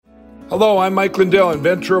Hello, I'm Mike Lindell,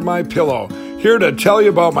 inventor of MyPillow, here to tell you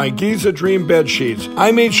about my Giza Dream bed sheets.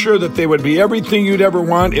 I made sure that they would be everything you'd ever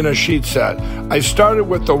want in a sheet set. I started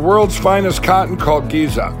with the world's finest cotton called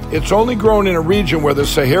Giza. It's only grown in a region where the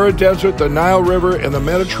Sahara Desert, the Nile River, and the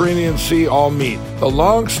Mediterranean Sea all meet. The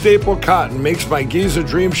long staple cotton makes my Giza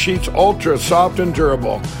Dream sheets ultra soft and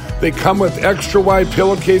durable. They come with extra wide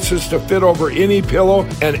pillowcases to fit over any pillow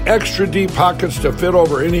and extra deep pockets to fit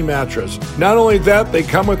over any mattress. Not only that, they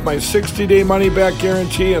come with my 60-day money-back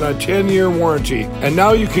guarantee and a 10-year warranty. And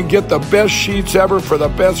now you can get the best sheets ever for the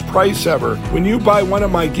best price ever. When you buy one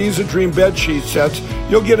of my Giza Dream bed sheet sets,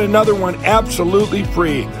 you'll get another one absolutely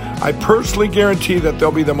free. I personally guarantee that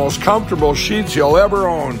they'll be the most comfortable sheets you'll ever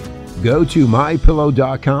own. Go to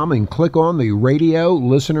MyPillow.com and click on the radio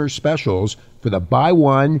listener specials for the buy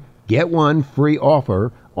one, get one free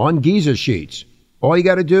offer on Giza sheets. All you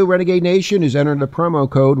got to do, Renegade Nation, is enter the promo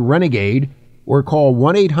code RENEGADE or call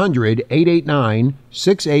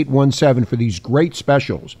 1-800-889-6817 for these great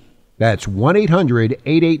specials. That's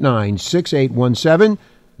 1-800-889-6817.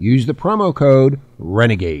 Use the promo code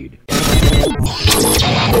RENEGADE.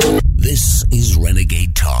 This is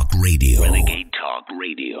Renegade Talk Radio. Renegade Talk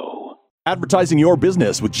Radio. Advertising your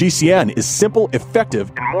business with GCN is simple,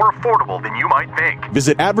 effective, and more affordable than you might think.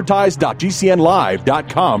 Visit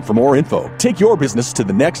advertise.gcnlive.com for more info. Take your business to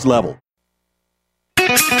the next level.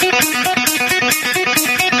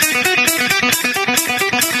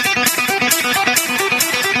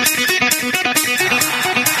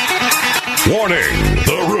 Warning!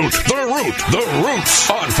 The Roots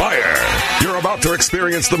on fire. You're about to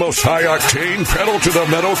experience the most high-octane,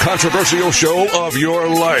 pedal-to-the-metal controversial show of your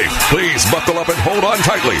life. Please buckle up and hold on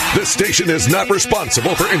tightly. This station is not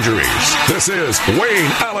responsible for injuries. This is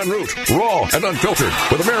Wayne Allen Root, raw and unfiltered,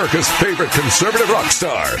 with America's favorite conservative rock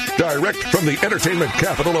star. Direct from the entertainment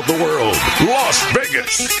capital of the world, Las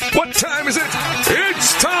Vegas. What time is it?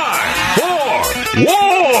 It's time for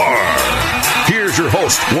War! Here's your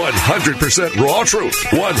host, 100% raw truth,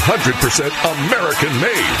 100% American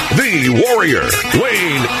made, the warrior,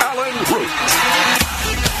 Wayne Allen Root.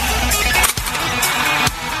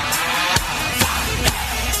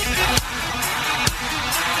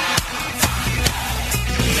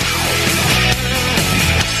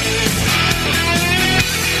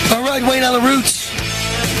 All right, Wayne Allen Root.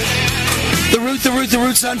 The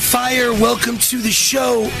Root's on fire. Welcome to the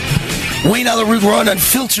show. Wayne Allen Root, we're on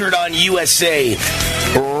Unfiltered on USA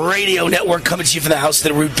Radio Network, coming to you from the house that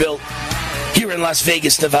the Root built here in Las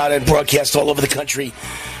Vegas, Nevada, and broadcast all over the country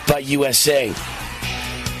by USA.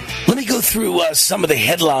 Let me go through some of the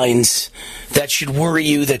headlines that should worry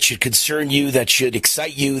you, that should concern you, that should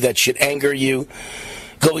excite you, that should anger you.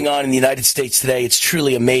 Going on in the United States today, it's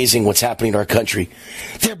truly amazing what's happening in our country.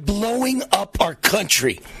 They're blowing up our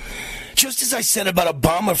country. Just as I said about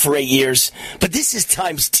Obama for 8 years, but this is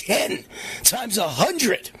times 10, times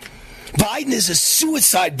 100. Biden is a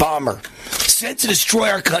suicide bomber sent to destroy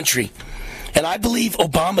our country. And I believe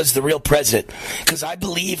Obama's the real president, because I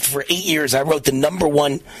believed for 8 years I wrote the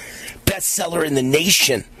 #1 bestseller in the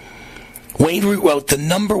nation. Wayne Root wrote the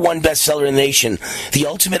 #1 bestseller in the nation, The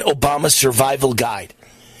Ultimate Obama Survival Guide.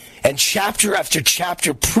 And chapter after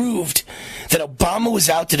chapter proved that Obama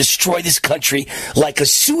was out to destroy this country like a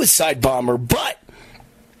suicide bomber. But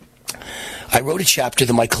I wrote a chapter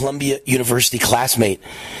that my Columbia University classmate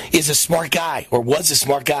is a smart guy, or was a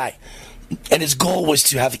smart guy. And his goal was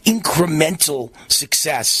to have incremental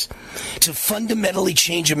success, to fundamentally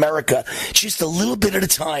change America just a little bit at a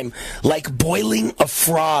time, like boiling a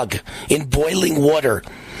frog in boiling water.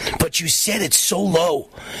 But you set it so low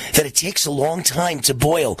that it takes a long time to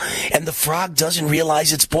boil, and the frog doesn't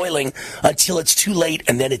realize it's boiling until it's too late,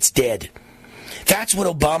 and then it's dead. That's what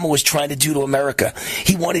Obama was trying to do to America.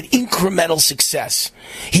 He wanted incremental success.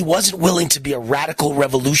 He wasn't willing to be a radical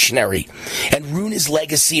revolutionary and ruin his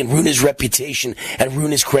legacy and ruin his reputation and ruin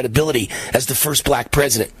his credibility as the first black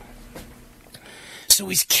president. So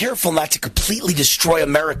he's careful not to completely destroy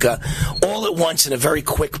America all at once in a very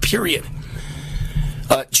quick period.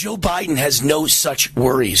 Joe Biden has no such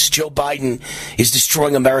worries. Joe Biden is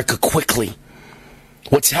destroying America quickly.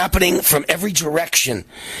 What's happening from every direction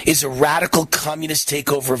is a radical communist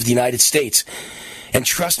takeover of the United States. And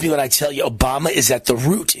trust me when I tell you, Obama is at the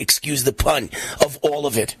root, excuse the pun, of all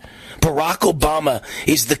of it. Barack Obama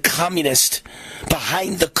is the communist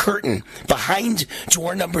behind the curtain, behind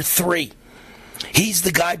door number 3. He's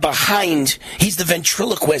the guy behind, he's the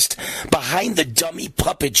ventriloquist behind the dummy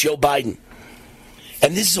puppet Joe Biden.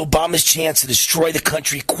 And this is Obama's chance to destroy the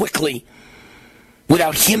country quickly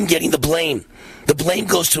without him getting the blame. The blame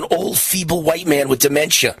goes to an old, feeble white man with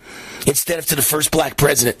dementia instead of to the first black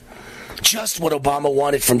president. Just what Obama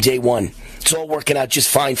wanted from day one. It's all working out just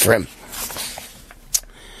fine for him.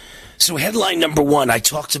 So headline number one, I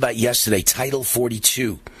talked about yesterday, Title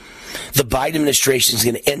 42. The Biden administration is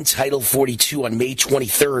going to end Title 42 on May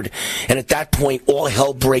 23rd. And at that point, all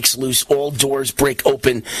hell breaks loose, all doors break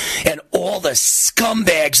open, and all the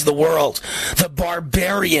scumbags of the world, the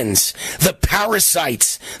barbarians, the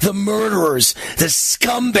parasites, the murderers, the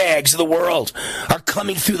scumbags of the world are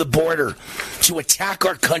coming through the border to attack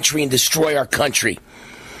our country and destroy our country.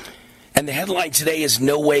 And the headline today is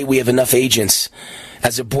 "No way we have enough agents,"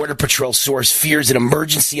 as a Border Patrol source fears an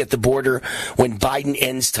emergency at the border when Biden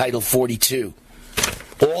ends Title 42.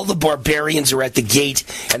 All the barbarians are at the gate,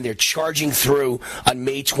 and they're charging through on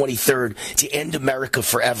May 23rd to end America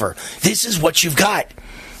forever. This is what you've got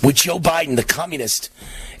with Joe Biden, the communist,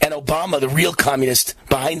 and Obama, the real communist,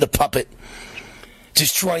 behind the puppet,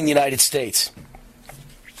 destroying the United States.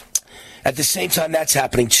 At the same time that's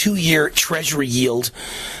happening, 2-year Treasury yield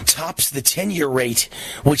tops the 10-year rate,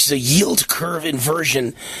 which is a yield curve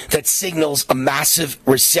inversion that signals a massive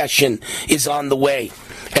recession is on the way.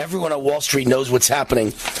 Everyone on Wall Street knows what's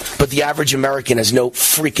happening, but the average American has no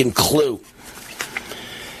freaking clue.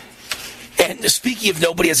 And speaking of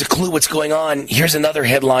nobody has a clue what's going on, here's another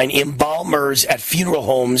headline. Embalmers at funeral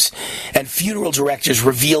homes and funeral directors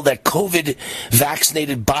reveal that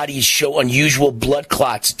COVID-vaccinated bodies show unusual blood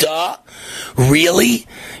clots. Duh? Really?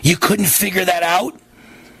 You couldn't figure that out?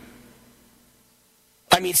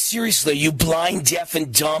 I mean, seriously, you blind, deaf,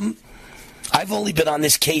 and dumb? I've only been on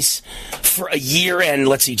this case for a year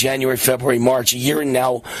and, January, February, March, a year and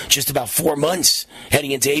now just about 4 months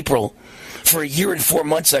heading into April. For a year and 4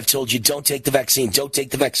 months, I've told you, don't take the vaccine, don't take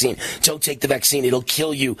the vaccine, don't take the vaccine. It'll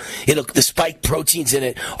kill you. The spike proteins in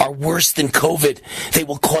it are worse than COVID. They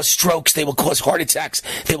will cause strokes. They will cause heart attacks.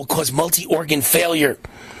 They will cause multi-organ failure.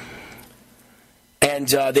 And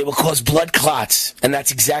they will cause blood clots. And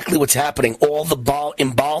that's exactly what's happening. All the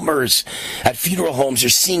embalmers at funeral homes are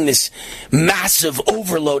seeing this massive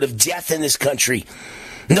overload of death in this country.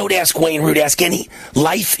 Don't ask Wayne Root, ask any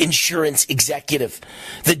life insurance executive.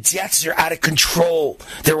 The deaths are out of control.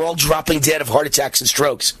 They're all dropping dead of heart attacks and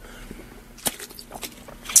strokes.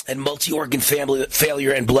 And multi-organ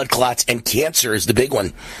failure and blood clots and cancer is the big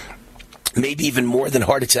one. Maybe even more than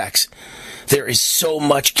heart attacks. There is so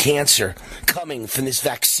much cancer coming from this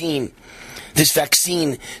vaccine. This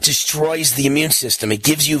vaccine destroys the immune system. It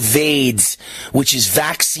gives you VAIDS, which is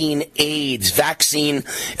vaccine AIDS, vaccine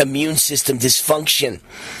immune system dysfunction.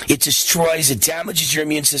 It destroys, it damages your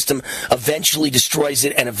immune system, eventually destroys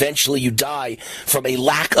it, and eventually you die from a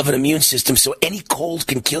lack of an immune system. So any cold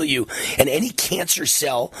can kill you, and any cancer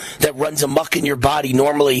cell that runs amok in your body,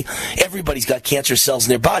 normally everybody's got cancer cells in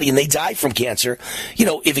their body, and they die from cancer,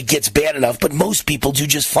 if it gets bad enough, but most people do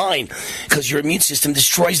just fine, because your immune system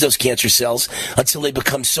destroys those cancer cells until they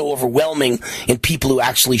become so overwhelming in people who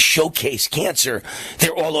actually showcase cancer.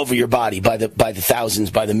 They're all over your body by the thousands,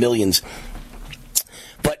 by the millions.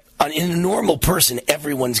 But in a normal person,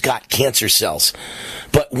 everyone's got cancer cells.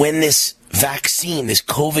 But when this vaccine, this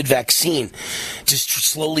COVID vaccine, just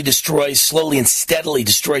slowly and steadily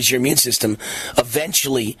destroys your immune system,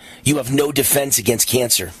 eventually you have no defense against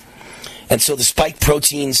cancer. And so the spike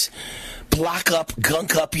proteins gunk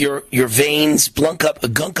up your veins, gunk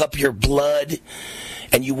up your blood,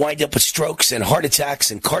 and you wind up with strokes and heart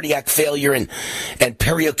attacks and cardiac failure and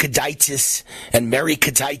pericarditis and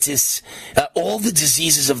myocarditis, all the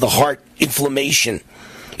diseases of the heart, inflammation.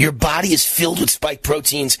 Your body is filled with spike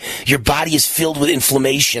proteins. Your body is filled with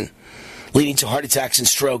inflammation, leading to heart attacks and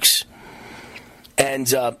strokes,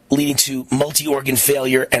 and leading to multi-organ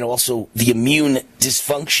failure, and also the immune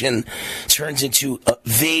dysfunction turns into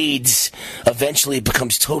VAIDS. Eventually it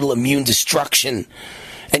becomes total immune destruction,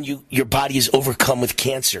 and your body is overcome with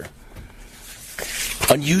cancer.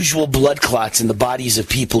 Unusual blood clots in the bodies of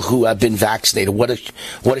people who have been vaccinated. What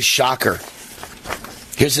a shocker.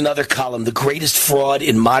 Here's another column. The greatest fraud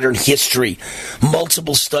in modern history.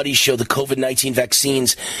 Multiple studies show the COVID-19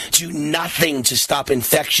 vaccines do nothing to stop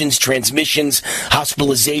infections, transmissions,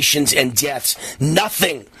 hospitalizations, and deaths.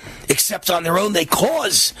 Nothing. Except on their own, they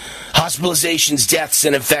cause hospitalizations, deaths,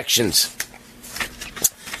 and infections.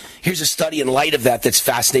 Here's a study in light of that's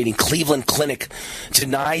fascinating. Cleveland Clinic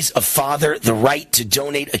denies a father the right to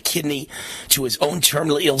donate a kidney to his own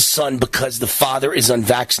terminally ill son because the father is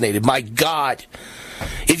unvaccinated. My God.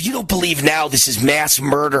 If you don't believe now this is mass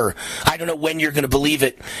murder, I don't know when you're going to believe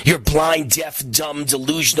it. You're blind, deaf, dumb,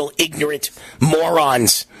 delusional, ignorant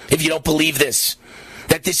morons. If you don't believe this,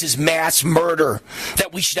 that this is mass murder,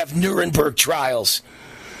 that we should have Nuremberg trials.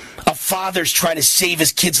 A father's trying to save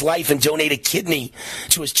his kid's life and donate a kidney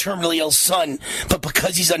to his terminally ill son, but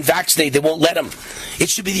because he's unvaccinated, they won't let him. It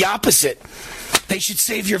should be the opposite. They should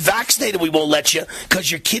say, if you're vaccinated, we won't let you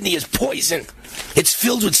because your kidney is poison. It's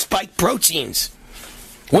filled with spike proteins.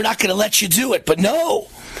 We're not going to let you do it. But no,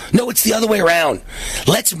 it's the other way around.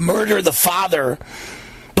 Let's murder the father.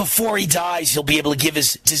 Before he dies, he'll be able to give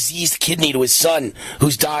his diseased kidney to his son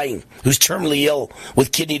who's dying, who's terminally ill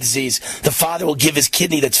with kidney disease. The father will give his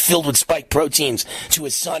kidney that's filled with spike proteins to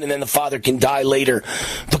his son, and then the father can die later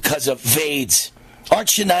because of AIDS.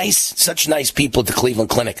 Aren't you nice? Such nice people at the Cleveland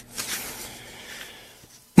Clinic.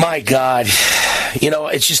 My God,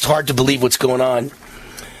 it's just hard to believe what's going on.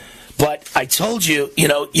 But I told you,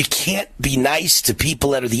 you can't be nice to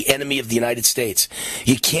people that are the enemy of the United States.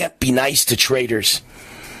 You can't be nice to traitors.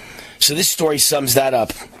 So this story sums that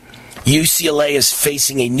up. UCLA is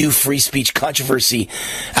facing a new free speech controversy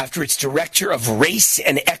after its director of race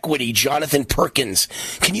and equity, Jonathan Perkins.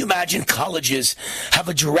 Can you imagine colleges have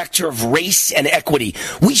a director of race and equity?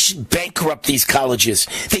 We should bankrupt these colleges.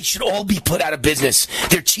 They should all be put out of business.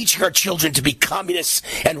 They're teaching our children to be communists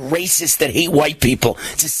and racists that hate white people.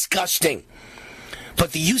 Disgusting.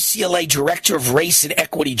 But the UCLA Director of Race and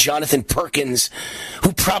Equity, Jonathan Perkins,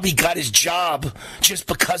 who probably got his job just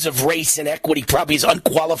because of race and equity, probably is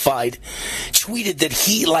unqualified, tweeted that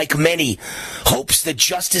he, like many, hopes that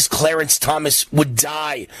Justice Clarence Thomas would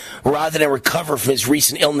die rather than recover from his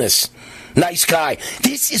recent illness. Nice guy.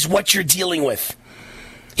 This is what you're dealing with.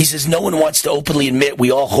 He says no one wants to openly admit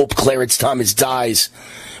we all hope Clarence Thomas dies.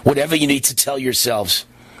 Whatever you need to tell yourselves.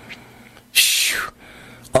 Phew.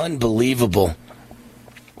 Unbelievable.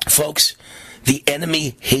 Folks, the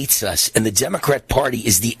enemy hates us, and the Democrat Party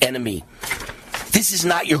is the enemy. This is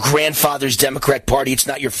not your grandfather's Democrat Party. It's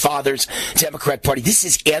not your father's Democrat Party. This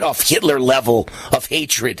is Adolf Hitler level of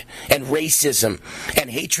hatred and racism and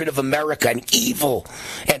hatred of America and evil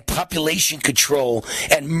and population control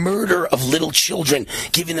and murder of little children,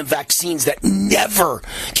 giving them vaccines that never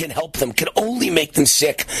can help them, can only make them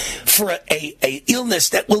sick for a illness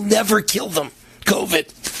that will never kill them.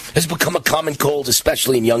 COVID has become a common cold,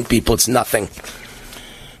 especially in young people. It's nothing.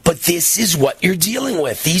 But this is what you're dealing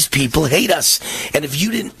with. These people hate us. And if you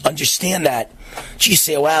didn't understand that, you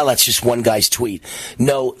say, well, that's just one guy's tweet.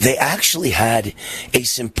 No, they actually had a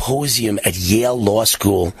symposium at Yale Law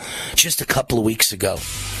School just a couple of weeks ago.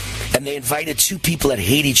 And they invited two people that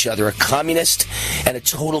hate each other, a communist and a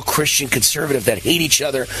total Christian conservative that hate each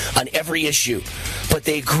other on every issue. But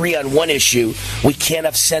they agree on one issue. We can't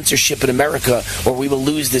have censorship in America or we will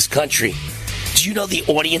lose this country. Do you know the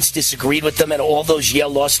audience disagreed with them, and all those Yale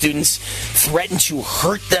Law students threatened to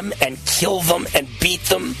hurt them and kill them and beat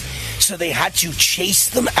them? So they had to chase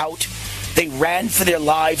them out. They ran for their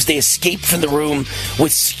lives. They escaped from the room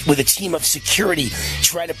with a team of security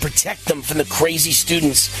trying to protect them from the crazy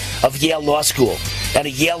students of Yale Law School. And a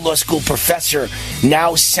Yale Law School professor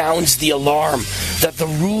now sounds the alarm that the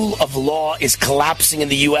rule of law is collapsing in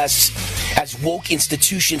the U.S. as woke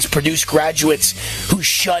institutions produce graduates who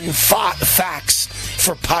shun facts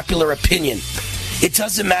for popular opinion. It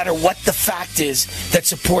doesn't matter what the fact is that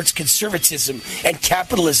supports conservatism and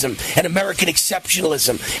capitalism and American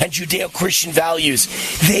exceptionalism and Judeo-Christian values.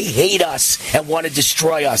 They hate us and want to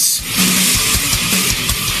destroy us.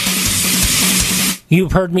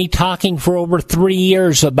 You've heard me talking for over 3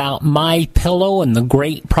 years about MyPillow and the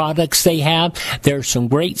great products they have. There's some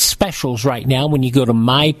great specials right now when you go to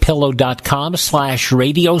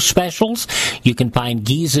mypillow.com/radio specials. You can find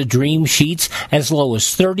Giza Dream Sheets as low as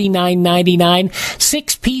 $39.99.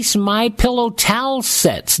 6-piece MyPillow towel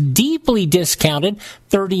sets, deeply discounted,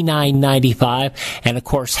 $39.95. And of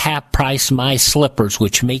course, half price My Slippers,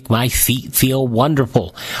 which make my feet feel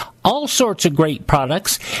wonderful. All sorts of great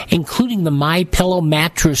products, including the MyPillow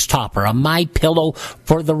mattress topper, a MyPillow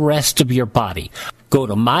for the rest of your body. Go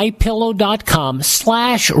to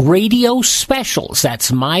mypillow.com/radio specials.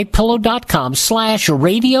 That's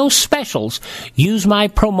mypillow.com/radio specials. Use my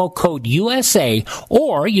promo code USA,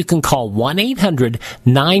 or you can call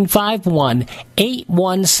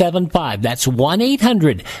 1-800-951-8175. That's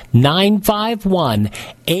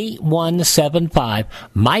 1-800-951-8175.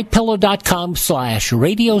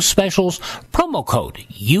 mypillow.com/radio specials, promo code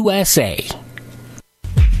USA.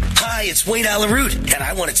 Hi, it's Wayne Allyn Root, and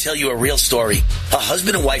I want to tell you a real story. A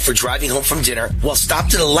husband and wife were driving home from dinner. While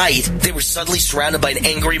stopped at a light, they were suddenly surrounded by an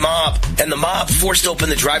angry mob, and the mob forced open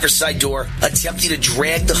the driver's side door, attempting to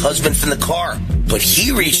drag the husband from the car. But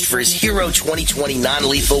he reached for his Hero 2020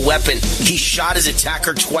 non-lethal weapon. He shot his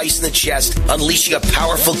attacker twice in the chest, unleashing a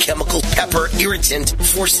powerful chemical pepper irritant,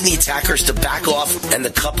 forcing the attackers to back off, and the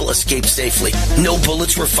couple escaped safely. No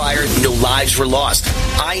bullets were fired, no lives were lost.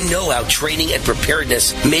 I know how training and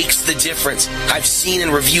preparedness makes the difference. I've seen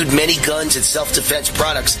and reviewed many guns and self-defense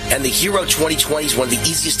products, and the Hero 2020 is one of the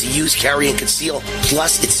easiest to use, carry, and conceal.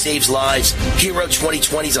 Plus, it saves lives. Hero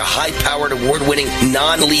 2020 is a high-powered, award-winning,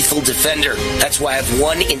 non-lethal defender. That's why I have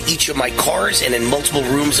one in each of my cars and in multiple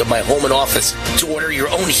rooms of my home and office. To order your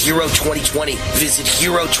own Hero 2020, visit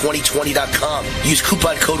Hero2020.com. Use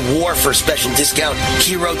coupon code WAR for a special discount.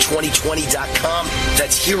 Hero2020.com.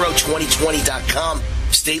 That's Hero2020.com.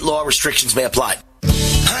 State law restrictions may apply.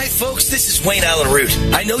 Hi, folks. This is Wayne Allyn Root.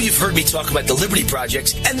 I know you've heard me talk about the Liberty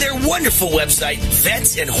Project and their wonderful website,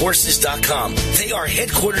 VetsAndHorses.com. They are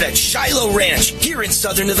headquartered at Shiloh Ranch here in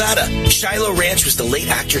Southern Nevada. Shiloh Ranch was the late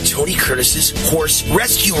actor Tony Curtis's horse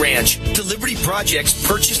rescue ranch. The Liberty Project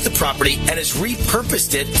purchased the property and has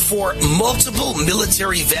repurposed it for multiple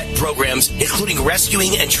military vet programs, including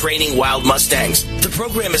rescuing and training wild Mustangs. The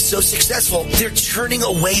program is so successful, they're turning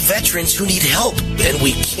away veterans who need help, and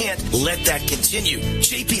we can't let that continue.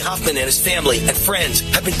 J.P. Hoffman and his family and friends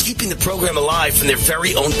have been keeping the program alive from their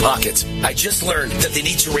very own pockets. I just learned that they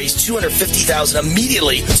need to raise $250,000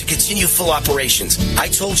 immediately to continue full operations. I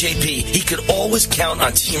told J.P. he could always count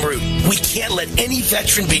on Team Root. We can't let any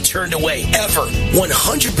veteran be turned away, ever.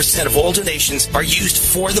 100% of all donations are used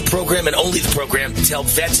for the program and only the program to help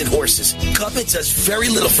vets and horses. Government does very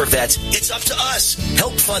little for vets. It's up to us.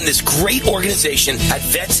 Help fund this great organization at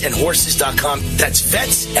VetsAndHorses.com. That's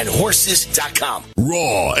VetsAndHorses.com.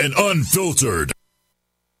 Raw and unfiltered.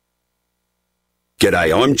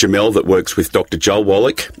 G'day, I'm Jamel that works with Dr. Joel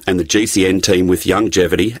Wallach and the GCN team with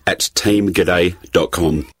Longevity at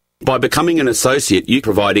teamg'day.com. By becoming an associate, you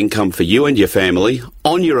provide income for you and your family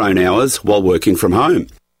on your own hours while working from home.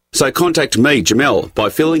 So contact me, Jamel, by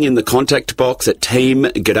filling in the contact box at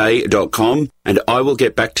teamg'day.com, and I will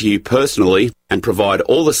get back to you personally and provide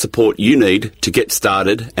all the support you need to get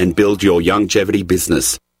started and build your longevity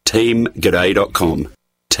business. teamg'day.com.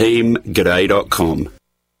 teamg'day.com.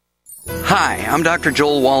 Hi, I'm Dr.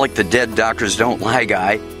 Joel Wallach, the Dead Doctors Don't Lie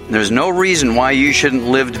guy. There's no reason why you shouldn't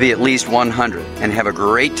live to be at least 100 and have a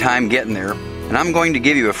great time getting there. And I'm going to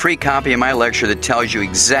give you a free copy of my lecture that tells you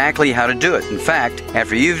exactly how to do it. In fact,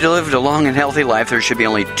 after you've lived a long and healthy life, there should be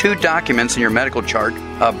only 2 documents in your medical chart,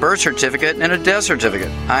 a birth certificate and a death certificate.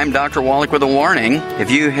 I'm Dr. Wallach with a warning. If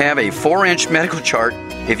you have a 4-inch medical chart,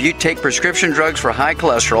 if you take prescription drugs for high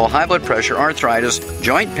cholesterol, high blood pressure, arthritis,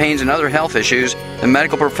 joint pains, and other health issues, the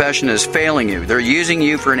medical profession is failing you. They're using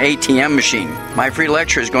you for an ATM machine. My free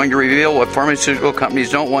lecture is going to reveal what pharmaceutical companies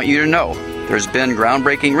don't want you to know. There's been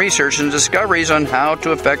groundbreaking research and discoveries on how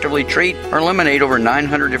to effectively treat or eliminate over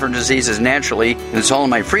 900 different diseases naturally, and it's all in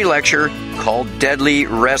my free lecture called Deadly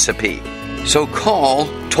Recipe. So call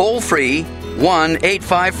toll-free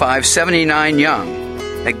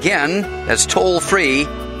 1-855-79-YOUNG. Again, that's toll-free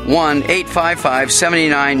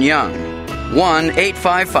 1-855-79-YOUNG.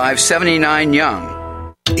 1-855-79-YOUNG.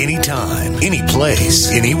 Anytime, any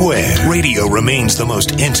place, anywhere. Radio remains the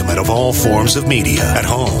most intimate of all forms of media. At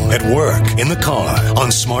home, at work, in the car,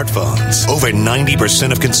 on smartphones. Over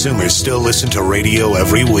 90% of consumers still listen to radio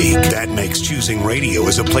every week. That makes choosing radio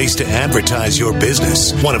as a place to advertise your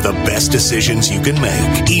business one of the best decisions you can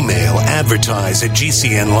make. Email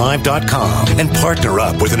advertise@gcnlive.com and partner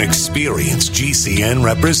up with an experienced GCN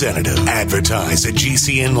representative.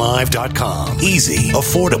 Advertise@gcnlive.com. Easy,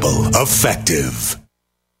 affordable, effective.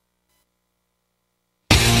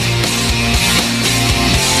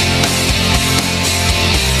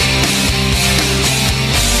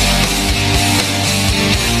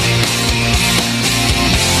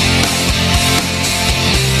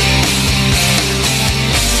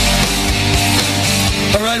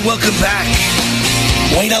 Welcome back.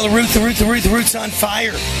 Wayne Allyn Root, the Root's on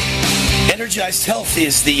fire. Energized Health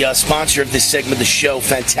is the sponsor of this segment of the show.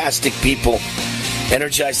 Fantastic people.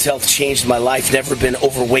 Energized Health changed my life. Never been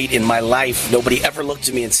overweight in my life. Nobody ever looked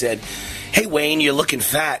at me and said, "Hey, Wayne, you're looking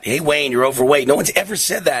fat. Hey, Wayne, you're overweight." No one's ever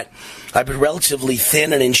said that. I've been relatively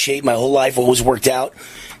thin and in shape my whole life, always worked out.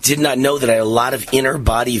 Did not know that I had a lot of inner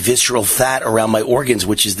body visceral fat around my organs,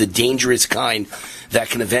 which is the dangerous kind that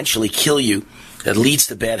can eventually kill you. That leads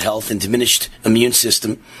to bad health and diminished immune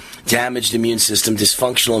system, damaged immune system,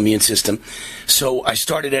 dysfunctional immune system. So I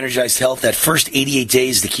started Energized Health. That first 88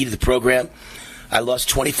 days, the key to the program. I lost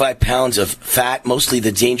 25 pounds of fat, mostly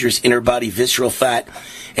the dangerous inner body visceral fat,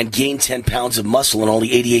 and gained 10 pounds of muscle in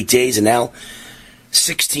only 88 days. And now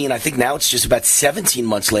 16, I think now it's just about 17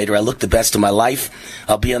 months later, I look the best of my life.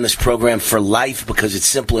 I'll be on this program for life because it's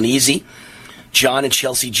simple and easy. John and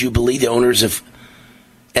Chelsea Jubilee, the owners of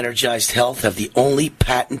Energized Health, have the only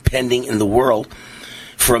patent pending in the world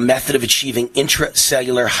for a method of achieving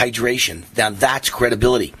intracellular hydration. Now that's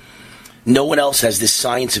credibility. No one else has this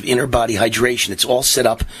science of inner body hydration. It's all set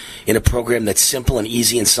up in a program that's simple and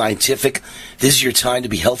easy and scientific. This is your time to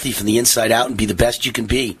be healthy from the inside out and be the best you can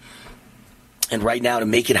be. And right now, to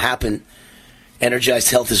make it happen,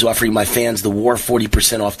 Energized Health is offering my fans the WAR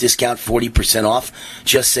 40% off discount, 40% off.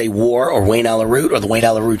 Just say WAR or Wayne Allyn Root or the Wayne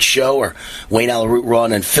Allyn Root Show or Wayne Allyn Root Raw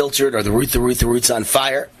and Unfiltered or the Root's on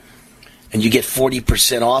Fire. And you get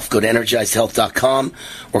 40% off. Go to EnergizedHealth.com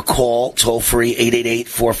or call toll-free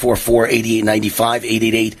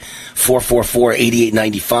 888-444-8895,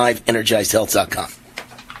 888-444-8895, EnergizedHealth.com.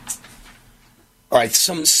 All right,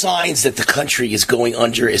 some signs that the country is going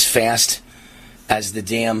under as fast as the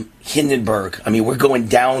damn Hindenburg. I mean, we're going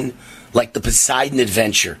down like the Poseidon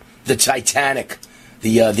Adventure, the Titanic.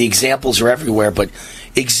 The examples are everywhere, but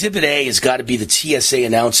Exhibit A has got to be the TSA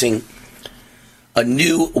announcing a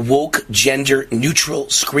new woke gender-neutral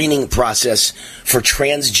screening process for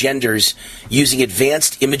transgenders using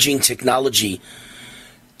advanced imaging technology.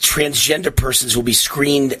 Transgender persons will be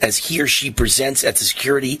screened as he or she presents at the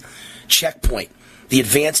security checkpoint. The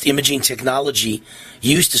advanced imaging technology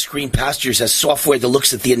used to screen passengers has software that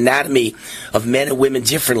looks at the anatomy of men and women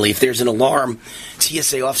differently. If there's an alarm,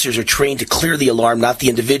 TSA officers are trained to clear the alarm, not the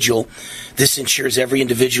individual. This ensures every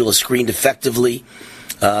individual is screened effectively.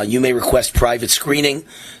 You may request private screening.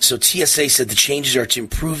 So TSA said the changes are to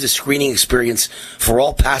improve the screening experience for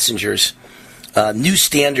all passengers. New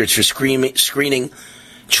standards for screening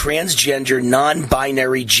transgender,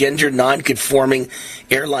 non-binary, gender non-conforming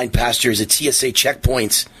airline passengers at TSA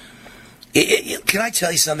checkpoints. Can I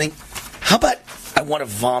tell you something? How about I want to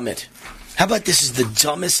vomit? How about this is the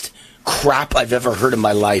dumbest crap I've ever heard in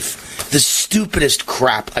my life? The stupidest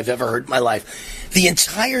crap I've ever heard in my life. The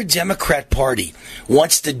entire Democrat Party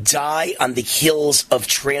wants to die on the hills of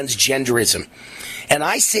transgenderism. And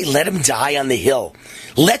I say let them die on the hill.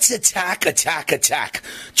 Let's attack.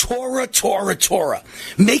 Torah.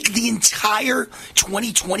 Make the entire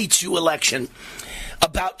 2022 election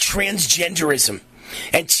about transgenderism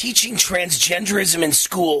and teaching transgenderism in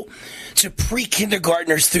school to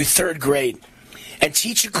pre-kindergartners through third grade. And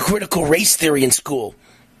teach a critical race theory in school.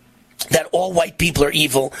 That all white people are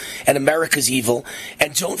evil and America's evil.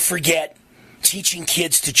 And don't forget teaching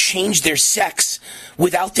kids to change their sex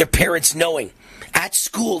without their parents knowing. At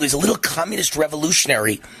school, there's a little communist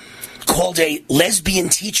revolutionary called a lesbian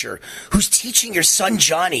teacher who's teaching your son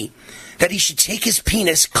Johnny that he should take his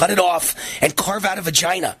penis, cut it off, and carve out a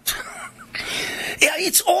vagina. Yeah,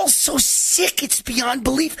 it's all so sick, it's beyond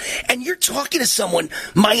belief. And you're talking to someone,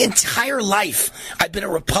 my entire life, I've been a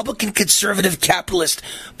Republican, conservative, capitalist,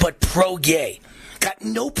 but pro-gay. Got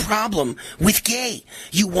no problem with gay.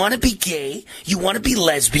 You want to be gay, you want to be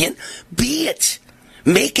lesbian, be it.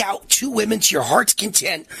 Make out two women to your heart's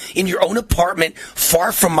content in your own apartment,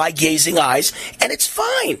 far from my gazing eyes, and it's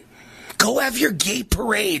fine. Go have your gay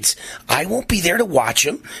parades. I won't be there to watch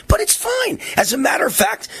them, but it's fine. As a matter of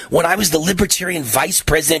fact, when I was the Libertarian vice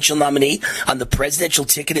presidential nominee on the presidential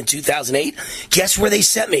ticket in 2008, guess where they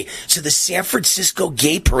sent me? To the San Francisco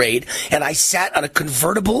Gay Parade, and I sat on a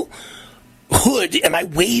convertible hood, and I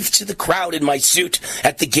waved to the crowd in my suit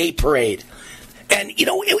at the gay parade. And, you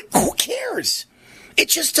know, who cares? It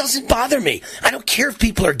just doesn't bother me. I don't care if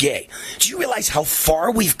people are gay. Do you realize how far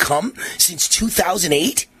we've come since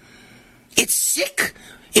 2008? It's sick.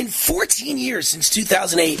 In 14 years since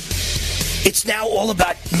 2008, it's now all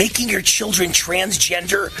about making your children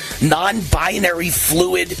transgender, non-binary,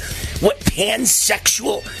 fluid,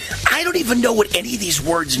 pansexual. I don't even know what any of these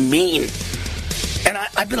words mean. And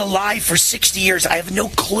I've been alive for 60 years. I have no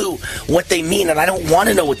clue what they mean, and I don't want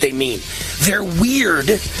to know what they mean. They're weird.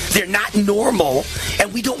 They're not normal.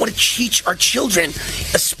 And we don't want to teach our children,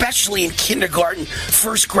 especially in kindergarten,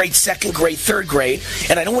 first grade, second grade, third grade.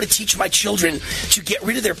 And I don't want to teach my children to get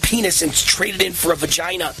rid of their penis and trade it in for a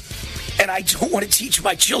vagina. And I don't want to teach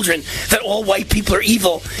my children that all white people are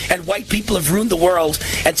evil and white people have ruined the world,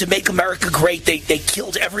 and to make America great, they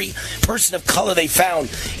killed every person of color they found.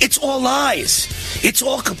 It's all lies. It's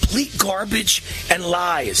all complete garbage and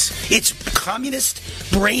lies. It's communist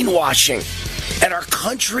brainwashing. And our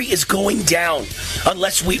country is going down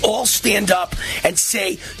unless we all stand up and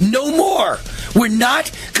say, no more. We're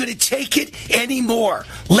not going to take it anymore.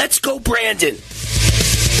 Let's go, Brandon.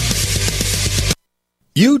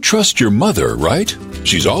 You trust your mother, right?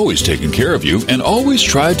 She's always taken care of you and always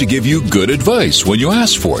tried to give you good advice when you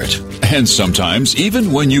ask for it. And sometimes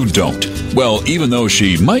even when you don't. Well, even though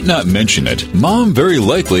she might not mention it, Mom very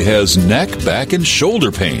likely has neck, back, and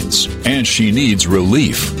shoulder pains. And she needs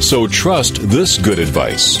relief. So trust this good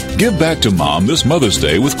advice. Give back to Mom this Mother's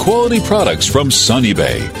Day with quality products from Sunny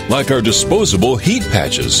Bay. Like our disposable heat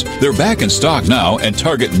patches. They're back in stock now and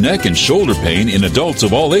target neck and shoulder pain in adults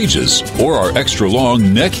of all ages. Or our extra long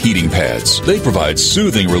neck heating pads. They provide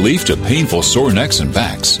soothing relief to painful sore necks and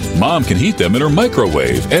backs. Mom can heat them in her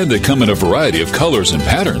microwave, and they come in a variety of colors and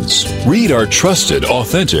patterns. Read our trusted,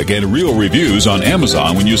 authentic, and real reviews on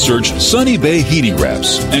Amazon when you search Sunny Bay Heating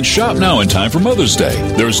Wraps. And shop now in time for Mother's Day.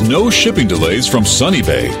 There's no shipping delays from Sunny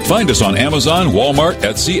Bay. Find us on Amazon, Walmart,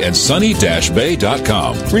 Etsy, and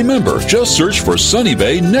sunny-bay.com. Remember, just search for Sunny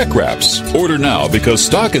Bay Neck Wraps. Order now because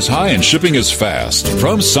stock is high and shipping is fast.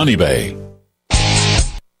 From Sunny Bay.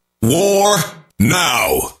 War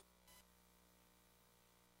now.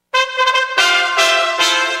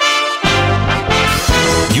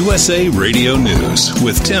 USA Radio News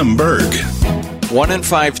with Tim Berg. 1 in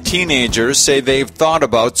 5 teenagers say they've thought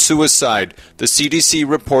about suicide. The CDC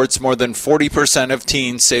reports more than 40% of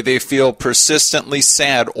teens say they feel persistently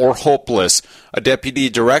sad or hopeless. A deputy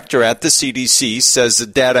director at the CDC says the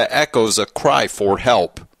data echoes a cry for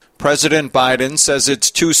help. President Biden says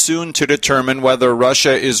it's too soon to determine whether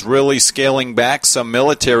Russia is really scaling back some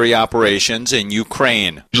military operations in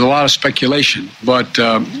Ukraine. There's a lot of speculation, but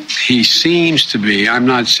he seems to be, I'm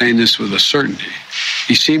not saying this with a certainty,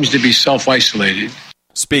 he seems to be self-isolated.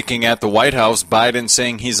 Speaking at the White House, Biden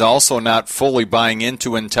saying he's also not fully buying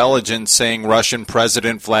into intelligence, saying Russian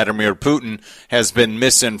President Vladimir Putin has been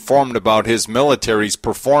misinformed about his military's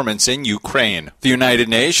performance in Ukraine. The United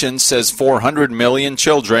Nations says 400 million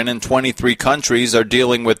children in 23 countries are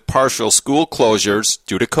dealing with partial school closures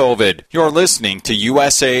due to COVID. You're listening to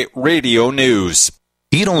USA Radio News.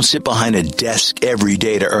 You don't sit behind a desk every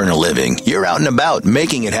day to earn a living. You're out and about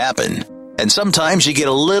making it happen. And sometimes you get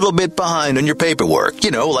a little bit behind on your paperwork,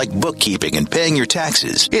 like bookkeeping and paying your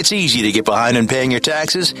taxes. It's easy to get behind on paying your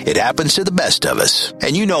taxes. It happens to the best of us.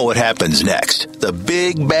 And you know what happens next. The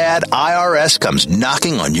big bad IRS comes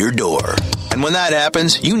knocking on your door. And when that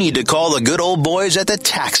happens, you need to call the good old boys at the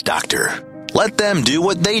Tax Doctor. Let them do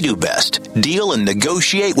what they do best. Deal and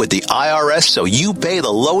negotiate with the IRS so you pay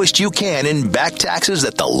the lowest you can in back taxes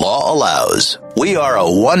that the law allows. We are a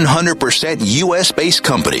 100% U.S.-based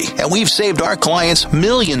company, and we've saved our clients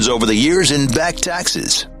millions over the years in back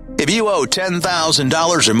taxes. If you owe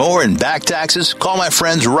 $10,000 or more in back taxes, call my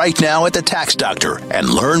friends right now at the Tax Doctor and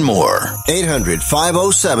learn more.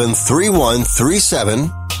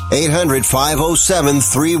 800-507-3137.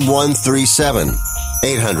 800-507-3137.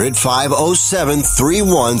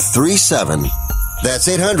 800-507-3137. That's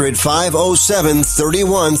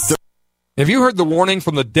 800-507-3137. Have you heard the warning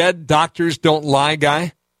from the Dead Doctors Don't Lie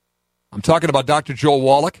guy? I'm talking about Dr. Joel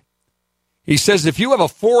Wallach. He says if you have a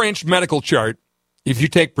 4-inch medical chart, if you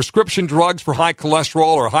take prescription drugs for high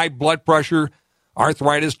cholesterol or high blood pressure,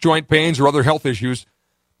 arthritis, joint pains, or other health issues,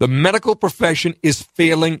 the medical profession is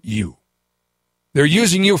failing you. They're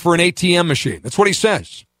using you for an ATM machine. That's what he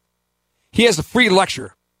says. He has a free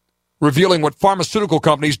lecture revealing what pharmaceutical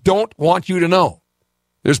companies don't want you to know.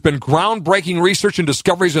 There's been groundbreaking research and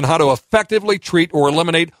discoveries on how to effectively treat or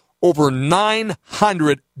eliminate over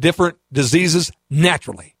 900 different diseases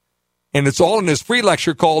naturally. And it's all in his free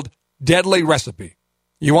lecture called Deadly Recipe.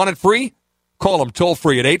 You want it free? Call him toll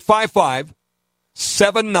free at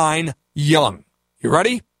 855-79-YOUNG. You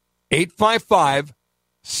ready?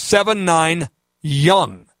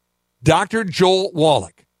 855-79-YOUNG. Dr. Joel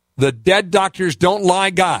Wallach, the Dead Doctors Don't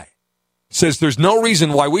Lie guy, says there's no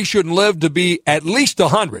reason why we shouldn't live to be at least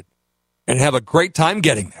 100 and have a great time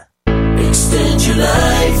getting there. Extend your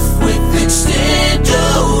life with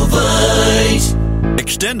Extendovite.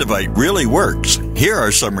 Extendovite really works. Here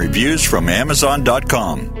are some reviews from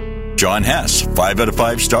Amazon.com. John Hess, 5 out of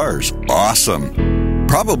 5 stars. Awesome.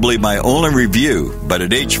 Probably my only review, but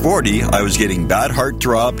at age 40, I was getting bad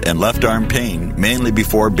heartthrob and left arm pain, mainly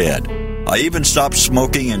before bed. I even stopped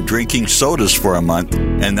smoking and drinking sodas for a month,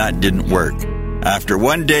 and that didn't work. After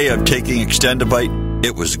one day of taking Extendovite,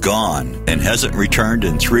 it was gone and hasn't returned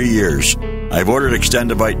in 3 years. I've ordered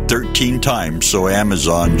Extendovite 13 times, so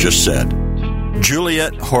Amazon just said.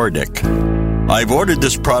 Juliet Hordick. I've ordered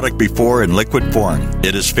this product before in liquid form.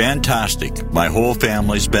 It is fantastic. My whole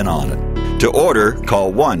family's been on it. To order,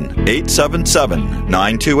 call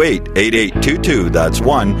 1-877-928-8822. That's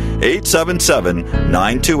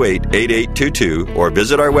 1-877-928-8822. Or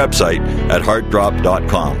visit our website at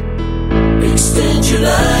heartdrop.com. Extend your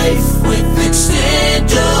life with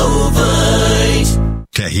Extendovite.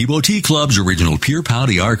 Taheebo Tea Club's original Pure Pau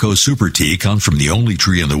Arco Super Tea comes from the only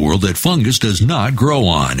tree in the world that fungus does not grow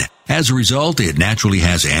on. As a result, it naturally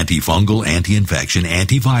has antifungal, anti-infection,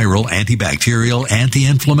 antiviral, antibacterial,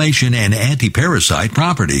 anti-inflammation, and anti-parasite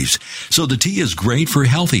properties. So the tea is great for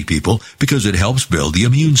healthy people because it helps build the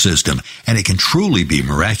immune system, and it can truly be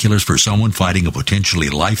miraculous for someone fighting a potentially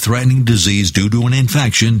life-threatening disease due to an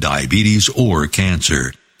infection, diabetes, or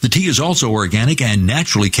cancer. The tea is also organic and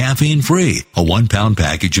naturally caffeine-free. A 1-pound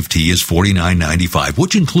package of tea is $49.95,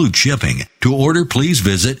 which includes shipping. To order, please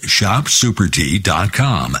visit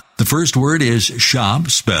shopsupertea.com. The first word is shop,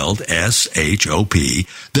 spelled S-H-O-P,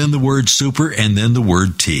 then the word super, and then the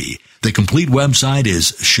word tea. The complete website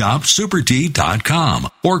is shopsupertea.com,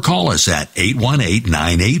 or call us at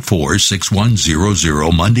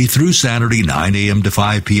 818-984-6100 Monday through Saturday, 9 a.m. to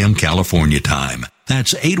 5 p.m. California time.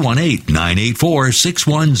 That's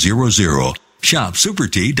 818-984-6100.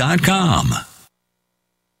 ShopSuperTea.com.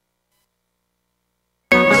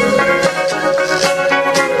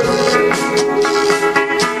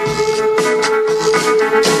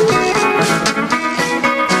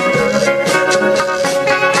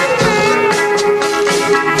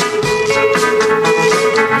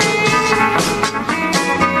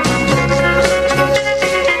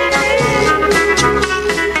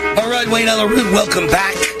 Wayne Allyn Root, welcome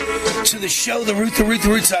back to the show, The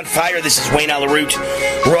Root's on fire. This is Wayne Allyn Root,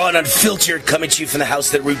 raw and unfiltered, coming to you from the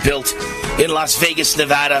house that Root built in Las Vegas,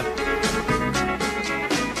 Nevada.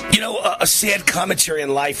 You know, a sad commentary on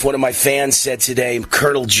life, one of my fans said today,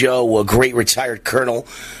 Colonel Joe, a great retired colonel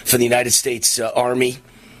for the United States Army,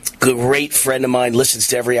 great friend of mine, listens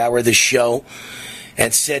to every hour of the show,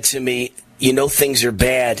 and said to me, you know things are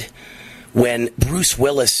bad when Bruce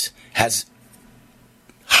Willis has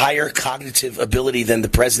higher cognitive ability than the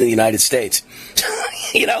President of the United States.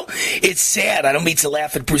 You know, it's sad. I don't mean to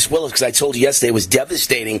laugh at Bruce Willis because I told you yesterday it was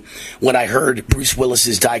devastating when I heard Bruce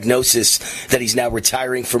Willis's diagnosis that he's now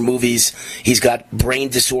retiring from movies. He's got brain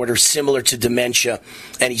disorder similar to dementia,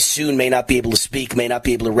 and he soon may not be able to speak, may not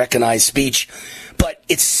be able to recognize speech. But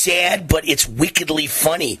it's sad, but it's wickedly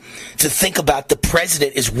funny to think about the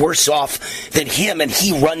president is worse off than him, and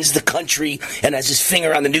he runs the country and has his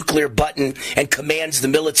finger on the nuclear button and commands the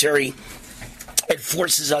military and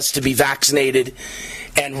forces us to be vaccinated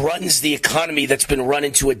and runs the economy that's been run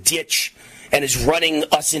into a ditch and is running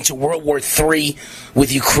us into World War III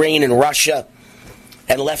with Ukraine and Russia,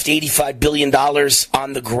 and left $85 billion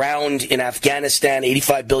on the ground in Afghanistan,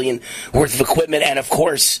 $85 billion worth of equipment, and of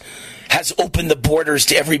course has opened the borders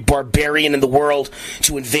to every barbarian in the world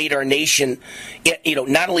to invade our nation. You know,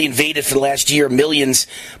 not only invaded for the last year millions,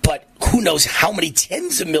 but who knows how many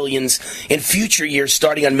tens of millions in future years,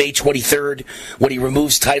 starting on May 23rd, when he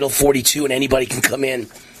removes Title 42 and anybody can come in.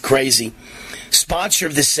 Crazy. Sponsor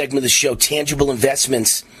of this segment of the show, Tangible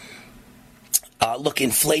Investments. Look,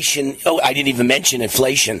 inflation. Oh, I didn't even mention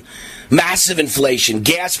inflation. Massive inflation,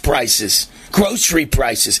 gas prices, grocery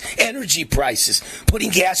prices, energy prices, putting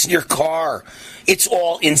gas in your car. It's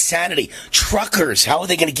all insanity. Truckers, how are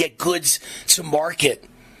they going to get goods to market?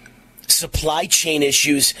 Supply chain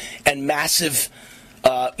issues and massive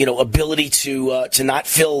ability to not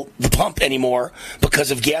fill the pump anymore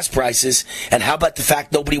because of gas prices. And how about the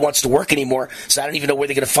fact nobody wants to work anymore, so I don't even know where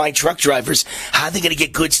they're going to find truck drivers. How are they going to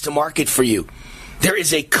get goods to market for you? There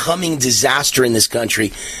is a coming disaster in this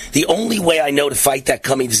country. The only way I know to fight that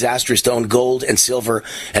coming disaster is to own gold and silver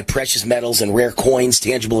and precious metals and rare coins.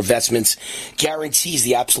 Tangible Investments guarantees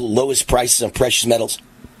the absolute lowest prices on precious metals.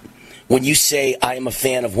 When you say, I am a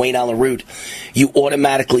fan of Wayne Allyn Root, you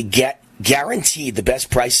automatically get guaranteed the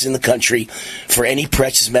best prices in the country for any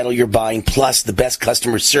precious metal you're buying, plus the best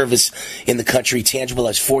customer service in the country. Tangible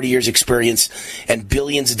has 40 years experience and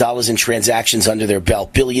billions of dollars in transactions under their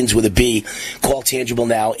belt. Billions with a B. Call Tangible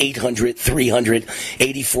now,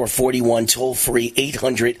 800-300-8441, toll free,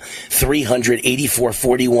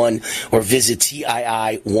 800-300-8441, or visit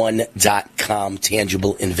TII1.com,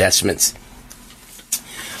 Tangible Investments.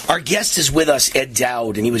 Our guest is with us, Ed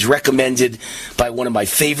Dowd, and he was recommended by one of my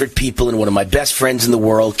favorite people and one of my best friends in the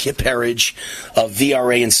world, Kip Herridge of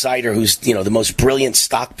VRA Insider, who's, the most brilliant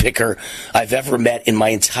stock picker I've ever met in my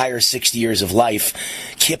entire 60 years of life.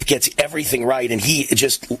 Kip gets everything right, and he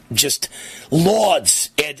just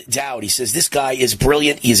lauds Ed Dowd. He says, this guy is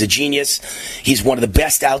brilliant. He's a genius. He's one of the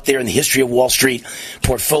best out there in the history of Wall Street.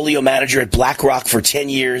 Portfolio manager at BlackRock for 10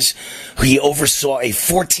 years. He oversaw a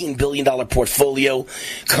 $14 billion portfolio.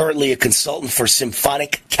 Currently a consultant for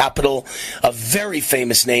Symphonic Capital, a very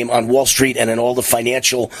famous name on Wall Street and in all the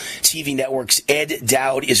financial TV networks. Ed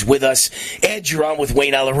Dowd is with us. Ed, you're on with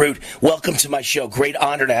Wayne Allyn Root. Welcome to my show. Great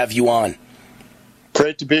honor to have you on.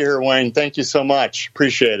 Great to be here, Wayne. Thank you so much.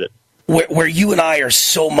 Appreciate it. Where you and I are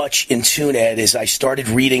so much in tune, Ed, is I started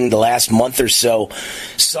reading the last month or so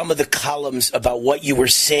some of the columns about what you were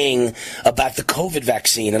saying about the COVID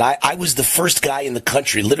vaccine. And I was the first guy in the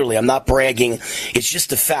country, literally, I'm not bragging, it's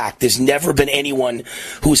just a fact. There's never been anyone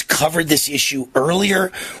who's covered this issue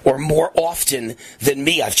earlier or more often than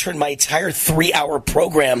me. I've turned my entire 3-hour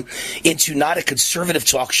program into not a conservative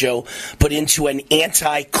talk show, but into an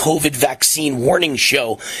anti-COVID vaccine warning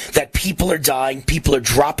show that people are dying, people are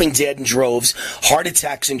dropping dead in droves, heart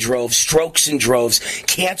attacks in droves, strokes in droves,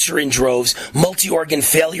 cancer in droves, multi-organ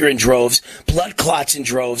failure in droves, blood clots in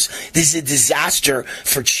droves. This is a disaster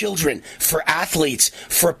for children, for athletes,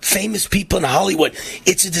 for famous people in Hollywood.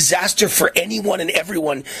 It's a disaster for anyone and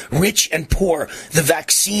everyone, rich and poor. The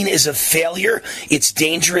vaccine is a failure. It's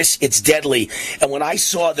dangerous. It's deadly. And when I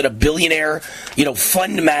saw that a billionaire,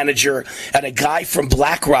 fund manager and a guy from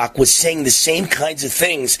BlackRock was saying the same kinds of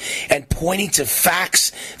things and pointing to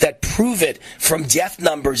facts that prove it from death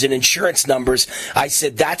numbers and insurance numbers, I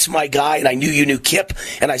said, that's my guy. And I knew you knew Kip.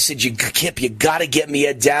 And I said, Kip, you got to get me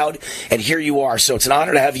Ed Dowd. And here you are. So it's an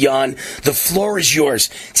honor to have you on. The floor is yours.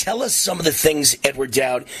 Tell us some of the things, Edward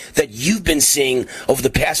Dowd, that you've been seeing over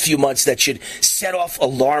the past few months that should set off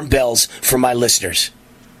alarm bells for my listeners.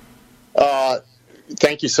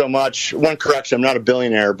 Thank you so much. One correction, I'm not a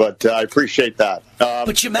billionaire, but I appreciate that.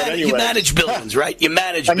 But you manage billions, right? You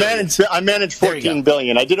manage billions. I manage $14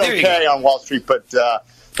 billion. I did okay on Wall Street, but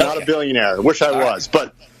not a billionaire. Wish I was. Right.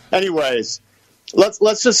 But anyways, let's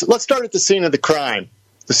start at the scene of the crime.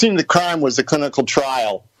 The scene of the crime was the clinical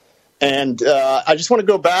trial. And I just want to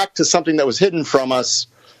go back to something that was hidden from us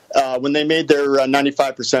when they made their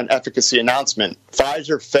 95% efficacy announcement.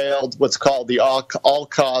 Pfizer failed what's called the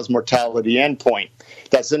all-cause mortality endpoint.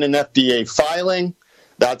 That's in an FDA filing.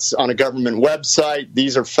 That's on a government website.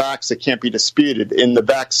 These are facts that can't be disputed. In the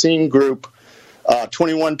vaccine group,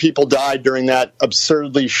 21 people died during that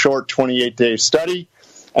absurdly short 28-day study,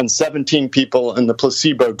 and 17 people in the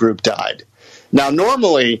placebo group died. Now,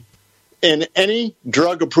 normally, in any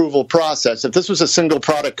drug approval process, if this was a single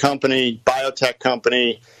product company, biotech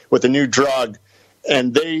company with a new drug,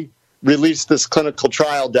 and they released this clinical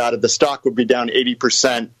trial data, the stock would be down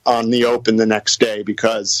 80% on the open the next day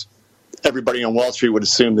because everybody on Wall Street would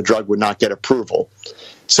assume the drug would not get approval.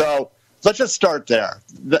 So let's just start there.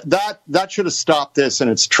 That should have stopped this in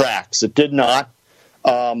its tracks. It did not.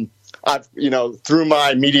 Through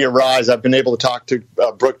my media rise, I've been able to talk to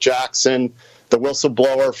Brooke Jackson, the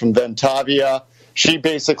whistleblower from Ventavia. She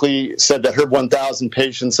basically said that her 1,000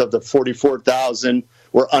 patients of the 44,000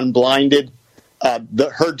 were unblinded.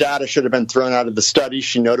 Her data should have been thrown out of the study.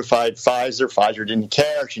 She notified Pfizer. Pfizer didn't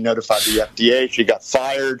care. She notified the FDA. She got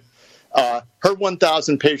fired. Her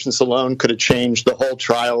 1,000 patients alone could have changed the whole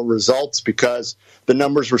trial results because the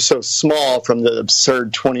numbers were so small from the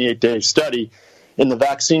absurd 28-day study. In the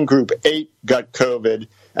vaccine group, 8 got COVID,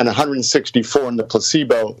 and 164 in the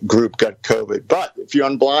placebo group got COVID. But if you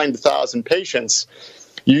unblind 1,000 patients,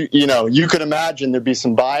 you could imagine there'd be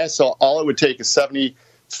some bias. So all it would take is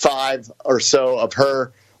 75 or so of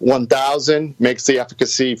her 1,000 makes the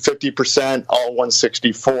efficacy 50%, all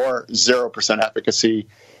 164, 0% efficacy.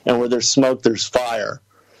 And where there's smoke, there's fire.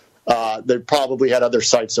 They probably had other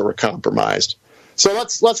sites that were compromised. So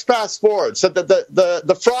let's fast forward. So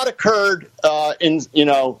the fraud occurred in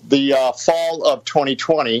the fall of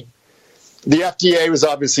 2020. The FDA was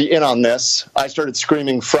obviously in on this. I started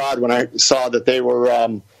screaming fraud when I saw that they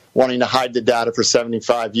were wanting to hide the data for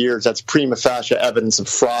 75 years. That's prima facie evidence of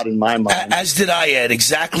fraud in my mind. As did I, Ed.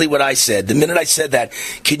 Exactly what I said. The minute I said that,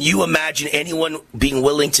 can you imagine anyone being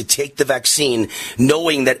willing to take the vaccine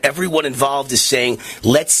knowing that everyone involved is saying,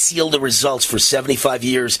 let's seal the results for 75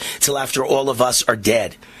 years till after all of us are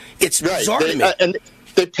dead? It's bizarre to me. And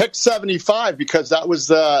they picked 75 because that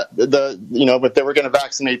was if they were going to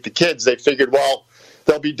vaccinate the kids, they figured, well,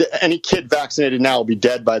 any kid vaccinated now will be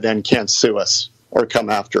dead by then, can't sue us or come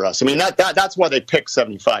after us. I mean, that's why they picked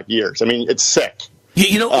 75 years. I mean, it's sick.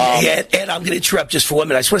 You know, Ed, I'm going to interrupt just for 1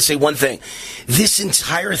 minute. I just want to say one thing. This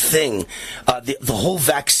entire thing, the whole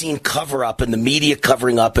vaccine cover-up and the media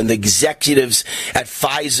covering up and the executives at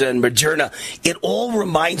Pfizer and Moderna, it all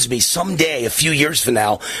reminds me someday, a few years from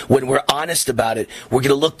now, when we're honest about it, we're going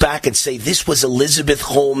to look back and say this was Elizabeth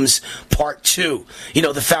Holmes Part 2. You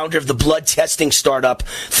know, the founder of the blood testing startup,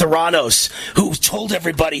 Theranos, who told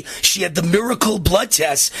everybody she had the miracle blood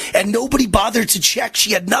test and nobody bothered to check.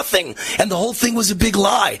 She had nothing. And the whole thing was a big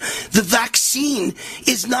lie. The vaccine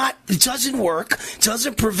doesn't work,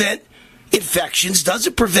 doesn't prevent infections,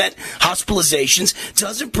 doesn't prevent hospitalizations,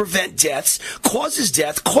 doesn't prevent deaths,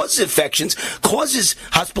 causes infections, causes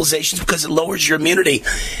hospitalizations because it lowers your immunity.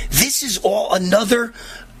 This is all another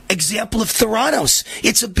example of Theranos.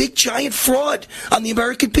 It's a big, giant fraud on the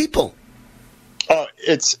American people.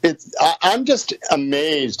 I'm just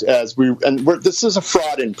amazed this is a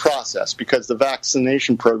fraud in process because the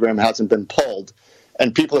vaccination program hasn't been pulled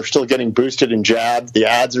and people are still getting boosted and jabbed. The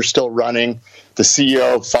ads are still running. The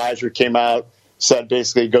CEO of Pfizer came out, said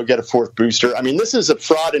basically go get a fourth booster. I mean, this is a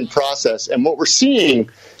fraud in process. And what we're seeing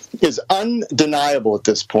is undeniable at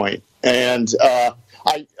this point. And I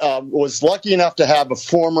was lucky enough to have a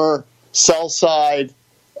former sell-side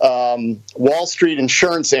Wall Street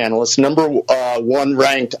insurance analyst, number one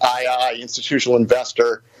ranked II institutional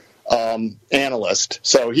investor analyst.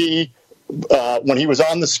 So he, when he was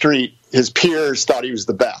on the street, his peers thought he was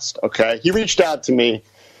the best. Okay, he reached out to me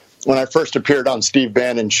when I first appeared on Steve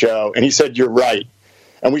Bannon's show, and he said, "You're right."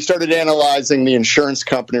 And we started analyzing the insurance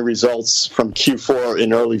company results from Q4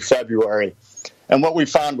 in early February, and what we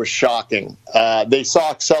found was shocking. They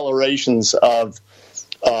saw accelerations of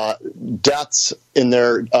deaths in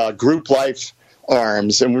their group life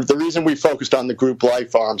arms. And the reason we focused on the group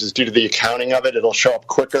life arms is due to the accounting of it. It'll show up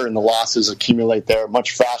quicker and the losses accumulate there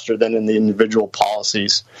much faster than in the individual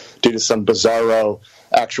policies due to some bizarro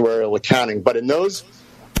actuarial accounting. But in those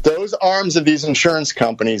arms of these insurance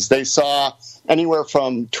companies, they saw anywhere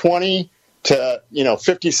from 20 to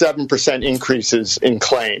 57% increases in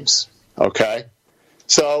claims. Okay?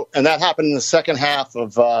 So, and that happened in the second half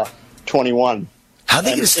of 21. How are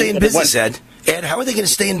they going to stay in business, Ed? Ed, how are they going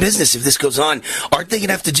to stay in business if this goes on? Aren't they going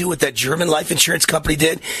to have to do what that German life insurance company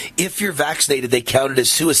did? If you're vaccinated, they count it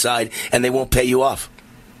as suicide, and they won't pay you off.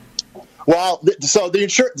 Well, so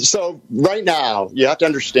right now, you have to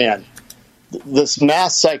understand, this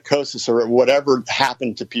mass psychosis or whatever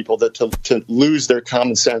happened to people that to lose their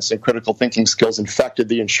common sense and critical thinking skills infected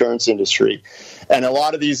the insurance industry. And a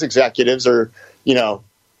lot of these executives are,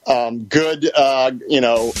 good,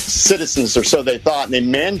 citizens, or so they thought, and they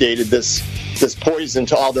mandated this poison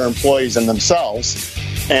to all their employees and themselves,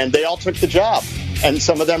 and they all took the job. And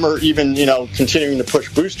some of them are even, continuing to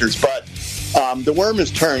push boosters. But the worm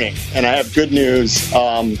is turning, and I have good news.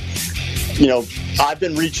 I've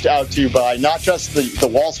been reached out to by not just the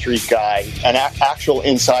Wall Street guy, and actual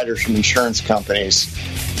insiders from insurance companies,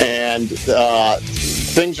 and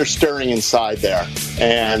things are stirring inside there.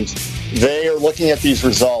 And they are looking at these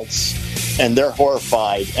results, and they're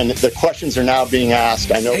horrified. And the questions are now being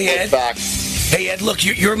asked. I know for a fact. Hey, Ed, look,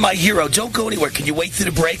 you're my hero. Don't go anywhere. Can you wait through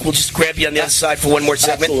the break? We'll just grab you on the other side for one more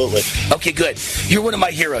segment. Absolutely. Okay, good. You're one of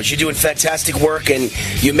my heroes. You're doing fantastic work, and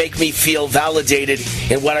you make me feel validated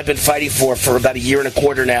in what I've been fighting for about a year and a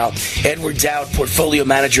quarter now. Edward Dowd, portfolio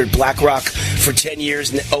manager at BlackRock for 10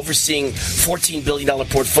 years, and overseeing $14 billion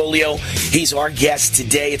portfolio. He's our guest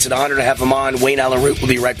today. It's an honor to have him on. Wayne Allyn Root will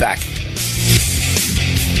be right back.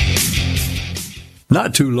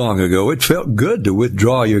 Not too long ago, it felt good to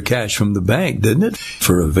withdraw your cash from the bank, didn't it?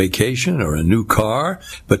 For a vacation or a new car.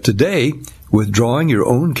 But today, withdrawing your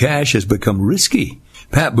own cash has become risky.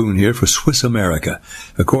 Pat Boone here for Swiss America.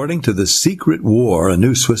 According to The Secret War, a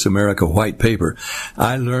new Swiss America white paper,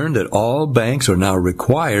 I learned that all banks are now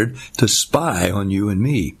required to spy on you and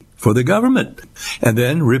me for the government, and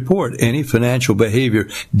then report any financial behavior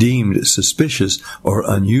deemed suspicious or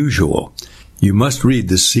unusual. You must read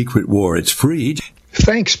The Secret War. It's free.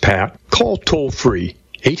 Thanks, Pat. Call toll-free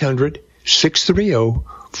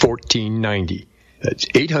 800-630-1490. That's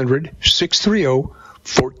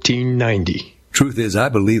 800-630-1490. Truth is, I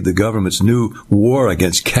believe the government's new war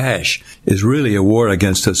against cash is really a war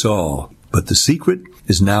against us all. But the secret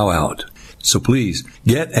is now out. So please,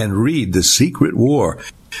 get and read The Secret War.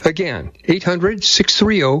 Again,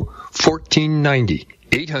 800-630-1490.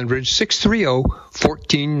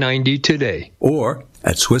 800-630-1490 today. Or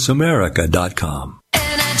at SwissAmerica.com.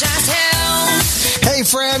 Energize Health. Hey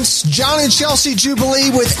friends, John and Chelsea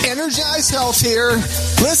Jubilee with Energize Health here.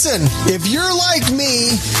 Listen, if you're like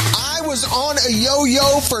me, I was on a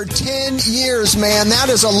yo-yo for 10 years, man. That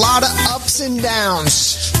is a lot of ups and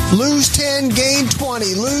downs. Lose 10, gain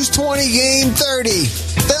 20. Lose 20, gain 30.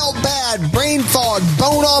 Felt bad, brain fog,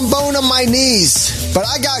 bone on my knees. But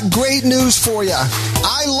I got great news for you.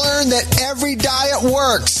 I learned that every diet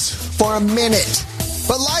works for a minute.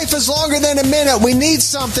 But life is longer than a minute. We need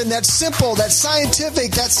something that's simple, that's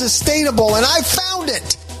scientific, that's sustainable, and I found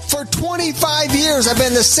it. For 25 years, I've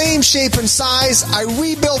been the same shape and size. I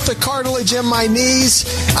rebuilt the cartilage in my knees.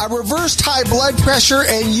 I reversed high blood pressure,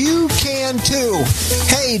 and you can too.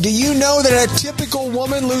 Hey, do you know that a typical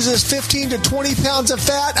woman loses 15 to 20 pounds of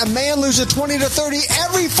fat? A man loses 20 to 30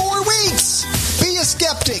 every 4 weeks. Be a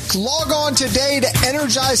skeptic. Log on today to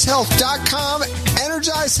EnergizeHealth.com.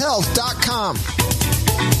 EnergizeHealth.com.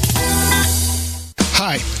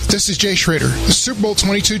 Hi, this is Jay Schrader, the Super Bowl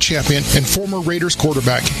 22 champion and former Raiders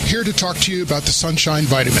quarterback, here to talk to you about the Sunshine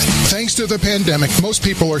Vitamin. Thanks to the pandemic, most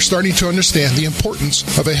people are starting to understand the importance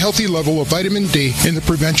of a healthy level of vitamin D in the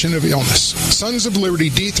prevention of illness. Sons of Liberty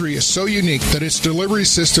D3 is so unique that its delivery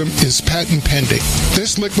system is patent pending.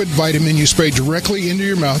 This liquid vitamin you spray directly into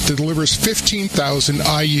your mouth delivers 15,000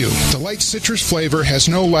 IU. The light citrus flavor has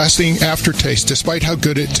no lasting aftertaste despite how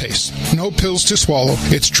good it tastes. No pills to swallow.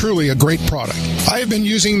 It's truly a great product. I have been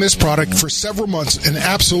using this product for several months and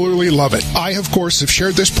absolutely love it. I, of course, have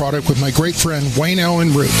shared this product with my great friend Wayne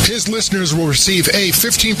Allen Root. His listeners will receive a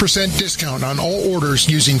 15% discount on all orders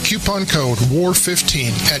using coupon code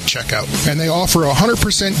WAR15 at checkout. And they offer a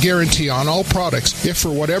 100% guarantee on all products if for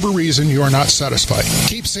whatever reason you are not satisfied.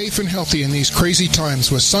 Keep safe and healthy in these crazy times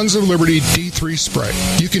with Sons of Liberty D3 Spray.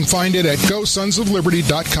 You can find it at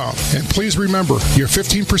GoSonsOfLiberty.com. And please remember, you're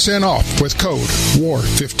 15% off with code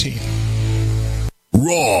WAR15.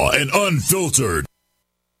 Raw and unfiltered.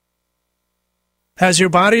 Has your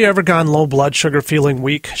body ever gone low blood sugar, feeling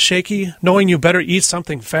weak, shaky, knowing you better eat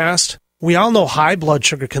something fast? We all know high blood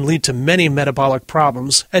sugar can lead to many metabolic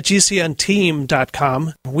problems. At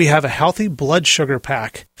GCNteam.com, we have a healthy blood sugar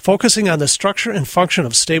pack, focusing on the structure and function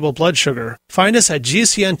of stable blood sugar. Find us at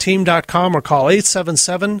GCNteam.com or call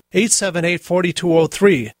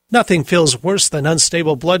 877-878-4203. Nothing feels worse than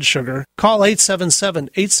unstable blood sugar. Call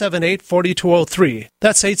 877-878-4203.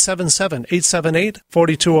 That's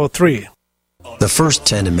 877-878-4203. The first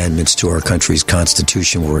 10 amendments to our country's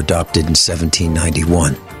Constitution were adopted in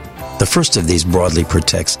 1791. The first of these broadly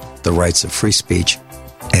protects the rights of free speech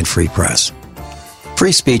and free press.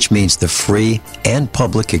 Free speech means the free and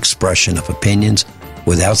public expression of opinions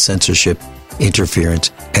without censorship,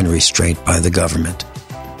 interference, and restraint by the government.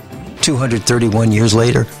 231 years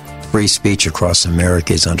later, free speech across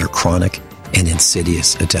America is under chronic and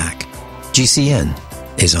insidious attack. GCN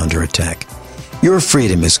is under attack. Your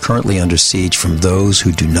freedom is currently under siege from those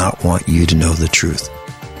who do not want you to know the truth.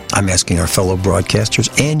 I'm asking our fellow broadcasters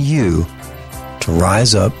and you to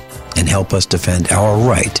rise up and help us defend our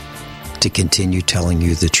right to continue telling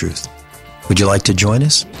you the truth. Would you like to join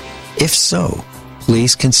us? If so,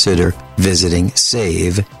 please consider visiting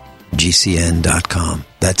SaveGCN.com.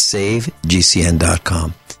 That's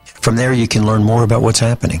SaveGCN.com. From there, you can learn more about what's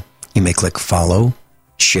happening. You may click follow,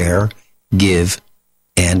 share, give,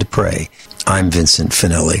 and pray. I'm Vincent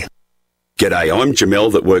Finelli. G'day, I'm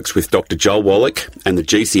Jamel that works with Dr. Joel Wallach and the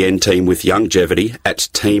GCN team with Youngevity at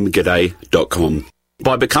teamg'day.com.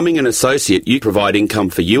 By becoming an associate, you provide income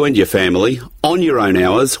for you and your family on your own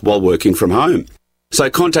hours while working from home. So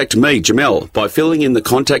contact me, Jamel, by filling in the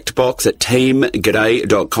contact box at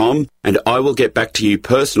teamg'day.com, and I will get back to you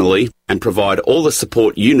personally and provide all the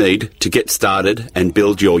support you need to get started and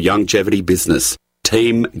build your Youngevity business.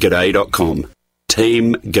 teamg'day.com.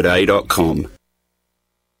 teamg'day.com.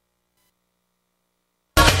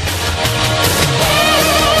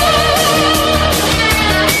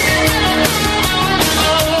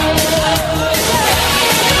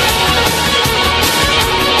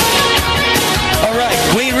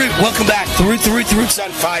 Welcome back. The Root's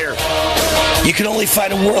on fire. You can only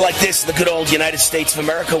fight a war like this in the good old United States of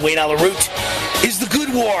America. Wayne Allen Root is the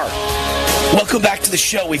good war. Welcome back to the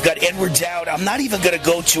show. We've got Edward Dowd. I'm not even going to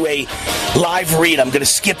go to a live read. I'm going to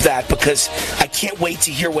skip that because I can't wait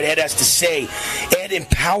to hear what Ed has to say. Ed,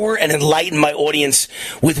 empower and enlighten my audience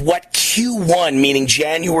with what Q1, meaning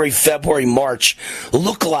January, February, March,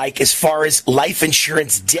 look like as far as life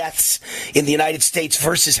insurance deaths in the United States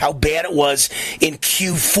versus how bad it was in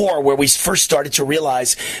Q4, where we first started to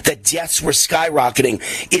realize that deaths were skyrocketing.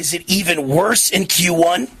 Is it even worse in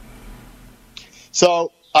Q1?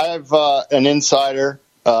 So I have an insider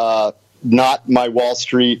not my Wall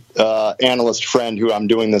Street analyst friend who I'm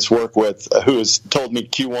doing this work with, who has told me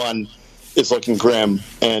Q1 is looking grim,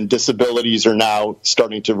 and disabilities are now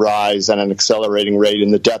starting to rise at an accelerating rate,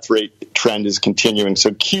 and the death rate trend is continuing.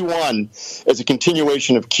 So Q1 is a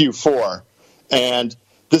continuation of Q4, and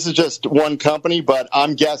this is just one company, but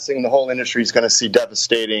I'm guessing the whole industry is going to see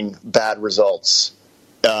devastating bad results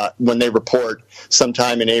when they report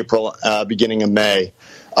sometime in April, beginning of May.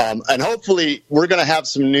 And hopefully we're going to have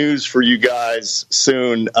some news for you guys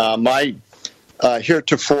soon. My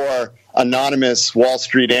heretofore anonymous Wall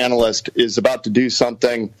Street analyst is about to do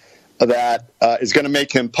something that is going to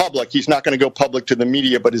make him public. He's not going to go public to the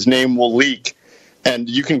media, but his name will leak. And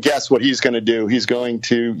you can guess what he's going to do. He's going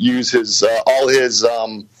to use his all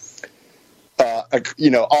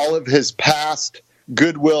of his past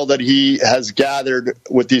goodwill that he has gathered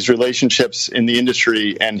with these relationships in the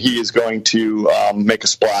industry, and he is going to make a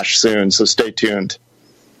splash soon. So stay tuned.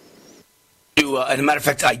 As a matter of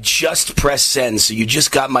fact, I just pressed send, so you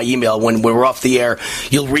just got my email. When we're off the air,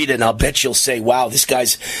 you'll read it, and I'll bet you'll say, wow, this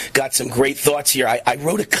guy's got some great thoughts here. I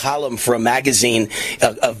wrote a column for a magazine,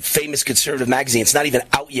 a famous conservative magazine. It's not even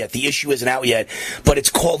out yet. The issue isn't out yet, but it's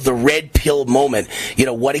called The Red Pill Moment. You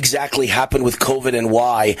know, what exactly happened with COVID and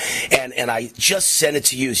why. And I just sent it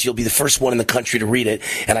to you, so you'll be the first one in the country to read it.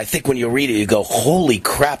 And I think when you read it, you go, holy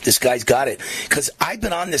crap, this guy's got it. Because I've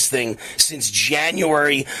been on this thing since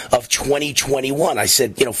January of 2021. I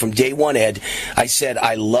said, from day one, Ed, I said,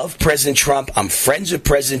 I love President Trump. I'm friends with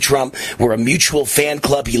President Trump. We're a mutual fan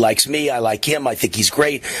club. He likes me. I like him. I think he's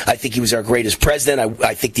great. I think he was our greatest president.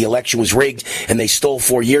 I think the election was rigged and they stole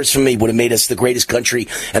 4 years from me. Would have made us the greatest country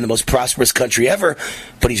and the most prosperous country ever.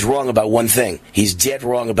 But he's wrong about one thing. He's dead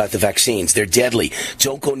wrong about the vaccines. They're deadly.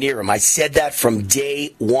 Don't go near them. I said that from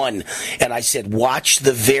day one. And I said, watch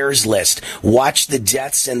the VAERS list. Watch the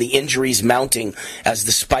deaths and the injuries mounting as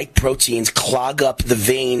the spike proteins clog up the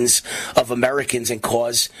veins of Americans and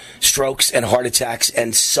cause strokes and heart attacks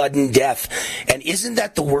and sudden death. And isn't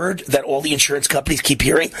that the word that all the insurance companies keep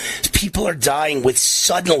hearing? People are dying with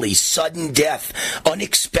sudden death,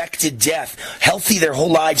 unexpected death, healthy their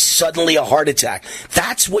whole lives, suddenly a heart attack.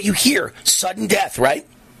 That's what you hear, sudden death, right?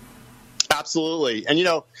 Absolutely.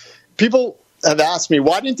 And, people have asked me,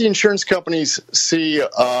 why didn't the insurance companies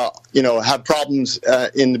have problems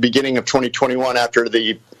in the beginning of 2021 after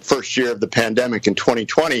the first year of the pandemic in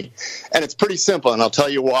 2020? And it's pretty simple, and I'll tell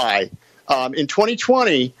you why. In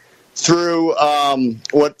 2020, through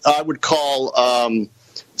what I would call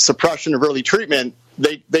suppression of early treatment,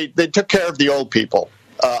 they took care of the old people.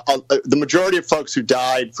 The majority of folks who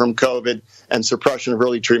died from COVID and suppression of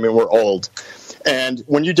early treatment were old. And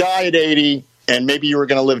when you die at 80, and maybe you were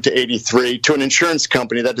going to live to 83, to an insurance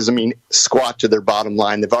company, that doesn't mean squat to their bottom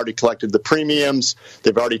line. They've already collected the premiums.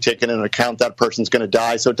 They've already taken into account that person's going to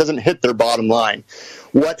die, so it doesn't hit their bottom line.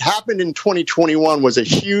 What happened in 2021 was a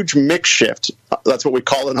huge mix shift. That's what we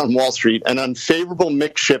call it on Wall Street, an unfavorable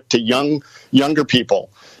mix shift to younger people,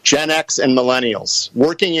 Gen X and millennials.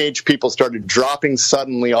 Working age people started dropping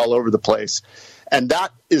suddenly all over the place, and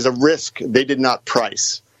that is a risk they did not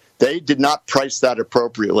price. They did not price that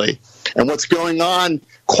appropriately. And what's going on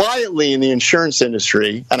quietly in the insurance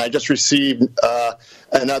industry, and I just received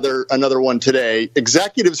another one today,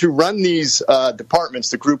 executives who run these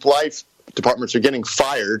departments, the group life departments, are getting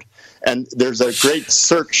fired, and there's a great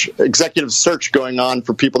executive search going on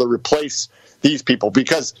for people to replace these people,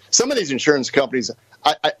 because some of these insurance companies,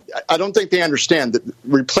 I don't think they understand that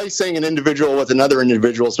replacing an individual with another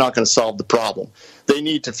individual is not going to solve the problem. They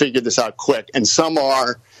need to figure this out quick, and some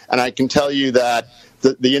are, and I can tell you that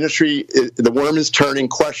the industry, the worm is turning.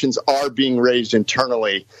 Questions are being raised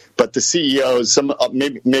internally, but the CEOs,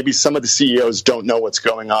 maybe some of the CEOs don't know what's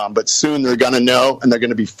going on, but soon they're going to know, and they're going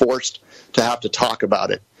to be forced to have to talk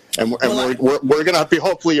about it, and we're going to be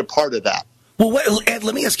hopefully a part of that. Well, Ed,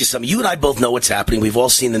 let me ask you something. You and I both know what's happening. We've all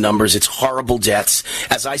seen the numbers. It's horrible deaths.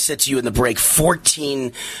 As I said to you in the break,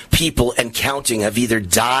 14 people and counting have either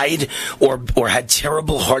died or had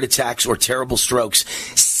terrible heart attacks or terrible strokes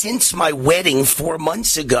since my wedding 4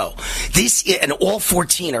 months ago. And all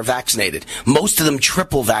 14 are vaccinated. Most of them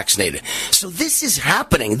triple vaccinated. So this is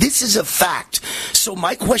happening. This is a fact. So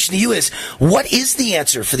my question to you is, what is the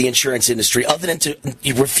answer for the insurance industry other than to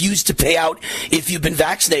refuse to pay out if you've been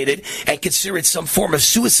vaccinated and consider it's some form of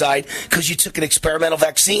suicide because you took an experimental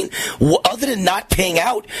vaccine? Other than not paying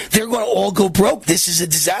out, they're going to all go broke. This is a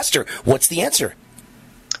disaster. What's the answer?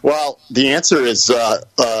 Well, the answer is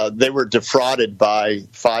they were defrauded by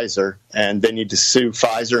Pfizer, and they need to sue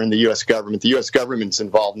Pfizer and the U.S. government. The U.S. government's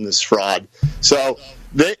involved in this fraud, so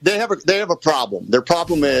they have a problem. Their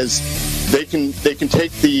problem is they can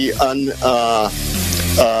take the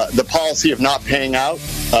the policy of not paying out,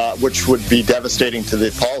 which would be devastating to the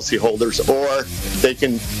policyholders, or they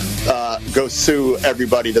can go sue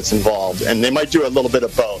everybody that's involved, and they might do a little bit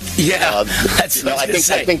of both. Yeah, that's what I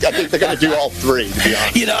think they're going to do all three, to be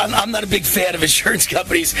honest. I'm not a big fan of insurance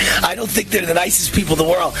companies. I don't think they're the nicest people in the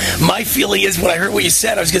world. My feeling is, when I heard what you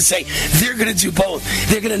said, I was going to say they're going to do both.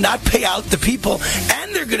 They're going to not pay out the people,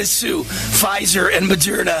 and they're going to sue Pfizer and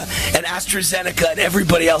Moderna and AstraZeneca and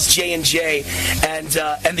everybody else, J&J, and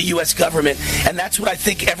the U.S. government. And that's what I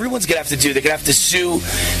think everyone's going to have to do. They're going to have to sue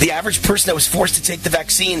the average person that was forced to take the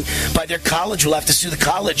vaccine by their college will have to sue the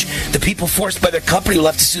college. The people forced by their company will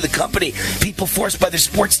have to sue the company. People forced by their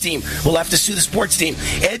sports team will have to sue the sports team.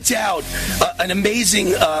 Ed Dowd, an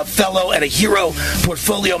amazing fellow and a hero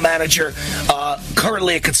portfolio manager,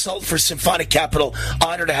 currently a consultant for Symphonic Capital.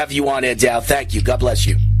 Honor to have you on, Ed Dowd. Thank you. God bless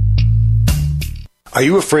you. Are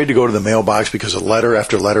you afraid to go to the mailbox because of letter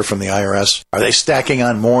after letter from the IRS? Are they stacking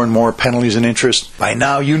on more and more penalties and interest? By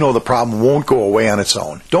now, you know the problem won't go away on its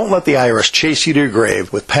own. Don't let the IRS chase you to your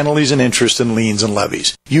grave with penalties and interest and liens and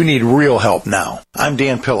levies. You need real help now. I'm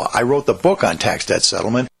Dan Pilla. I wrote the book on tax debt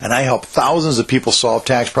settlement, and I help thousands of people solve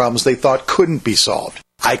tax problems they thought couldn't be solved.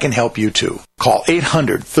 I can help you too. Call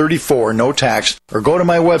 800-34-NO-TAX or go to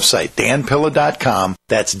my website, danpilla.com.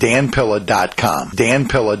 That's danpilla.com.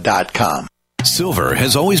 danpilla.com. Silver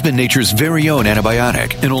has always been nature's very own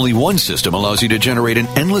antibiotic, and only one system allows you to generate an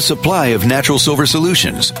endless supply of natural silver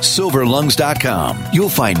solutions. Silverlungs.com. You'll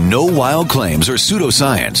find no wild claims or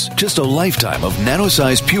pseudoscience, just a lifetime of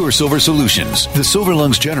nano-sized pure silver solutions. The Silver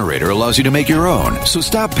Lungs generator allows you to make your own, so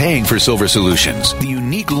stop paying for silver solutions. The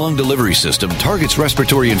unique lung delivery system targets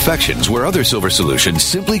respiratory infections where other silver solutions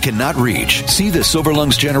simply cannot reach. See the Silver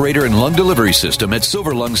Lungs generator and lung delivery system at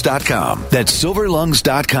silverlungs.com. That's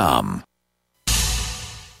silverlungs.com.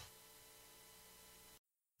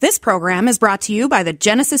 This program is brought to you by the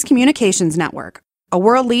Genesis Communications Network, a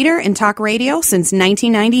world leader in talk radio since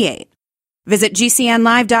 1998. Visit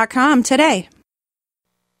GCNlive.com today.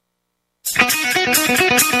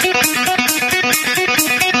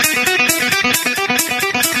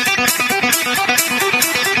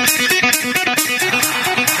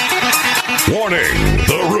 Warning!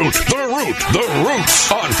 The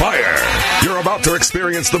Root's on fire! You're about to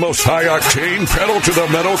experience the most high-octane,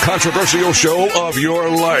 pedal-to-the-metal controversial show of your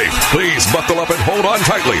life. Please buckle up and hold on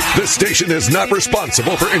tightly. This station is not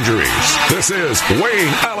responsible for injuries. This is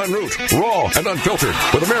Wayne Allen Root, raw and unfiltered,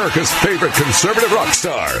 with America's favorite conservative rock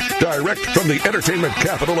star. Direct from the entertainment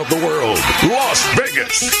capital of the world, Las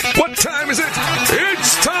Vegas. What time is it?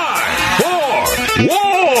 It's time for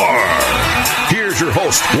war! Here's your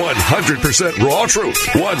host, 100% raw truth,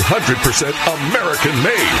 100% American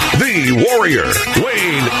made, the warrior,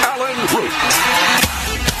 Wayne Allen Root.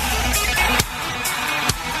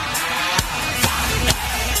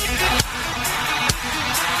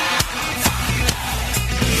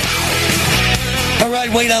 All right,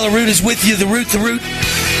 Wayne Allen Root is with you. The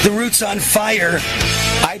Root's on fire.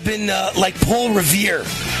 I've been like Paul Revere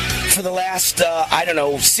for the last,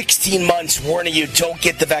 16 months warning you, don't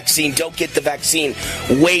get the vaccine,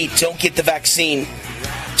 wait, don't get the vaccine.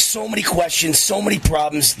 So many questions, so many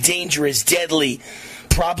problems, dangerous, deadly,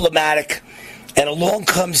 problematic. And along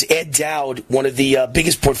comes Ed Dowd, one of the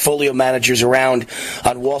biggest portfolio managers around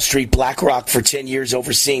on Wall Street, BlackRock for 10 years,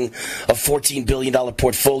 overseeing a $14 billion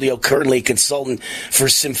portfolio, currently a consultant for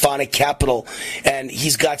Symphonic Capital. And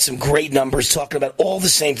he's got some great numbers talking about all the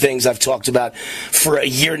same things I've talked about for a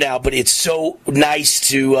year now. But it's so nice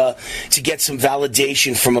to get some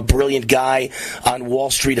validation from a brilliant guy on Wall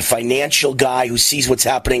Street, a financial guy who sees what's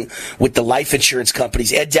happening with the life insurance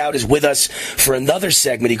companies. Ed Dowd is with us for another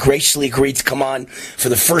segment. He graciously agreed to come on for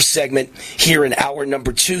the first segment here in hour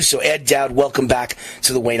number 2. So Ed Dowd, welcome back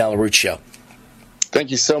to the Wayne Allen Root Show.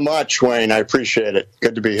 Thank you so much, Wayne. I appreciate it.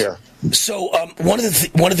 Good to be here. So one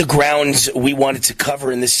of the grounds we wanted to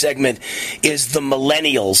cover in this segment is the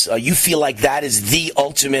millennials. You feel like that is the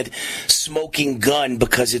ultimate smoking gun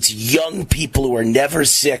because it's young people who are never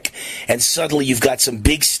sick, and suddenly you've got some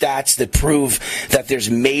big stats that prove that there's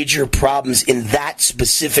major problems in that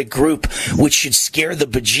specific group, which should scare the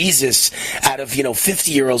bejesus out of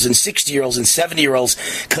 50-year-olds and 60-year-olds and 70-year-olds.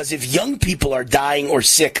 Because if young people are dying or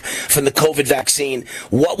sick from the COVID vaccine,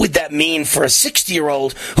 what would that mean for a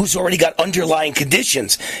 60-year-old who's already got underlying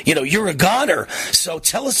conditions? You're a goner. So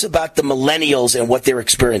tell us about the millennials and what they're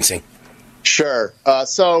experiencing. Sure.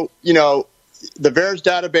 The VAERS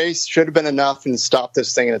database should have been enough and stopped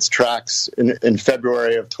this thing in its tracks in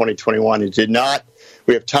February of 2021. It did not.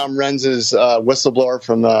 We have Tom Renz's whistleblower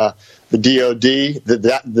from the DOD.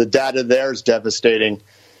 The data there is devastating.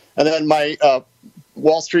 And then my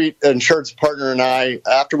Wall Street insurance partner and I,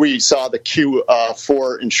 after we saw the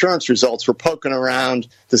Q4 insurance results, were poking around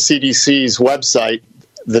the CDC's website,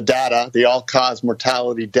 the data, the all-cause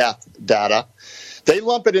mortality death data. They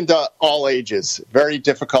lump it into all ages. Very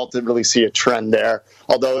difficult to really see a trend there,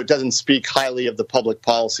 although it doesn't speak highly of the public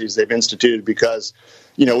policies they've instituted because,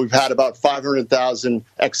 we've had about 500,000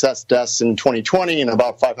 excess deaths in 2020 and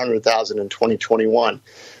about 500,000 in 2021.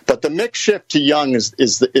 But the mix shift to young is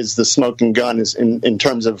the smoking gun in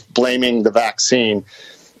terms of blaming the vaccine.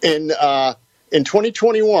 In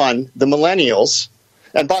 2021, the millennials,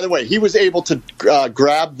 and by the way, he was able to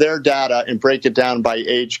grab their data and break it down by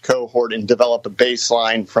age cohort and develop a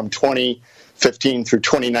baseline from 2015 through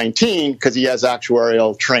 2019 because he has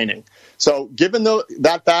actuarial training. So given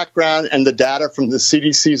that background and the data from the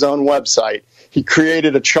CDC's own website, he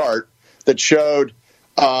created a chart that showed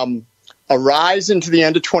a rise into the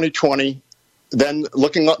end of 2020, then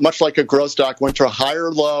looking much like a growth stock, went to a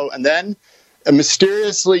higher low, and then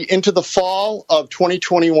mysteriously into the fall of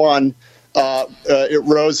 2021, it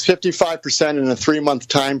rose 55% in a 3-month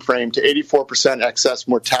time frame to 84% excess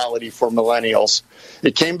mortality for millennials.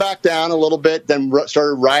 It came back down a little bit, then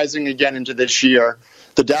started rising again into this year.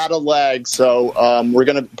 The data lags, so we're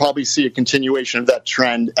going to probably see a continuation of that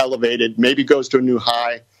trend, elevated, maybe goes to a new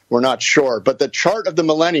high. We're not sure. But the chart of the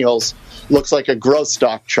millennials looks like a growth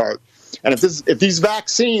stock chart. And if these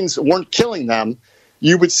vaccines weren't killing them,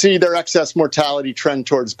 you would see their excess mortality trend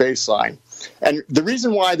towards baseline. And the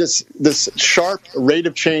reason why this sharp rate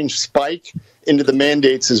of change spike into the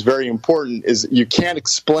mandates is very important is you can't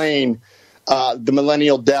explain the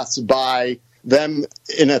millennial deaths by them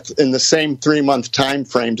in the same 3-month time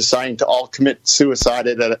frame deciding to all commit suicide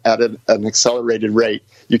at an accelerated rate.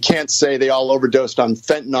 You can't say they all overdosed on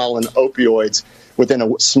fentanyl and opioids within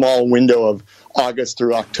a small window of August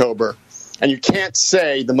through October. And you can't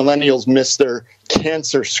say the millennials missed their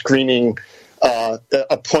cancer screening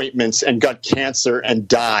appointments and got cancer and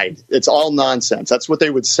died. It's all nonsense. That's what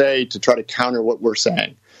they would say to try to counter what we're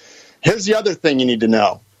saying. Here's the other thing you need to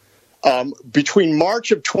know. Between March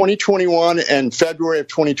of 2021 and February of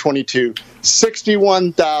 2022,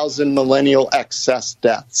 61,000 millennial excess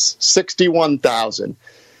deaths. 61,000.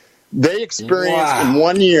 They experienced in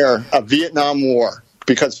 1 year a Vietnam War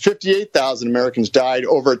because 58,000 Americans died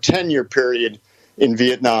over a 10-year period in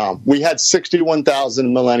Vietnam. We had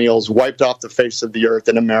 61,000 millennials wiped off the face of the earth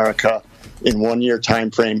in America in 1 year time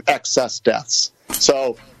frame, excess deaths.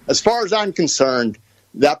 So as far as I'm concerned,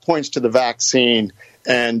 that points to the vaccine.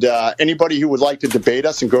 And anybody who would like to debate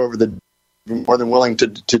us and go over more than willing to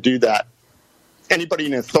do that. Anybody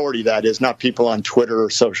in authority, that is, not people on Twitter or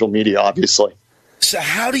social media, obviously. So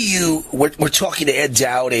how do you, we're talking to Ed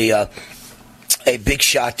Dowd, a big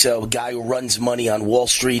shot guy who runs money on Wall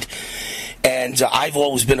Street. And I've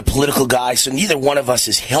always been a political guy, so neither one of us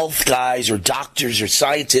is health guys or doctors or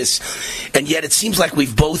scientists. And yet it seems like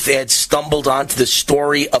we've both, Ed, stumbled onto the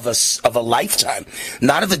story of a lifetime.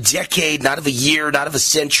 Not of a decade, not of a year, not of a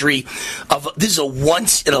century. This is a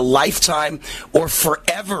once-in-a-lifetime or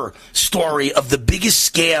forever story of the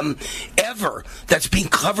biggest scam ever that's being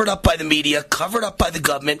covered up by the media, covered up by the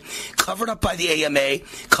government, covered up by the AMA,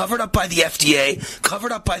 covered up by the FDA,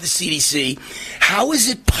 covered up by the CDC. How is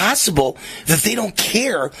it possible that they don't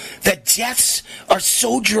care that deaths are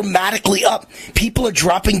so dramatically up? People are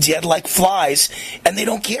dropping dead like flies, and they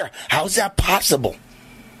don't care. How is that possible?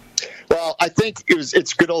 Well, I think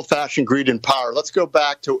it's good old-fashioned greed and power. Let's go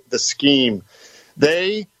back to the scheme.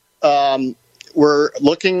 They were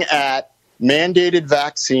looking at mandated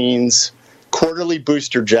vaccines, quarterly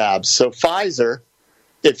booster jabs. So Pfizer,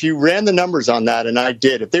 if you ran the numbers on that, and I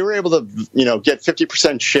did, if they were able to get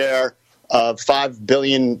 50% share of 5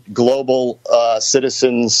 billion global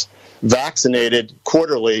citizens vaccinated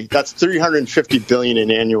quarterly, that's $350 billion in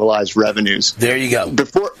annualized revenues. There you go.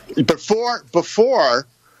 Before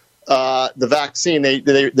the vaccine, they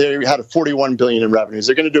had a $41 billion in revenues.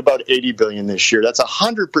 They're going to do about $80 billion this year. That's a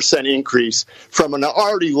 100% increase from an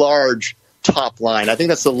already large top line. I think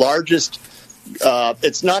that's the largest.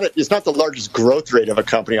 It's not the largest growth rate of a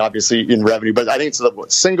company, obviously, in revenue, but I think it's the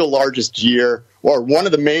single largest year, or one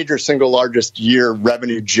of the major single largest year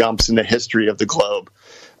revenue jumps in the history of the globe.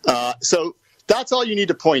 So that's all you need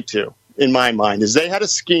to point to, in my mind, is they had a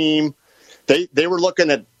scheme. They were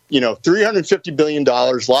looking at $350 billion,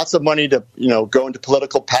 lots of money to go into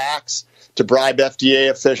political PACs, to bribe FDA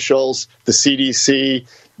officials, the CDC,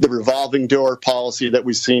 the revolving door policy that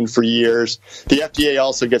we've seen for years. The FDA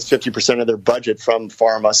also gets 50% of their budget from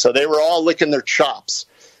pharma. So they were all licking their chops.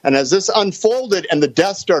 And as this unfolded and the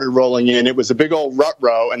deaths started rolling in, it was a big old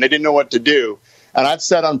rut-row, and they didn't know what to do. And I've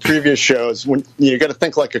said on previous shows, when you got to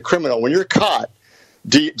think like a criminal. When you're caught,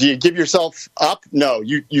 Do you give yourself up? No,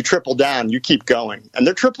 you triple down. You keep going. And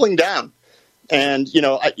they're tripling down. And,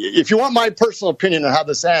 if you want my personal opinion on how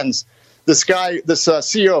this ends, this guy, this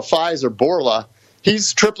CEO of Pfizer, Bourla,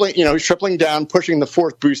 he's tripling down, pushing the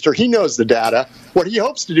fourth booster. He knows the data. What he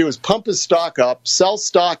hopes to do is pump his stock up, sell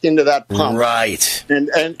stock into that pump. Right.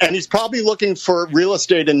 And he's probably looking for real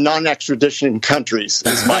estate in non-extradition countries,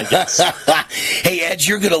 is my guess. Hey, Ed,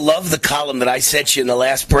 you're going to love the column that I sent you in the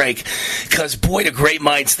last break because, boy, do great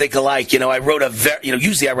minds think alike. I wrote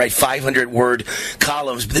usually I write 500-word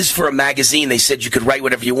columns, but this is for a magazine. They said you could write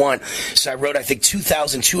whatever you want. So I wrote, I think,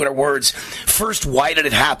 2,200 words. First, why did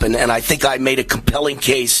it happen? And I think I made a compelling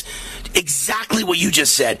case. Exactly what you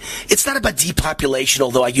just said. It's not about depopulation,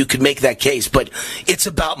 although you could make that case, but it's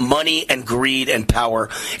about money and greed and power.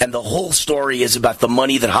 And the whole story is about the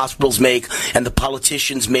money that hospitals make and the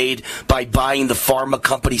politicians made by buying the pharma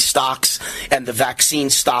company stocks and the vaccine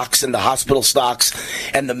stocks and the hospital stocks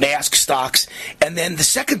and the mask stocks. And then the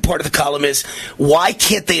second part of the column is, why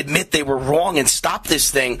can't they admit they were wrong and stop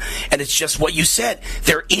this thing? And it's just what you said.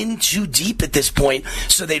 They're in too deep at this point,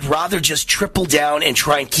 so they'd rather just triple down and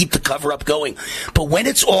try and keep the cover up going. But when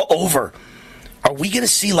it's all over, are we going to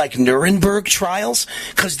see like Nuremberg trials?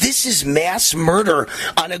 Because this is mass murder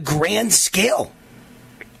on a grand scale.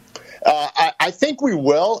 I think we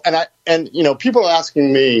will, and people are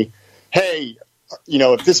asking me, hey,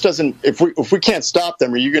 if we can't stop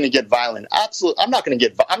them, are you going to get violent? Absolutely, I'm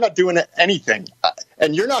not doing anything,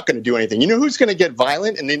 and you're not going to do anything. You know who's going to get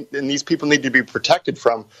violent, and these people need to be protected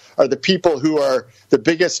from are the people who are the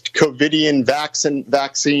biggest COVIDian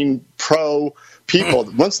vaccine pro people.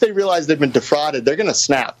 Once they realize they've been defrauded, they're going to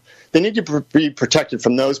snap. They need to be protected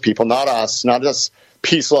from those people, not us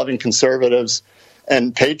peace-loving conservatives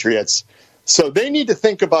and patriots. So they need to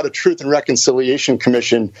think about a Truth and Reconciliation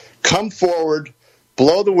Commission, come forward,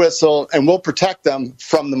 blow the whistle, and we'll protect them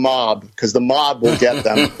from the mob, because the mob will get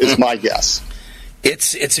them, is my guess.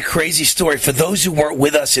 It's a crazy story. For those who weren't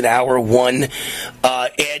with us in hour one,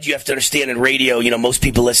 Ed, you have to understand in radio, most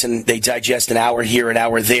people listen, they digest an hour here, an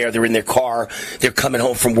hour there. They're in their car. They're coming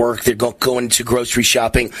home from work. They're going to grocery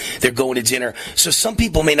shopping. They're going to dinner. So some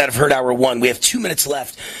people may not have heard hour one. We have 2 minutes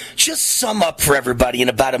left. Just sum up for everybody in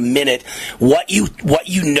about a minute what you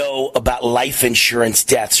know about life insurance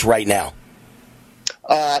deaths right now.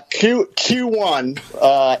 Q1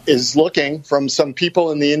 is looking, from some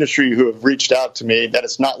people in the industry who have reached out to me, that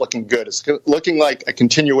it's not looking good. It's looking like a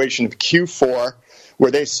continuation of Q4,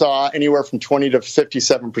 where they saw anywhere from 20 to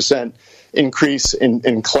 57% increase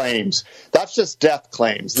in claims. That's just death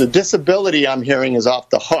claims. The disability, I'm hearing, is off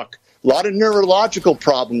the hook. A lot of neurological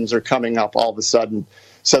problems are coming up all of a sudden.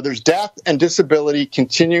 So there's death and disability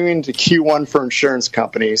continuing to Q1 for insurance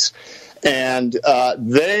companies. And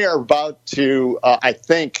they are about to, I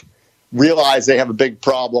think, realize they have a big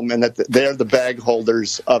problem and that they're the bag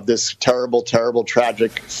holders of this terrible, terrible,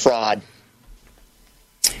 tragic fraud.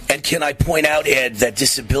 And can I point out, Ed, that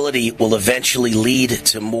disability will eventually lead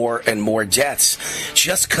to more and more deaths.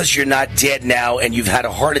 Just because you're not dead now and you've had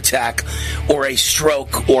a heart attack or a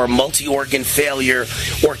stroke or multi-organ failure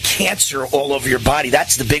or cancer all over your body,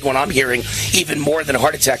 that's the big one I'm hearing, even more than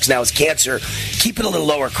heart attacks now, is cancer. Keep it a little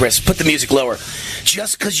lower, Chris. Put the music lower.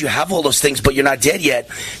 Just because you have all those things but you're not dead yet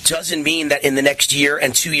doesn't mean that in the next year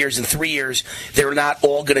and 2 years and 3 years they're not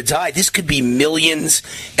all going to die. This could be millions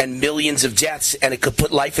and millions of deaths, and it could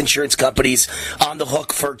put life insurance companies on the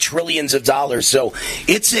hook for trillions of dollars. So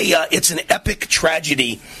it's an epic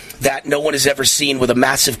tragedy that no one has ever seen, with a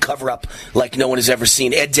massive cover-up like no one has ever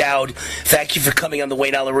seen. Ed Dowd, thank you for coming on the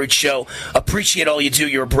Wayne Allyn Root Show. Appreciate all you do.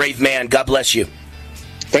 You're a brave man. God bless you.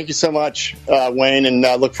 Thank you so much, Wayne, and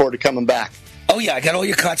look forward to coming back. Oh, yeah, I got all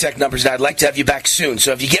your contact numbers now. I'd like to have you back soon.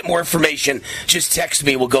 So if you get more information, just text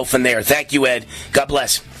me. We'll go from there. Thank you, Ed. God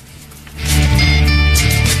bless.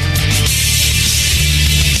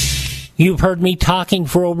 You've heard me talking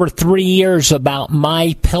for over 3 years about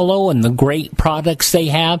MyPillow and the great products they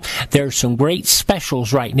have. There's some great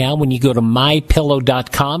specials right now when you go to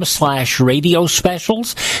mypillow.com/radio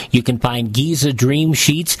specials. You can find Giza Dream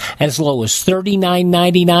Sheets as low as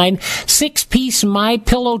 $39.99. 6-piece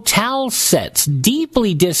MyPillow towel sets,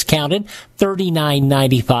 deeply discounted,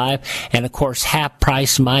 $39.95. And of course, half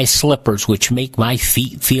price My Slippers, which make my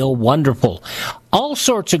feet feel wonderful. All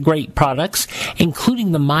sorts of great products,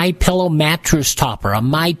 including the MyPillow mattress topper, a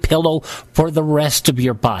MyPillow for the rest of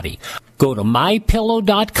your body. Go to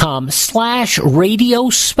mypillow.com/radio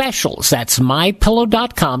specials. That's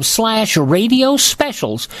mypillow.com/radio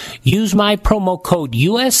specials. Use my promo code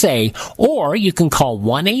USA, or you can call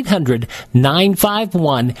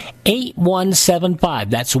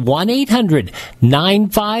 1-800-951-8175. That's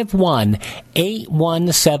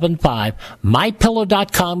 1-800-951-8175.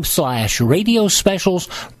 mypillow.com/radio specials,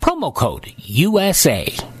 promo code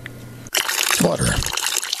USA. Water.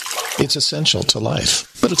 It's essential to life,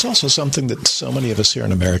 but it's also something that so many of us here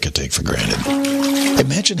in America take for granted.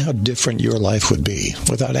 Imagine how different your life would be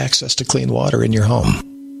without access to clean water in your home.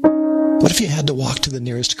 What if you had to walk to the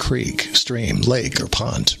nearest creek, stream, lake, or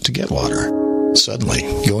pond to get water? Suddenly,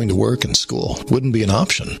 going to work and school wouldn't be an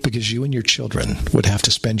option because you and your children would have to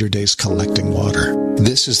spend your days collecting water.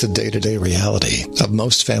 This is the day-to-day reality of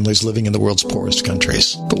most families living in the world's poorest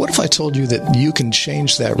countries. But what if I told you that you can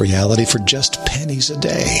change that reality for just pennies a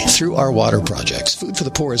day? Through our water projects, Food for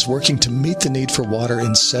the Poor is working to meet the need for water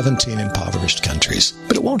in 17 impoverished countries.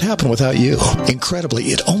 But it won't happen without you.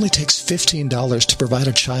 Incredibly, it only takes $15 to provide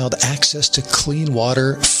a child access to clean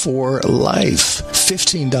water for life.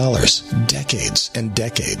 $15. Decades and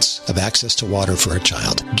decades of access to water for a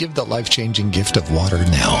child. Give the life-changing gift of water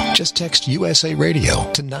now. Just text USA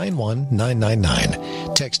Radio to 91999.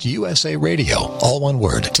 Text USA Radio, all one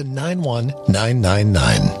word, to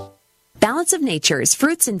 91999. Balance of Nature's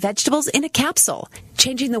fruits and vegetables in a capsule.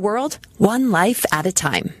 Changing the world, one life at a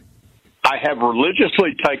time. I have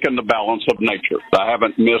religiously taken the Balance of Nature. I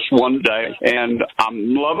haven't missed one day, and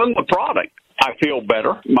I'm loving the product. I feel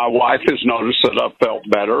better. My wife has noticed that I've felt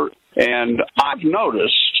better, and I've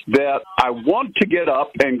noticed that I want to get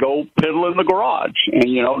up and go piddle in the garage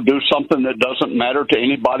and, do something that doesn't matter to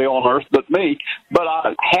anybody on earth but me, but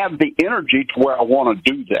I have the energy to where I want to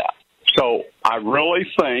do that. So I really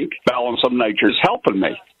think Balance of Nature is helping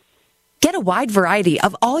me. Get a wide variety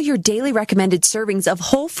of all your daily recommended servings of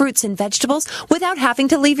whole fruits and vegetables without having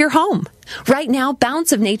to leave your home. Right now,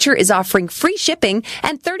 Balance of Nature is offering free shipping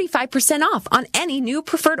and 35% off on any new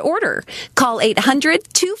preferred order. Call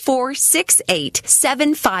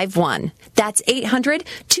 800-2468-751. That's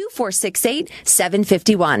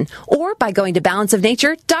 800-2468-751. Or by going to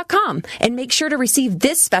balanceofnature.com and make sure to receive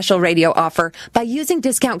this special radio offer by using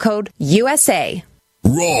discount code USA.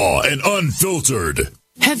 Raw and unfiltered.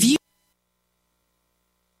 Have you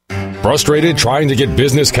Frustrated trying to get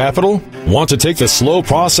business capital? Want to take the slow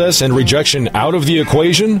process and rejection out of the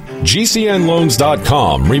equation?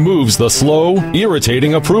 GCNloans.com removes the slow,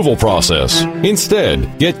 irritating approval process.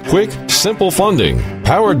 Instead, get quick, simple funding.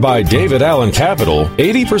 Powered by David Allen Capital,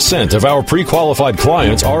 80% of our pre-qualified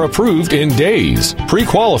clients are approved in days.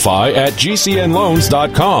 Pre-qualify at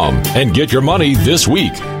GCNloans.com and get your money this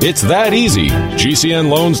week. It's that easy.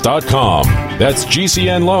 GCNloans.com. That's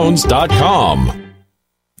GCNloans.com.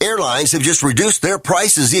 Airlines have just reduced their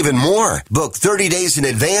prices even more. Book 30 days in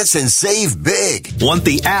advance and save big. Want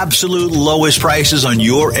the absolute lowest prices on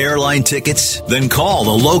your airline tickets? Then call the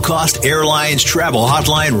Low Cost Airlines Travel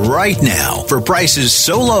Hotline right now for prices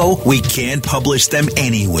so low we can't publish them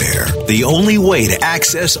anywhere. The only way to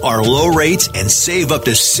access our low rates and save up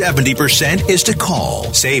to 70% is to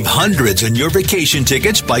call. Save hundreds on your vacation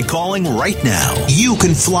tickets by calling right now. You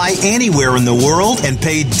can fly anywhere in the world and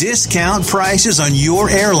pay discount prices on your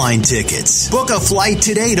airline tickets. Book a flight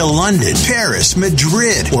today to London, Paris,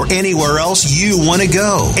 Madrid, or anywhere else you want to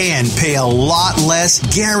go and pay a lot less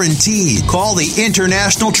guaranteed. Call the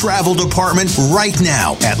International Travel Department right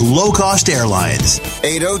now at Low Cost Airlines.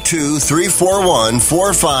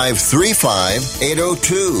 802-341-4535.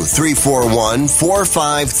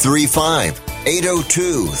 802-341-4535.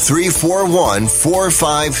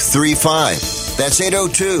 802-341-4535. That's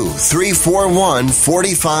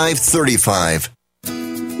 802-341-4535.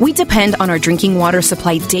 We depend on our drinking water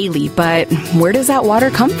supply daily, but where does that water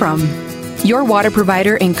come from? Your water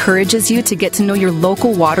provider encourages you to get to know your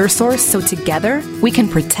local water source so together we can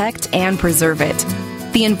protect and preserve it.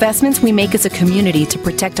 The investments we make as a community to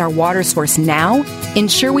protect our water source now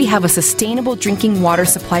ensure we have a sustainable drinking water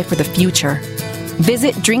supply for the future.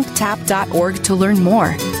 Visit drinktap.org to learn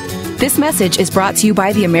more. This message is brought to you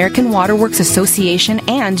by the American Water Works Association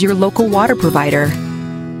and your local water provider.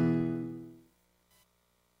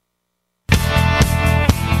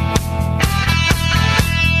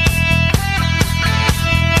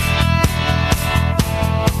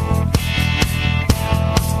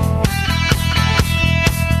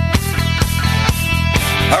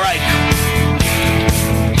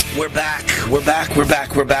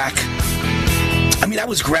 We're back. I mean, that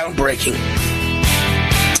was groundbreaking.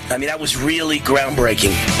 That was really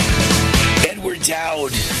groundbreaking. Ed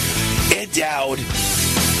Dowd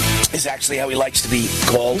is actually how he likes to be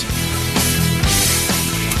called.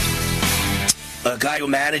 a guy who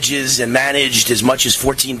manages and managed as much as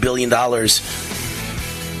 $14 billion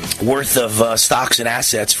worth of stocks and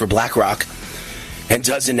assets for BlackRock, and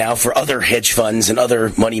does it now for other hedge funds and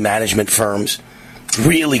other money management firms.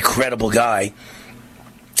 Really credible guy.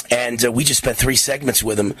 And we just spent 3 segments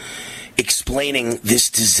with him explaining this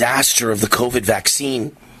disaster of the COVID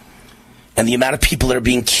vaccine and the amount of people that are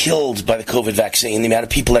being killed by the COVID vaccine, the amount of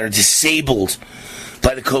people that are disabled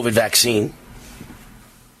by the COVID vaccine.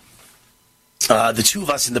 The two of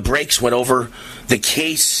us in the breaks went over the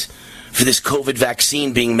case for this COVID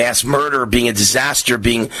vaccine being mass murder, being a disaster,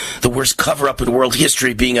 being the worst cover-up in world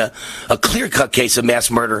history, being a clear-cut case of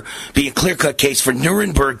mass murder, being a clear-cut case for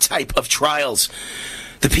Nuremberg type of trials.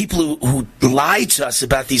 The people who lied to us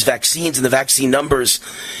about these vaccines and the vaccine numbers,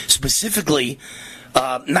 specifically,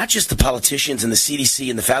 not just the politicians and the CDC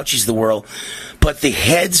and the Faucis of the world, but the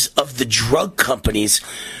heads of the drug companies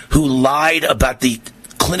who lied about the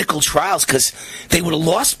clinical trials because they would have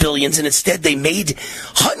lost billions, and instead they made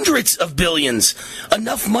hundreds of billions.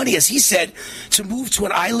 Enough money, as he said, to move to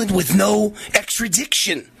an island with no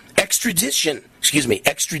extradition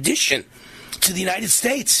to the United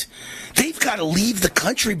States. They've got to leave the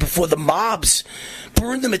country before the mobs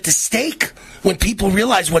burn them at the stake when people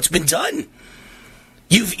realize what's been done.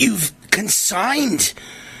 You've consigned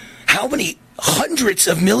how many hundreds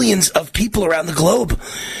of millions of people around the globe,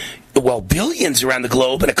 well, billions around the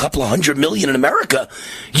globe and a couple of 100 million in America,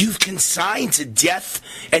 you've consigned to death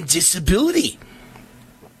and disability.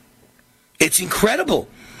 It's incredible.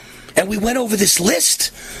 And we went over this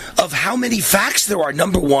list of how many facts there are.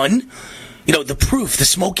 Number one, the proof, the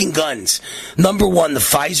smoking guns. Number one, the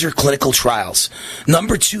Pfizer clinical trials.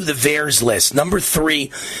 Number two, the VAERS list. Number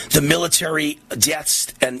three, the military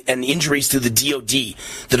deaths and injuries through the DOD.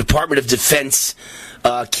 The Department of Defense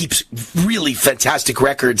keeps really fantastic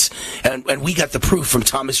records, and we got the proof from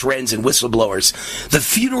Thomas Renz and whistleblowers. The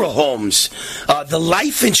funeral homes, the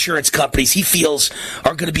life insurance companies, he feels,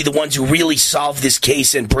 are going to be the ones who really solve this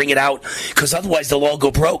case and bring it out, because otherwise they'll all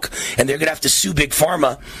go broke, and they're going to have to sue Big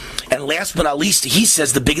Pharma. And last but not least, he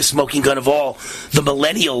says the biggest smoking gun of all, the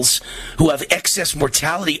millennials who have excess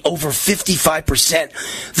mortality over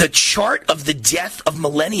 55%. The chart of the death of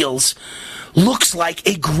millennials looks like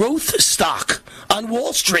a growth stock on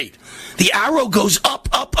Wall Street. The arrow goes up,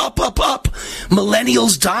 up, up, up, up.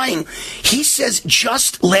 Millennials dying. He says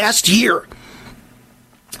just last year,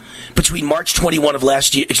 between March of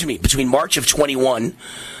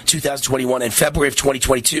 2021 and February of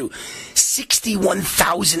 2022,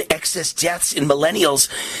 61,000 excess deaths in millennials.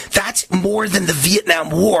 That's more than the Vietnam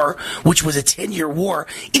War, which was a 10-year war,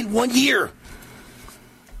 in 1 year.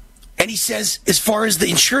 And he says, as far as the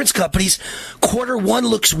insurance companies, quarter one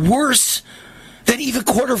looks worse than even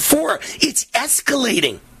quarter four. It's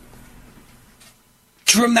escalating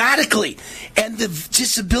dramatically. And the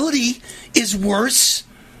disability is worse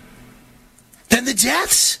than the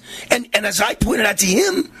deaths. And as I pointed out to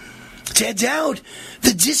him, Ted Dowd,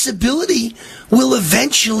 the disability will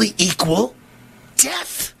eventually equal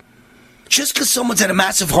death. Just because someone's had a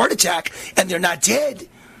massive heart attack and they're not dead.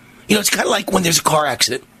 It's kind of like when there's a car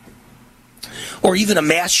accident or even a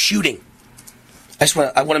mass shooting. I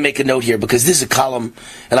want to make a note here, because this is a column,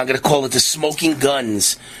 and I'm going to call it the smoking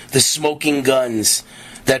guns that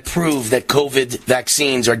prove that COVID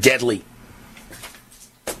vaccines are deadly.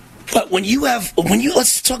 But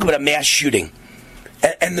let's talk about a mass shooting,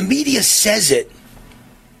 and the media says it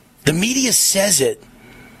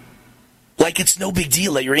like it's no big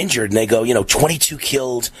deal that you're injured, and they go, 22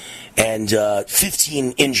 killed and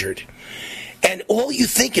 15 injured. And all you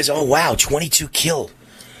think is, oh, wow, 22 killed.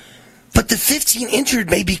 But the 15 injured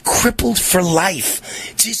may be crippled for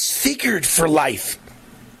life, disfigured for life.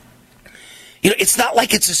 It's not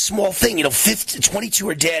like it's a small thing. 22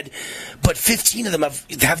 are dead, but 15 of them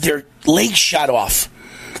have their legs shot off.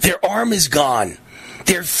 Their arm is gone.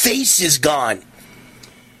 Their face is gone.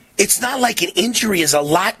 It's not like an injury is a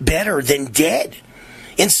lot better than dead.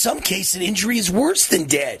 In some cases, an injury is worse than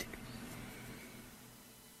dead.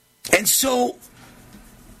 And so,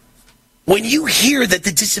 when you hear that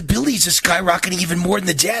the disabilities are skyrocketing even more than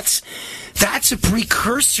the deaths, that's a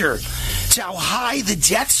precursor to how high the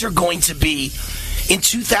deaths are going to be in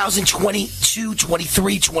 2022,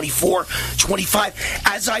 23, 24, 25.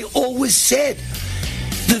 As I always said,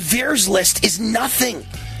 the VAERS list is nothing.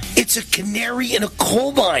 It's a canary in a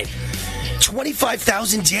coal mine.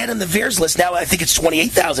 25,000 dead on the VAERS list. Now I think it's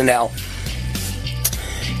 28,000 now.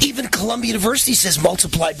 Even Columbia University says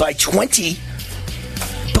multiply by 20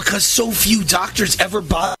 because so few doctors ever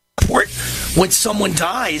buy a report when someone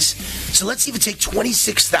dies. So let's even take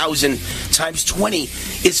 26,000 times 20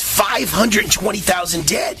 is 520,000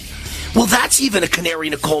 dead. Well, that's even a canary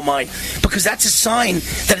in a coal mine, because that's a sign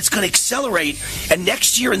that it's going to accelerate, and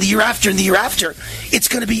next year and the year after and the year after, it's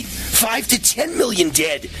going to be 5 to 10 million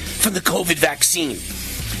dead from the COVID vaccine.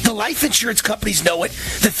 The life insurance companies know it,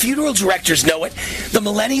 the funeral directors know it, the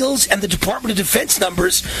millennials and the Department of Defense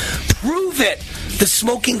numbers prove it. The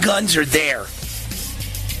smoking guns are there.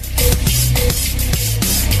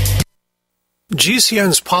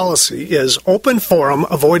 GCN's policy is open forum,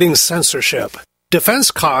 avoiding censorship.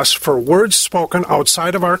 Defense costs for words spoken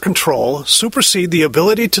outside of our control supersede the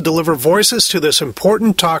ability to deliver voices to this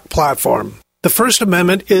important talk platform. The First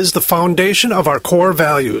Amendment is the foundation of our core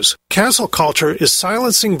values. Cancel culture is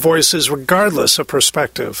silencing voices regardless of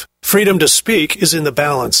perspective. Freedom to speak is in the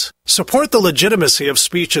balance. Support the legitimacy of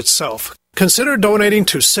speech itself. Consider donating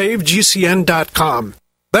to SaveGCN.com.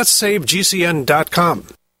 That's SaveGCN.com.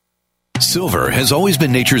 Silver has always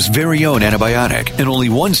been nature's very own antibiotic, and only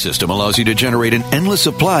one system allows you to generate an endless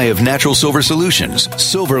supply of natural silver solutions.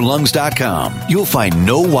 SilverLungs.com. You'll find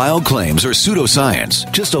no wild claims or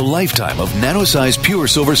pseudoscience, just a lifetime of nano-sized pure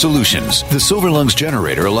silver solutions. The Silver Lungs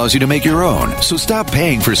generator allows you to make your own, so stop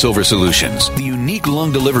paying for silver solutions. The unique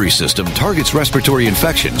lung delivery system targets respiratory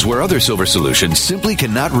infections where other silver solutions simply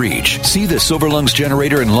cannot reach. See the Silver Lungs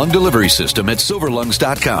generator and lung delivery system at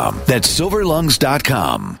SilverLungs.com. That's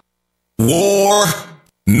SilverLungs.com. War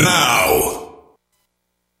now.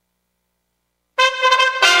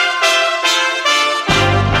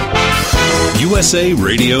 USA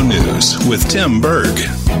Radio News with Tim Berg.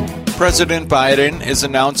 President Biden is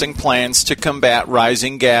announcing plans to combat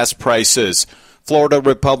rising gas prices. Florida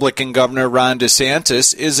Republican Governor Ron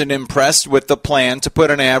DeSantis isn't impressed with the plan to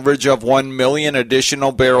put an average of 1 million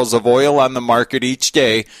additional barrels of oil on the market each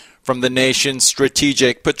day from the nation's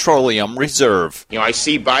Strategic Petroleum Reserve. I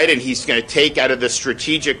see Biden, he's going to take out of the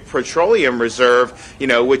Strategic Petroleum Reserve,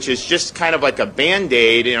 which is just kind of like a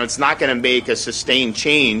Band-Aid. It's not going to make a sustained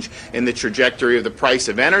change in the trajectory of the price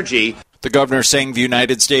of energy. The governor saying the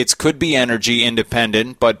United States could be energy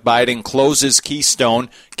independent, but Biden closes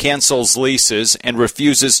Keystone, cancels leases, and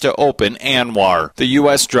refuses to open ANWR. The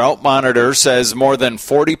U.S. Drought Monitor says more than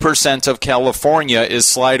 40% of California is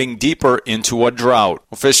sliding deeper into a drought.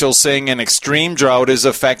 Officials saying an extreme drought is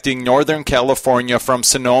affecting Northern California from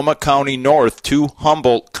Sonoma County north to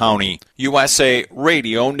Humboldt County. USA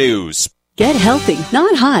Radio News. Get healthy,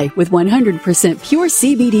 not high, with 100% pure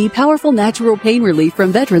CBD powerful natural pain relief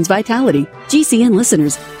from Veterans Vitality. GCN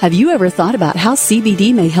listeners, have you ever thought about how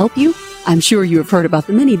CBD may help you? I'm sure you have heard about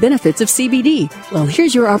the many benefits of CBD. Well,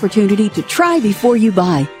 here's your opportunity to try before you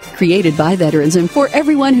buy. Created by veterans and for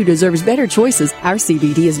everyone who deserves better choices, our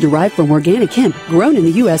CBD is derived from organic hemp, grown in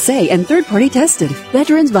the USA and third-party tested.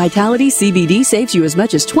 Veterans Vitality CBD saves you as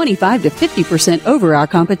much as 25 to 50% over our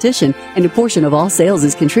competition, and a portion of all sales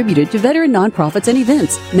is contributed to veteran nonprofits and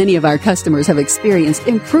events. Many of our customers have experienced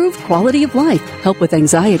improved quality of life, help with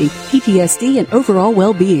anxiety, PTSD, and overall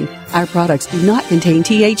well-being. Our products do not contain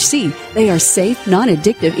THC. They are safe,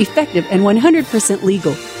 non-addictive, effective, and 100%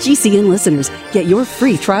 legal. GCN listeners, get your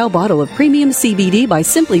free trial bottle of premium CBD by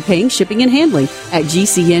simply paying shipping and handling at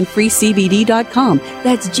GCNFreeCBD.com.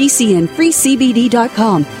 That's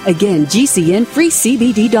GCNFreeCBD.com. Again,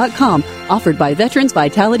 GCNFreeCBD.com. Offered by Veterans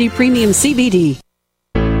Vitality Premium CBD.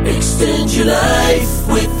 Extend your life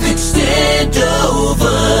with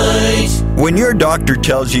Extendovite. When your doctor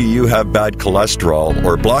tells you you have bad cholesterol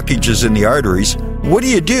or blockages in the arteries, what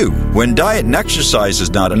do? When diet and exercise is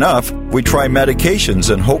not enough, we try medications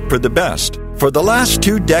and hope for the best. For the last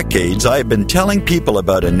 2 decades, I have been telling people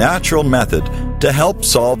about a natural method to help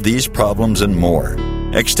solve these problems and more.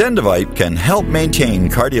 Extendovite can help maintain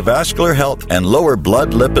cardiovascular health and lower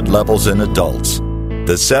blood lipid levels in adults.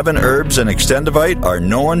 The 7 herbs in Extendovite are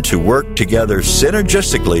known to work together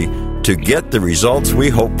synergistically to get the results we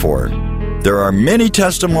hope for. There are many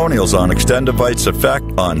testimonials on Extendovite's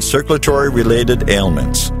effect on circulatory-related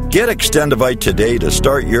ailments. Get Extendovite today to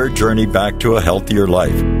start your journey back to a healthier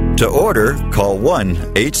life. To order, call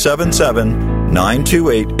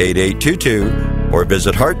 1-877-928-8822 or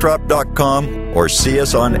visit heartdrop.com or see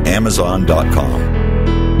us on amazon.com.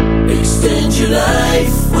 Extend your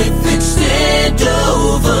life with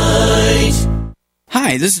Extendovite.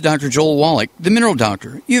 Hi, this is Dr. Joel Wallach, the Mineral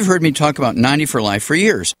Doctor. You've heard me talk about 90 for Life for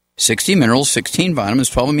years. 60 minerals, 16 vitamins,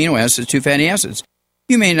 12 amino acids, 2 fatty acids.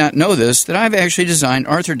 You may not know this, that I've actually designed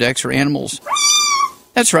Arthrodex for animals.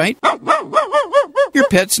 That's right. Your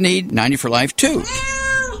pets need 90 for Life too.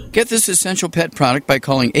 Get this essential pet product by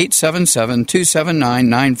calling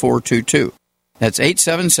 877-279-9422. That's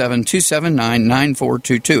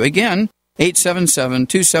 877-279-9422. Again,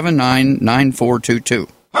 877-279-9422.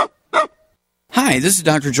 Hi, this is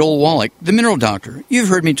Dr. Joel Wallach, the Mineral Doctor. You've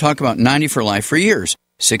heard me talk about 90 for Life for years.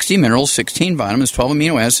 60 minerals, 16 vitamins, 12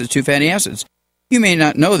 amino acids, 2 fatty acids. You may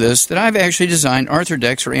not know this, that I've actually designed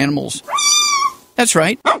Arthrodex for animals. That's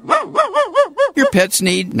right. Your pets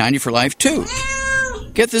need 90 for Life, too.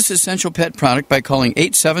 Get this essential pet product by calling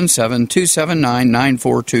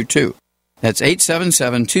 877-279-9422. That's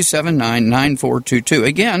 877-279-9422.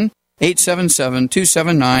 Again,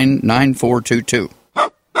 877-279-9422.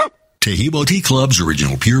 Tahibo Tea Club's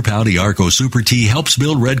original Pure Pouty Arco Super Tea helps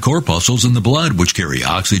build red corpuscles in the blood, which carry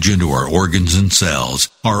oxygen to our organs and cells.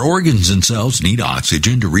 Our organs and cells need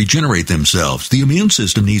oxygen to regenerate themselves. The immune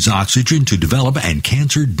system needs oxygen to develop, and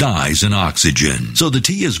cancer dies in oxygen. So the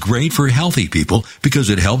tea is great for healthy people because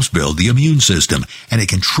it helps build the immune system, and it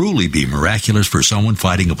can truly be miraculous for someone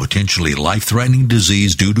fighting a potentially life-threatening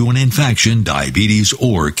disease due to an infection, diabetes,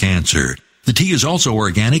 or cancer. The tea is also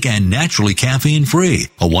organic and naturally caffeine-free.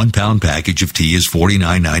 A 1-pound package of tea is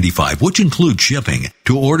 $49.95, which includes shipping.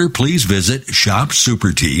 To order, please visit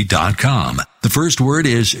shopsupertea.com. The first word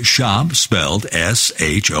is shop, spelled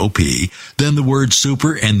S-H-O-P, then the word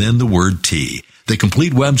super, and then the word tea. The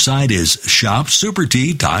complete website is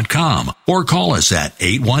shopsupertea.com, or call us at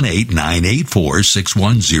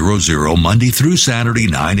 818-984-6100 Monday through Saturday,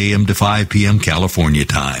 9 a.m. to 5 p.m. California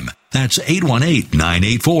time. That's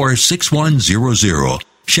 818-984-6100.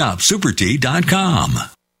 ShopSuperTea.com.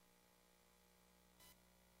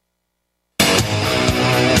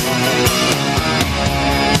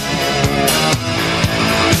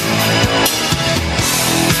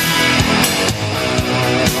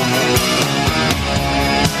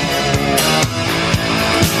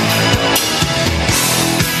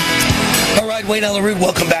 All right, Wayne Allyn Root,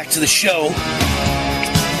 welcome back to the show.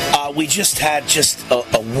 We just had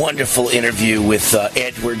a wonderful interview with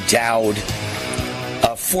Edward Dowd,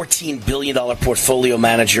 a $14 billion portfolio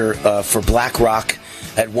manager for BlackRock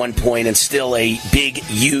at one point, and still a big,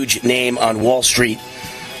 huge name on Wall Street.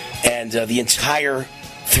 And the entire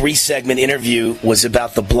 3-segment interview was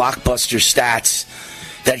about the blockbuster stats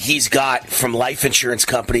that he's got from life insurance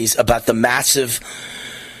companies about the massive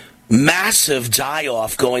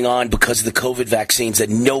die-off going on because of the COVID vaccines that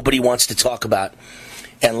nobody wants to talk about.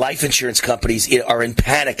 And life insurance companies are in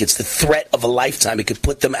panic. It's the threat of a lifetime. It could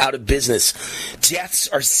put them out of business. Deaths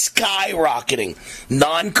are skyrocketing.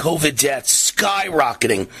 Non-COVID deaths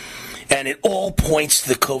skyrocketing. And it all points to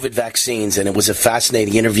the COVID vaccines. And it was a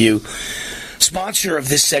fascinating interview. Sponsor of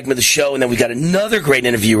this segment of the show. And then we got another great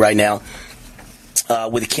interview right now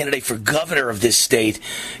with a candidate for governor of this state,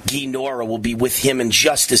 Guy Nora. We'll be with him in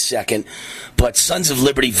just a second. But Sons of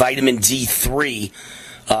Liberty Vitamin D3.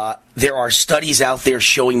 There are studies out there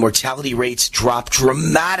showing mortality rates drop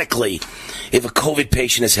dramatically if a COVID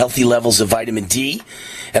patient has healthy levels of vitamin D.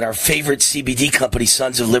 And our favorite CBD company,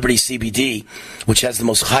 Sons of Liberty CBD, which has the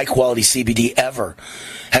most high-quality CBD ever,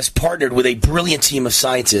 has partnered with a brilliant team of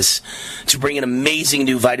scientists to bring an amazing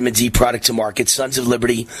new vitamin D product to market, Sons of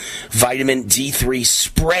Liberty Vitamin D3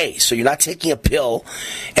 Spray. So you're not taking a pill,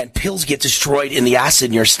 and pills get destroyed in the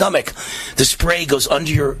acid in your stomach. The spray goes under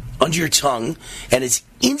your tongue, and it's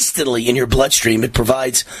instantly in your bloodstream. It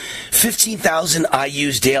provides 15,000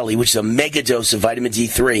 IUs daily, which is a mega dose of vitamin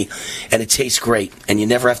D3, and it tastes great, and you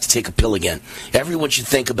never have to take a pill again. Everyone should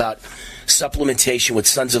think about supplementation with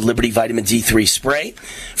Sons of Liberty Vitamin D3 Spray.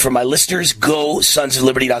 For my listeners, go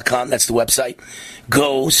sonsofliberty.com. That's the website.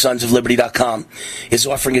 Go sonsofliberty.com is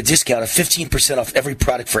offering a discount of 15% off every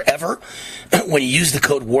product forever when you use the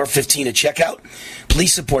code WAR15 at checkout.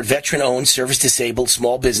 Please support veteran-owned, service-disabled,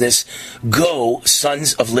 small business. Go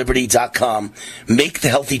sonsofliberty.com. Make the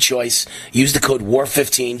healthy choice. Use the code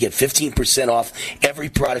WAR15. Get 15% off every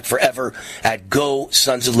product forever at go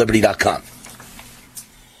sonsofliberty.com.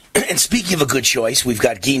 And speaking of a good choice, we've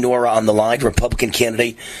got Guy Nora on the line, Republican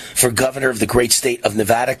candidate for governor of the great state of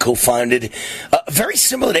Nevada, co-founded, very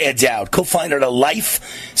similar to Ed Dowd, co-founded a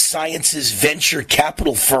life sciences venture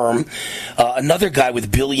capital firm, another guy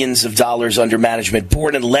with billions of dollars under management,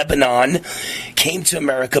 born in Lebanon, came to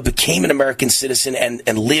America, became an American citizen,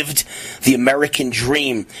 and lived the American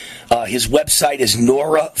dream. His website is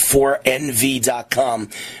Nora4NV.com,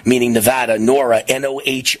 meaning Nevada, Nora,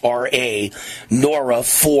 N-O-H-R-A,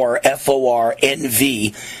 Nora4, F-O-R-N-V.com.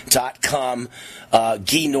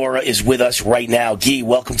 Guy Nora is with us right now. Guy,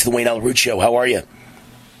 welcome to the Wayne Allyn Root Show. How are you?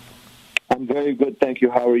 I'm very good, thank you.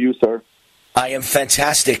 How are you, sir? I am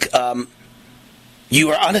fantastic. You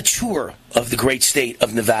are on a tour of the great state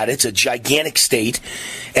of Nevada. It's a gigantic state,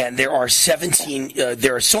 and there are 17.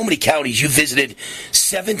 There are so many counties. You visited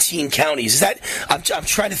 17 counties. Is that? I'm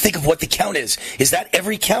trying to think of what the count is. Is that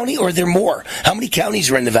every county, or are there more? How many counties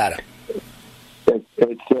are in Nevada?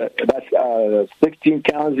 It's 16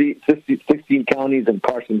 counties in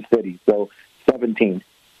Carson City, so 17.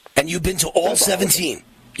 And you've been to all 17?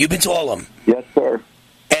 You've been to all of them? Yes, sir.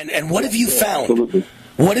 And what have you found? Absolutely.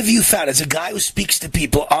 What have you found as a guy who speaks to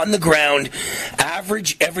people on the ground,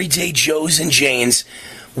 average, everyday Joes and Janes?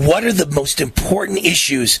 What are the most important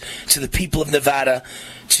issues to the people of Nevada,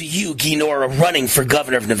 to you, Guy Nora, running for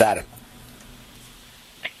governor of Nevada?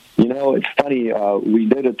 You know, it's funny. We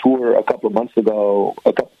did a tour a couple of months ago,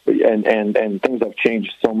 and things have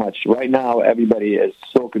changed so much. Right now, everybody is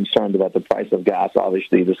so concerned about the price of gas,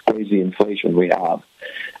 obviously, this crazy inflation we have.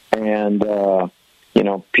 And,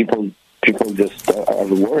 people just are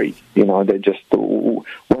worried. You know, they just,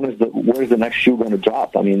 where's the next shoe going to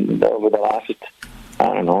drop? I mean, over the last,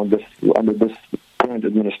 under this current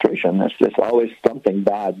administration, it's always something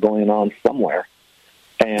bad going on somewhere.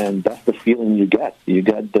 And that's the feeling you get. You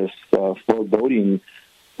get this foreboding,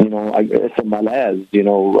 it's a malaise,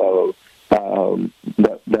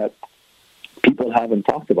 that people haven't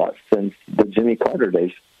talked about since the Jimmy Carter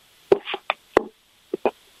days.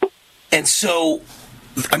 And so,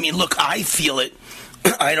 I mean, look, I feel it.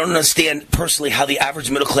 I don't understand personally how the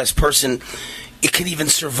average middle-class person can even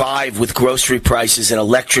survive with grocery prices and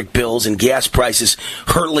electric bills and gas prices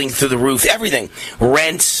hurtling through the roof. Everything.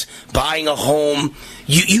 Rents, buying a home,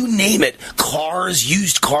 you name it. Cars,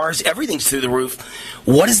 used cars, everything's through the roof.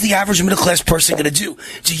 What is the average middle-class person going to do?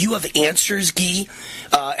 Do you have answers, Guy?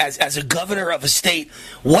 As a governor of a state,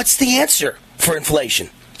 what's the answer for inflation?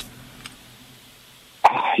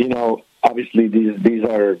 Obviously, these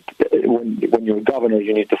are when you're a governor,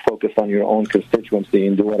 you need to focus on your own constituency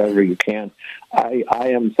and do whatever you can. I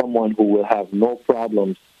am someone who will have no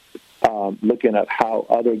problems looking at how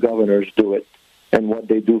other governors do it and what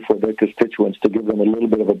they do for their constituents to give them a little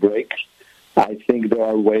bit of a break. I think there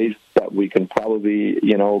are ways that we can probably,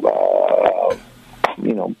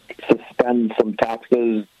 suspend some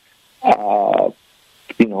taxes.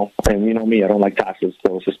 And you know me, I don't like taxes,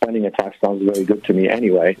 so suspending a tax sounds very good to me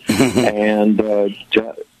anyway. And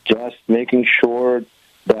just making sure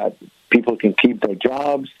that people can keep their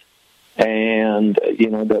jobs, and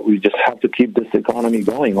that we just have to keep this economy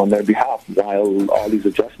going on their behalf while all these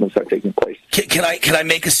adjustments are taking place. Can I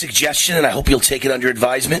make a suggestion, and I hope you'll take it under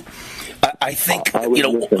advisement? I think,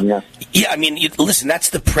 listen, yeah. Yeah, I mean, listen, that's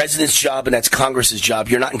the president's job and that's Congress's job.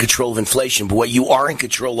 You're not in control of inflation, but what you are in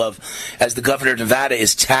control of as the governor of Nevada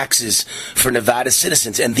is taxes for Nevada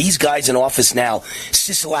citizens. And these guys in office now,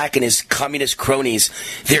 Sisolak and his communist cronies,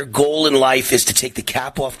 their goal in life is to take the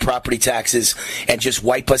cap off property taxes and just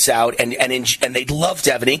wipe us out. And they'd love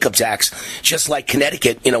to have an income tax, just like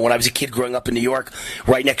Connecticut. When I was a kid growing up in New York,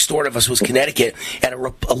 right next door to us was Connecticut, and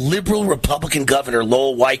a liberal Republican governor,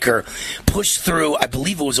 Lowell Weicker, pushed through, I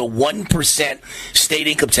believe it was a 1% state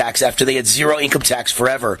income tax after they had zero income tax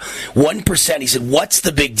forever. 1%. He said, what's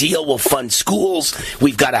the big deal? We'll fund schools.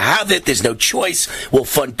 We've got to have it. There's no choice. We'll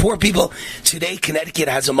fund poor people. Today, Connecticut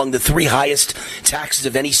has among the 3 highest taxes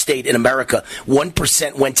of any state in America.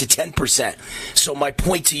 1% went to 10%. So my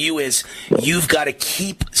point to you is you've got to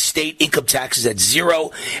keep state income taxes at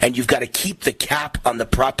 0, and you've got to keep the cap on the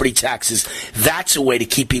property taxes. That's a way to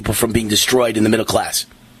keep people from being destroyed in the middle class.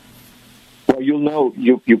 Well,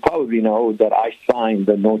 you probably know that I signed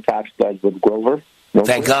the no tax pledge with Grover.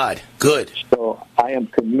 Thank God. Good. So I am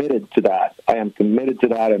committed to that. And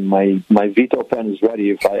my veto pen is ready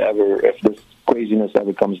if this craziness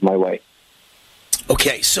ever comes my way.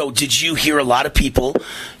 Okay, so did you hear a lot of people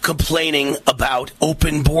complaining about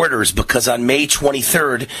open borders? Because on May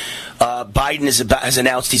 23rd, Biden has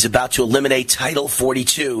announced he's about to eliminate Title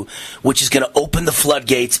 42, which is going to open the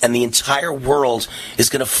floodgates, and the entire world is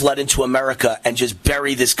going to flood into America and just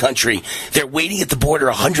bury this country. They're waiting at the border.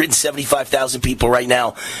 175,000 people right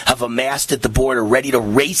now have amassed at the border, ready to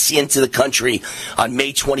race into the country on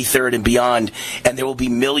May 23rd and beyond, and there will be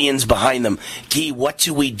millions behind them. Guy, what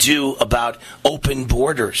do we do about open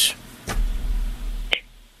borders?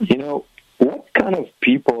 What kind of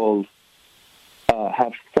people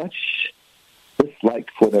have such dislike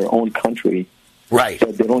for their own country, right,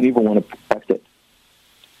 that they don't even want to protect it?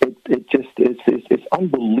 It's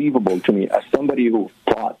unbelievable to me, as somebody who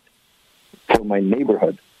fought for my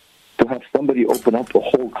neighborhood, to have somebody open up the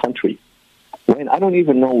whole country. Wayne, I don't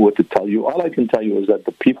even know what to tell you. All I can tell you is that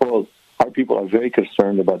our people are very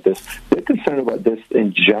concerned about this. They're concerned about this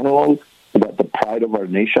in general, about the pride of our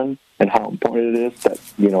nation and how important it is that,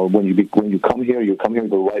 when you come here, you come here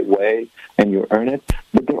the right way and you earn it.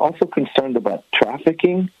 But they're also concerned about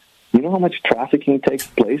trafficking. You know how much trafficking takes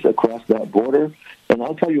place across that border? And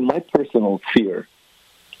I'll tell you my personal fear,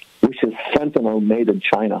 which is fentanyl made in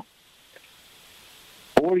China.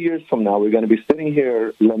 4 years from now, we're going to be sitting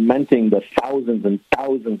here lamenting the thousands and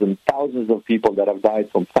thousands and thousands of people that have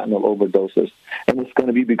died from fentanyl overdoses, and it's going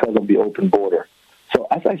to be because of the open border. So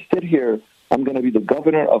as I sit here, I'm going to be the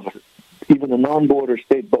governor of even a non-border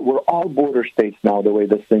state, but we're all border states now the way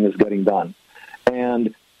this thing is getting done.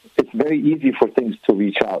 And it's very easy for things to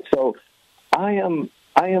reach out. So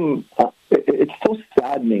it's so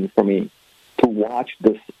saddening for me to watch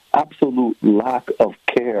this absolute lack of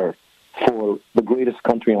care for the greatest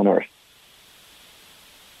country on earth.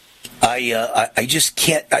 I just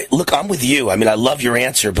can't. Look, I'm with you. I mean, I love your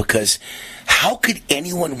answer, because how could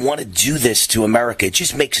anyone want to do this to America? It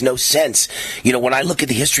just makes no sense. You know, when I look at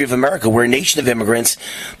the history of America, we're a nation of immigrants,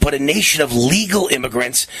 but a nation of legal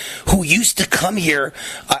immigrants who used to come here.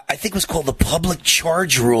 I think it was called the public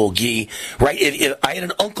charge rule, Guy, right? I had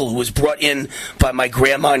an uncle who was brought in by my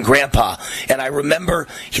grandma and grandpa, and I remember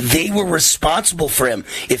they were responsible for him.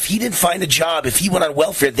 If he didn't find a job, if he went on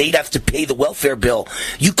welfare, they'd have to pay the welfare bill.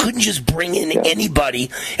 You couldn't just bring in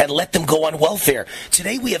anybody and let them go on welfare.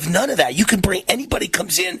 Today, we have none of that. You can bring anybody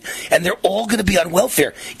comes in, and they're all going to be on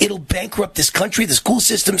welfare. It'll bankrupt this country, the school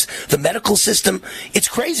systems, the medical system. It's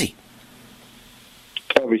crazy.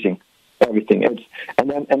 Everything.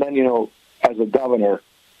 And then you know, as a governor,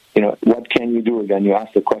 you know, what can you do? Again, you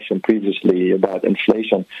asked the question previously about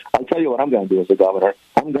inflation. I'll tell you what I'm going to do as a governor.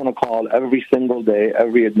 I'm going to call every single day,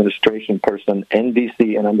 every administration person in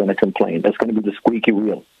D.C., and I'm going to complain. It's going to be the squeaky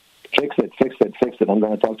wheel. Fix it. I'm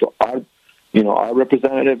going to talk to our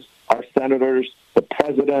representatives, our senators, the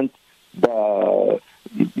president,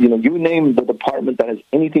 you name the department that has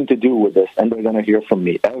anything to do with this, and they're going to hear from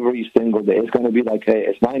me every single day. It's going to be like, hey,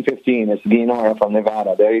 it's 9:15. It's Guy Nora from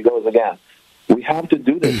Nevada. There he goes again. We have to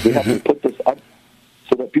do this. We have to put this up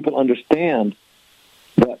so that people understand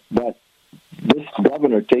that this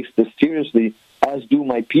governor takes this seriously, as do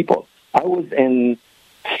my people. I was in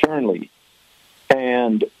Fernley,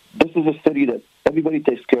 and this is a city that everybody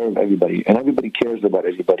takes care of everybody, and everybody cares about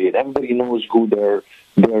everybody, and everybody knows who their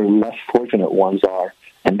less fortunate ones are.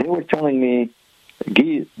 And they were telling me,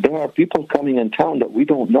 Guy, there are people coming in town that we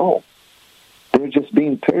don't know. They're just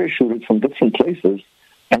being parachuted from different places,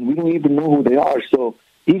 and we don't even know who they are. So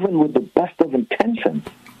even with the best of intentions,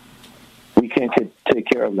 we can't take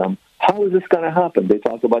care of them. How is this going to happen? They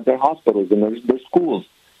talk about their hospitals and their schools.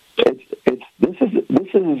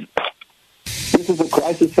 This is a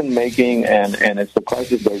crisis in making, and it's a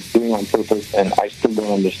crisis they're doing on purpose. And I still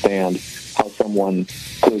don't understand how someone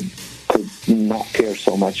could not care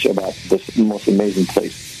so much about this most amazing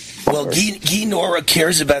place. Well, Guy Nora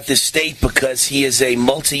cares about this state because he is a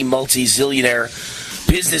multi-zillionaire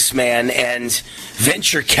businessman and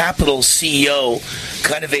venture capital CEO,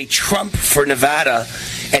 kind of a Trump for Nevada.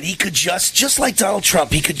 And he could just like Donald Trump,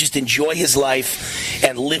 he could just enjoy his life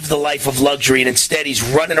and live the life of luxury. And instead, he's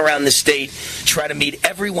running around the state, trying to meet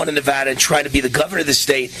everyone in Nevada and trying to be the governor of the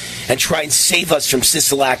state and try and save us from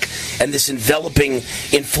Sisolak and this enveloping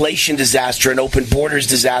inflation disaster and open borders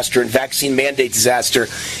disaster and vaccine mandate disaster.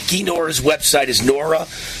 Guy Nora's website is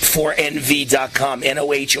nora4nv.com,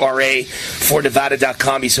 N-O-H-R-A, for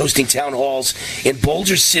Nevada.com. He's hosting town halls in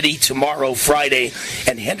Boulder City tomorrow, Friday,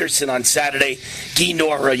 and Henderson on Saturday. Guy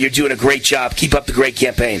Nora, you're doing a great job. Keep up the great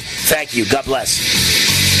campaign. Thank you. God bless.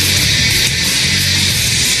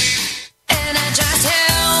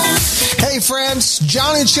 Hey friends,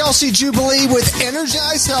 John and Chelsea Jubilee with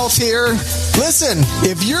Energize Health here. Listen,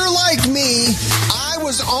 if you're like me, I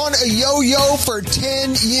was on a yo-yo for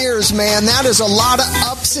 10 years, man. That is a lot of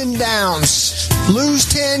ups and downs. Lose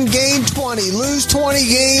 10, gain 20. Lose 20,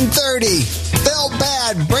 gain 30. Felt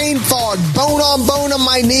bad, brain fog, bone on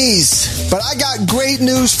my knees. But I got great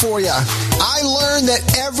news for you. I learned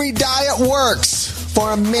that every diet works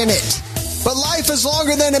for a minute. But life is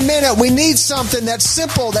longer than a minute. We need something that's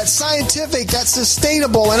simple, that's scientific, that's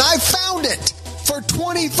sustainable, and I found it. For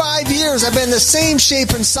 25 years, I've been the same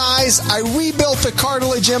shape and size. I rebuilt the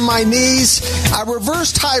cartilage in my knees. I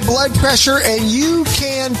reversed high blood pressure, and you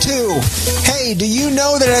can too. Hey, do you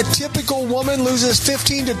know that a typical woman loses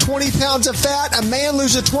 15 to 20 pounds of fat? A man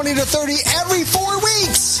loses 20 to 30 every 4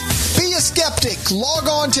 weeks. Be a skeptic. Log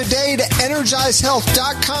on today to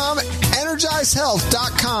EnergizeHealth.com,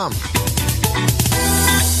 EnergizeHealth.com.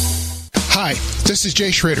 Hi, this is Jay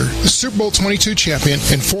Schrader, the Super Bowl 22 champion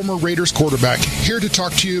and former Raiders quarterback, here to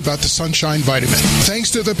talk to you about the Sunshine Vitamin.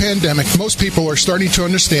 Thanks to the pandemic, most people are starting to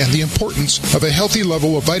understand the importance of a healthy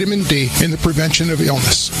level of vitamin D in the prevention of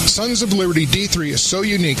illness. Sons of Liberty D3 is so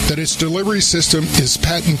unique that its delivery system is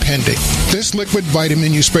patent pending. This liquid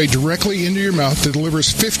vitamin you spray directly into your mouth delivers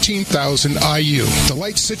 15,000 IU. The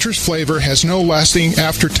light citrus flavor has no lasting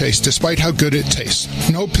aftertaste despite how good it tastes.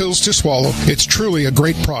 No pills to swallow. It's truly a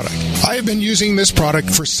great product. I have been using this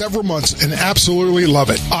product for several months and absolutely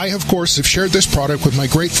love it. I, of course, have shared this product with my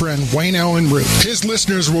great friend Wayne Allen Root. His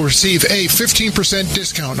listeners will receive a 15%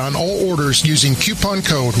 discount on all orders using coupon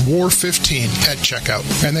code WAR15 at checkout.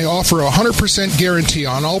 And they offer a 100% guarantee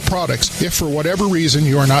on all products if for whatever reason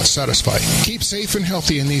you are not satisfied. Keep safe and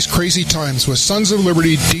healthy in these crazy times with Sons of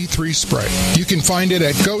Liberty D3 Spray. You can find it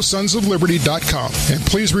at GoSonsOfLiberty.com. And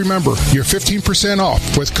please remember, you're 15%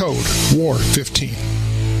 off with code WAR15.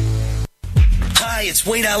 Hi, it's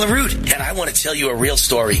Wayne Allen Root, and I want to tell you a real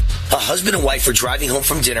story. A husband and wife were driving home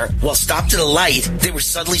from dinner. While stopped at a light, they were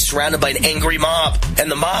suddenly surrounded by an angry mob,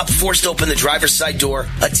 and the mob forced open the driver's side door,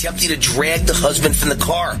 attempting to drag the husband from the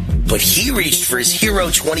car. But he reached for his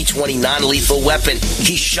Hero 2020 non-lethal weapon.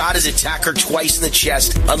 He shot his attacker twice in the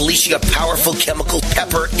chest, unleashing a powerful chemical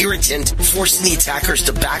pepper irritant, forcing the attackers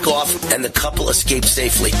to back off, and the couple escaped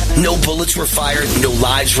safely. No bullets were fired, no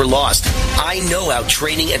lives were lost. I know how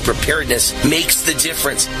training and preparedness makes the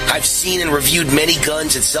difference. I've seen and reviewed many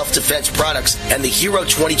guns and self-defense products, and the Hero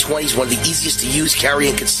 2020 is one of the easiest to use, carry,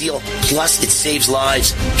 and conceal. Plus, it saves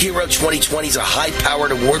lives. Hero 2020 is a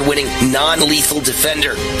high-powered, award-winning, non-lethal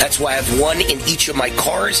defender. That's why I have one in each of my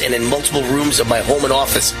cars and in multiple rooms of my home and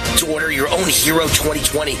office. To order your own Hero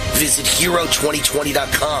 2020, visit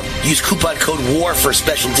Hero2020.com. Use coupon code WAR for a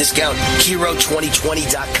special discount.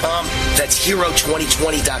 Hero2020.com. That's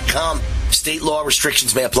Hero2020.com. State law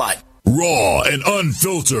restrictions may apply. Raw and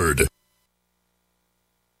unfiltered.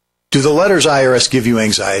 Do the letters IRS give you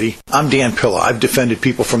anxiety? I'm Dan Pilla. I've defended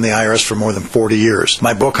people from the IRS for more than 40 years.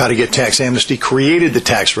 My book, How to Get Tax Amnesty, created the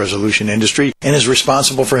tax resolution industry and is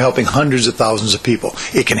responsible for helping hundreds of thousands of people.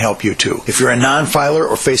 It can help you too. If you're a non-filer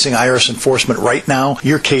or facing IRS enforcement right now,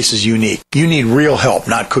 your case is unique. You need real help,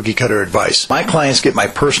 not cookie-cutter advice. My clients get my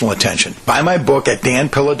personal attention. Buy my book at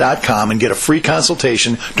danpilla.com and get a free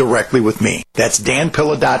consultation directly with me. That's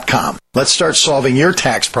danpilla.com. Let's start solving your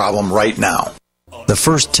tax problem right now. The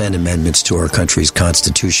first 10 amendments to our country's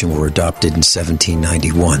Constitution were adopted in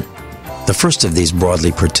 1791. The first of these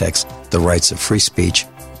broadly protects the rights of free speech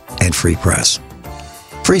and free press.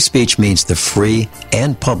 Free speech means the free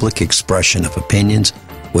and public expression of opinions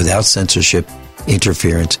without censorship,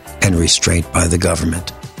 interference, and restraint by the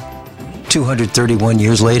government. 231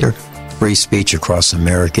 years later, free speech across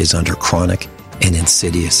America is under chronic and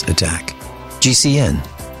insidious attack. GCN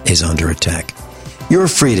is under attack. Your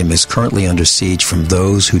freedom is currently under siege from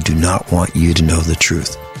those who do not want you to know the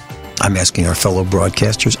truth. I'm asking our fellow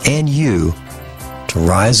broadcasters and you to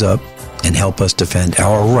rise up and help us defend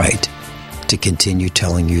our right to continue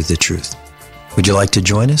telling you the truth. Would you like to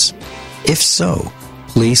join us? If so,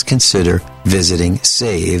 please consider visiting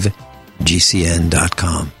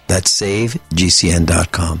SaveGCN.com. That's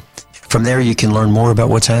SaveGCN.com. From there, you can learn more about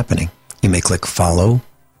what's happening. You may click follow,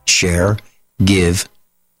 share, give,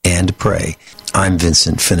 and pray. I'm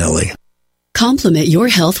Vincent Finelli. Complement your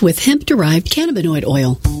health with hemp-derived cannabinoid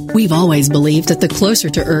oil. We've always believed that the closer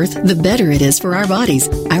to Earth, the better it is for our bodies.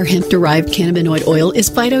 Our hemp-derived cannabinoid oil is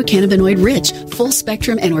phytocannabinoid-rich,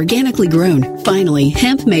 full-spectrum, and organically grown. Finally,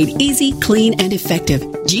 hemp made easy, clean, and effective.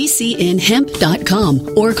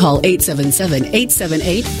 GCNhemp.com or call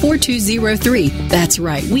 877-878-4203. That's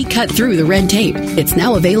right, we cut through the red tape. It's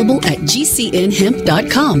now available at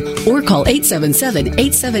GCNhemp.com or call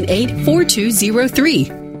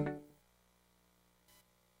 877-878-4203.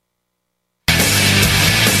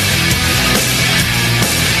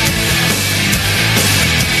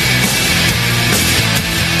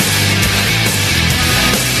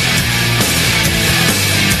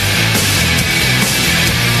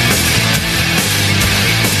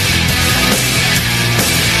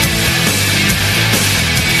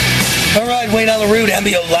 Wayne Allen Root,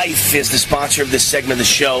 Amio Life is the sponsor of this segment of the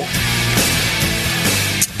show.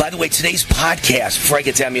 By the way, today's podcast, before I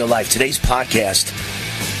get to Amio Life, today's podcast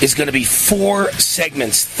is going to be 4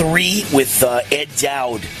 segments, 3 with Ed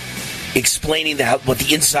Dowd explaining what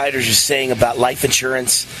the insiders are saying about life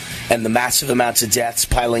insurance and the massive amounts of deaths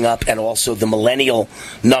piling up, and also the millennial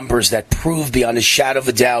numbers that prove beyond a shadow of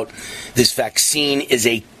a doubt this vaccine is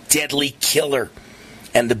a deadly killer.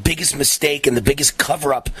 And the biggest mistake and the biggest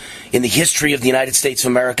cover-up in the history of the United States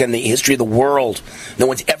of America and the history of the world. No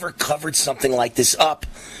one's ever covered something like this up.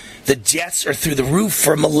 The deaths are through the roof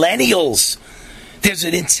for millennials. There's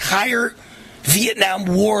an entire Vietnam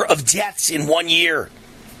War of deaths in 1 year.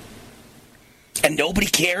 And nobody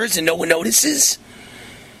cares and no one notices.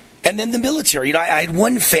 And then the military. You know, I had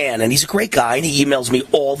one fan, and he's a great guy, and he emails me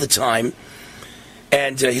all the time.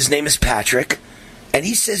 And his name is Patrick. And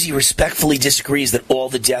he says he respectfully disagrees that all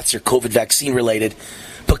the deaths are COVID vaccine related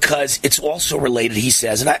because it's also related, he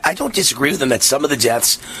says. And I don't disagree with him that some of the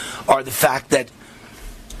deaths are the fact that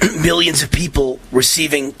millions of people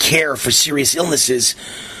receiving care for serious illnesses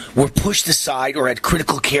were pushed aside or had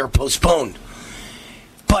critical care postponed.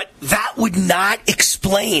 But that would not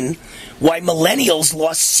explain why millennials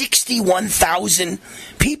lost 61,000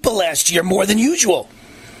 people last year, more than usual.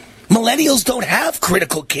 Millennials don't have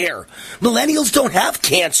critical care. Millennials don't have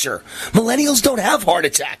cancer. Millennials don't have heart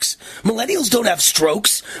attacks. Millennials don't have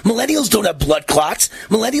strokes. Millennials don't have blood clots.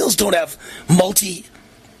 Millennials don't have multi-organ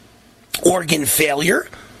failure.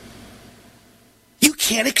 You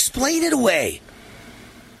can't explain it away.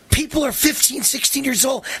 People are 15, 16 years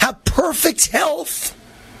old, have perfect health.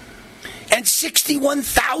 And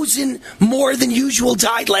 61,000 more than usual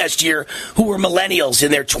died last year who were millennials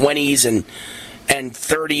in their 20s and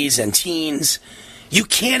 30s and teens. You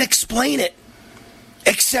can't explain it,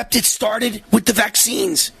 except it started with the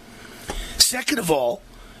vaccines. Second of all,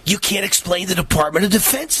 you can't explain the Department of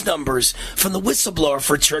Defense numbers from the whistleblower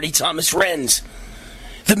for Attorney Thomas Renz.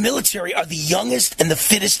 The military are the youngest and the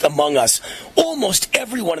fittest among us. Almost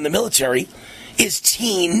everyone in the military is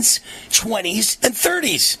teens, 20s, and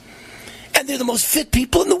 30s. And they're the most fit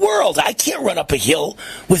people in the world. I can't run up a hill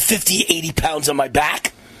with 50, 80 pounds on my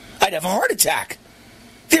back. I'd have a heart attack.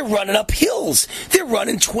 They're running up hills. They're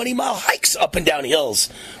running 20-mile hikes up and down hills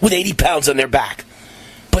with 80 pounds on their back.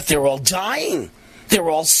 But they're all dying. They're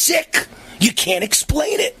all sick. You can't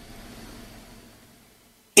explain it.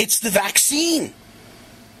 It's the vaccine.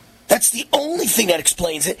 That's the only thing that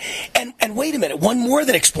explains it. And wait a minute, one more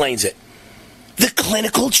that explains it. The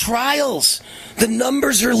clinical trials. The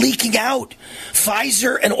numbers are leaking out.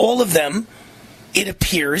 Pfizer and all of them, it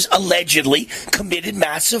appears, allegedly committed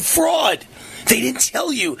massive fraud. They didn't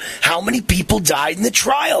tell you how many people died in the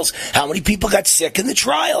trials, how many people got sick in the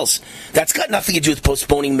trials. That's got nothing to do with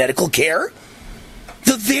postponing medical care.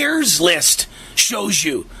 The VAERS list shows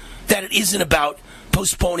you that it isn't about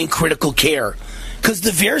postponing critical care, because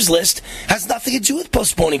the VAERS list has nothing to do with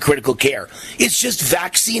postponing critical care. It's just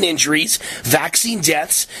vaccine injuries, vaccine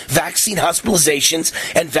deaths, vaccine hospitalizations,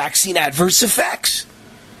 and vaccine adverse effects.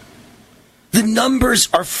 The numbers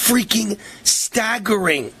are freaking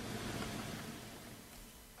staggering.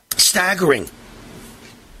 Staggering.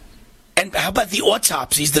 And how about the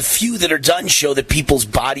autopsies? The few that are done show that people's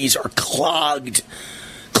bodies are clogged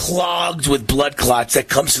with blood clots that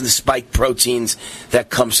comes from the spike proteins that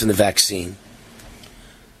comes from the vaccine.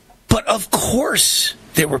 But of course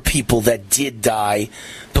there were people that did die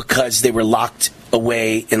because they were locked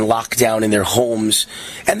away in lockdown in their homes.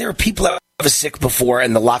 And there are people that were sick before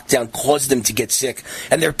and the lockdown caused them to get sick.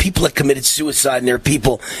 And there are people that committed suicide, and there are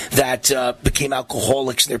people that became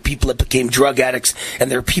alcoholics, and there are people that became drug addicts, and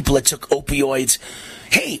there are people that took opioids.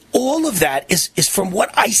 Hey, all of that is from what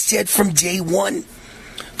I said from day one.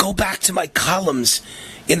 Go back to my columns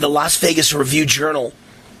in the Las Vegas Review-Journal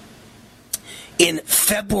in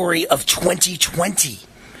February of 2020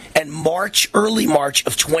 and early March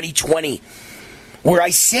of 2020, where I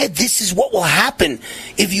said this is what will happen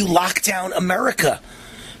if you lock down America.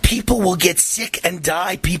 People will get sick and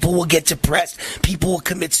die. People will get depressed. People will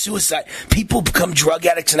commit suicide. People become drug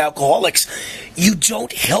addicts and alcoholics. You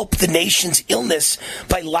don't help the nation's illness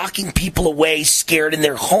by locking people away scared in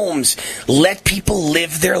their homes. Let people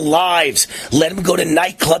live their lives. Let them go to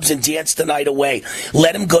nightclubs and dance the night away.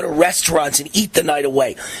 Let them go to restaurants and eat the night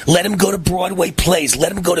away. Let them go to Broadway plays.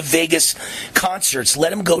 Let them go to Vegas concerts. Let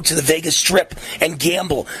them go to the Vegas Strip and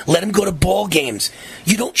gamble. Let them go to ball games.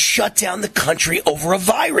 You don't shut down the country over a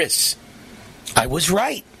virus. I was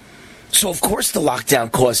right. So, of course, the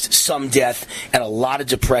lockdown caused some death and a lot of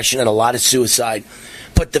depression and a lot of suicide.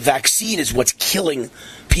 But the vaccine is what's killing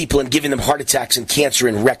people and giving them heart attacks and cancer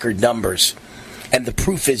in record numbers. And the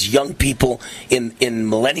proof is young people in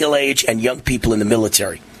millennial age and young people in the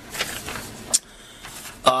military.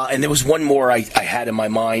 And there was one more I had in my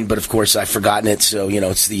mind, but, of course, I've forgotten it. So,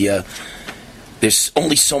 it's the... There's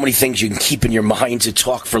only so many things you can keep in your mind to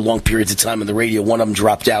talk for long periods of time on the radio. One of them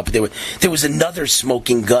dropped out, but there was another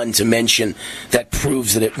smoking gun to mention that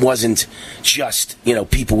proves that it wasn't just,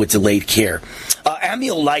 people with delayed care.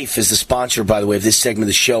 Amio Life is the sponsor, by the way, of this segment of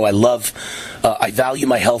the show. I value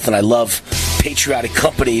my health, and I love patriotic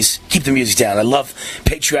companies. Keep the music down. I love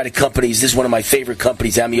patriotic companies. This is one of my favorite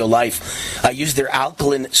companies, Amio Life. I use their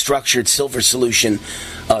alkaline structured silver solution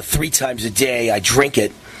 3 times a day. I drink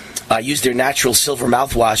it. I use their natural silver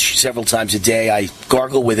mouthwash several times a day. I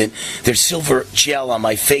gargle with it. There's silver gel on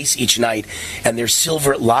my face each night, and there's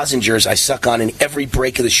silver lozenges I suck on in every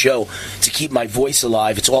break of the show to keep my voice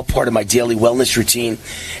alive. It's all part of my daily wellness routine.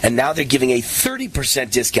 And now they're giving a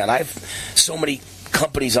 30% discount. I have so many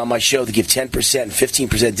companies on my show that give 10% and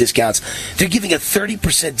 15% discounts. They're giving a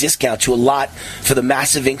 30% discount to a lot for the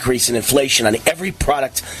massive increase in inflation on every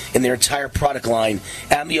product in their entire product line.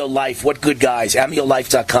 Amio Life, what good guys?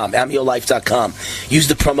 AmioLife.com, AmioLife.com. Use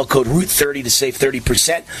the promo code ROOT30 to save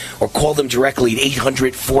 30%, or call them directly at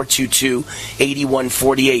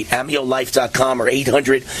 800-422-8148. AmioLife.com or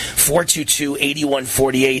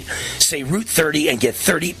 800-422-8148. Say ROOT30 and get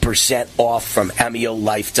 30% off from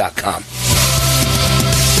AmioLife.com.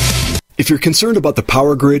 If you're concerned about the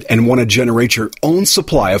power grid and want to generate your own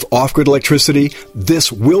supply of off-grid electricity,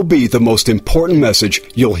 this will be the most important message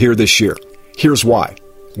you'll hear this year. Here's why.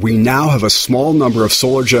 We now have a small number of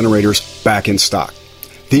solar generators back in stock.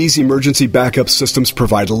 These emergency backup systems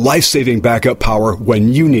provide life-saving backup power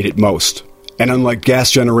when you need it most. And unlike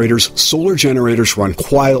gas generators, solar generators run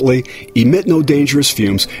quietly, emit no dangerous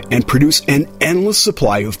fumes, and produce an endless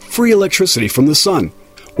supply of free electricity from the sun.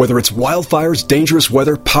 Whether it's wildfires, dangerous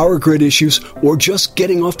weather, power grid issues, or just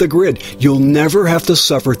getting off the grid, you'll never have to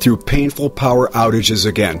suffer through painful power outages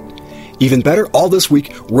again. Even better, all this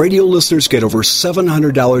week, radio listeners get over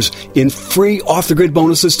 $700 in free off-the-grid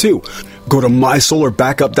bonuses, too. Go to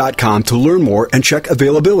mysolarbackup.com to learn more and check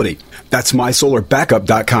availability. That's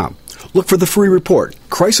mysolarbackup.com. Look for the free report,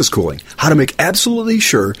 Crisis Cooling, how to make absolutely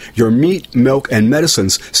sure your meat, milk, and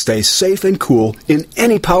medicines stay safe and cool in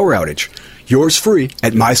any power outage. Yours free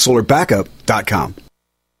at mysolarbackup.com.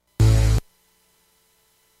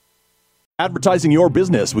 Advertising your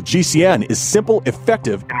business with GCN is simple,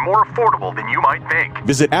 effective, and more affordable than you might think.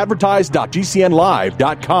 Visit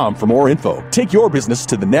advertise.gcnlive.com for more info. Take your business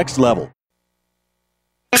to the next level.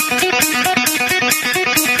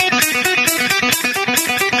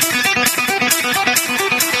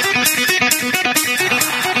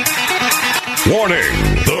 Warning!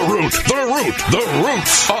 The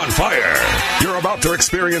Root's on fire! You're about to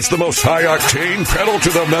experience the most high-octane,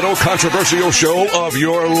 pedal-to-the-metal controversial show of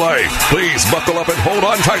your life. Please buckle up and hold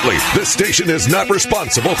on tightly. This station is not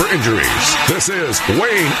responsible for injuries. This is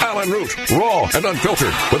Wayne Allen Root, raw and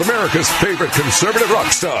unfiltered, with America's favorite conservative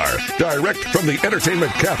rock star. Direct from the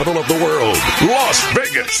entertainment capital of the world, Las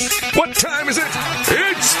Vegas. What time is it?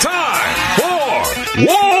 It's time for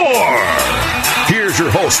War! Here's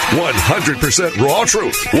your host, 100% raw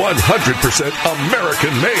truth, 100%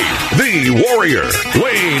 American made, the warrior,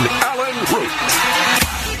 Wayne Allen Root.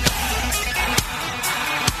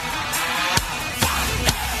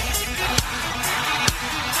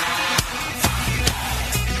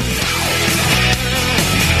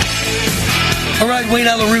 All right, Wayne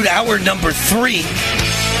Allen Root, hour number 3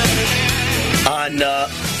 on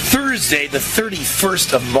Thursday, the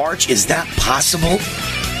 31st of March. Is that possible?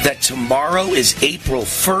 That tomorrow is April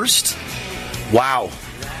 1st? Wow.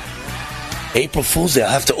 April Fool's Day. I'll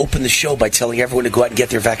have to open the show by telling everyone to go out and get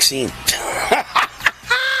their vaccine.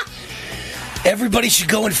 Everybody should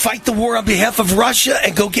go and fight the war on behalf of Russia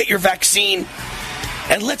and go get your vaccine.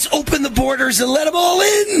 And let's open the borders and let them all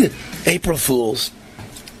in. April Fools.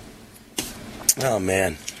 Oh,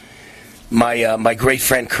 man. My great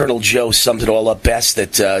friend Colonel Joe summed it all up best,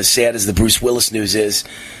 that sad as the Bruce Willis news is,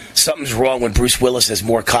 something's wrong when Bruce Willis has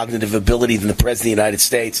more cognitive ability than the President of the United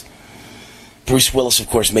States. Bruce Willis, of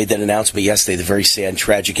course, made that announcement yesterday, the very sad and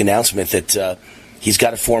tragic announcement that he's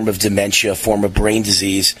got a form of dementia, a form of brain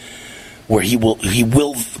disease, where he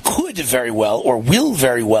could very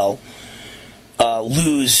well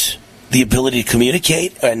lose the ability to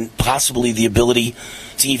communicate and possibly the ability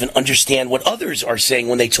to even understand what others are saying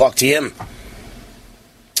when they talk to him.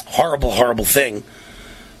 Horrible, horrible thing.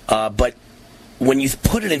 But when you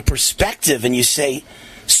put it in perspective and you say,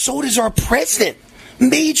 so does our president.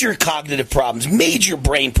 Major cognitive problems, major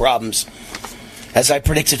brain problems, as I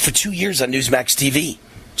predicted for 2 years on Newsmax TV,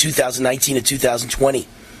 2019 and 2020.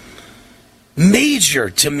 Major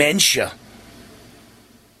dementia.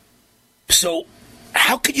 So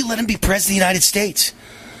how could you let him be president of the United States?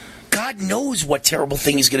 God knows what terrible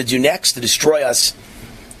thing he's going to do next to destroy us.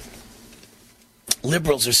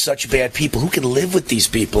 Liberals are such bad people. Who can live with these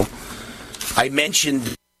people? I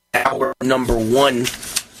mentioned hour number one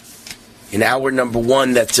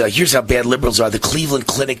that here's how bad liberals are. The Cleveland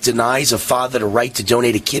Clinic denies a father the right to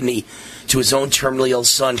donate a kidney to his own terminally ill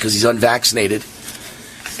son because he's unvaccinated.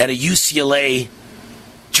 And a UCLA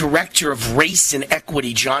director of race and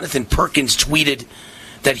equity, Jonathan Perkins, tweeted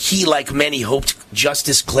that he, like many, hoped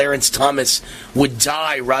Justice Clarence Thomas would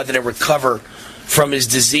die rather than recover from his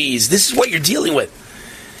disease. This is what you're dealing with.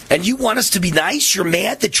 And you want us to be nice? You're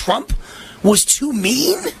mad that Trump was too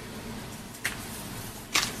mean?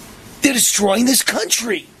 They're destroying this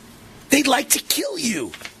country. They'd like to kill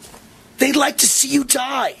you. They'd like to see you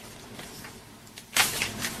die.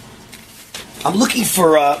 I'm looking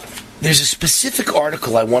for, there's a specific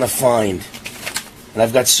article I want to find. And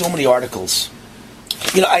I've got so many articles.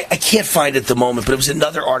 You know, I can't find it at the moment, but it was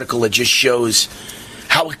another article that just shows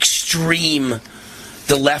how extreme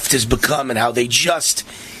the left has become and how they just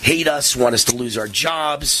hate us, want us to lose our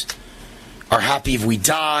jobs, are happy if we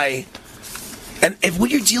die. And if when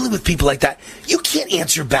you're dealing with people like that, you can't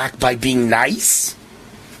answer back by being nice.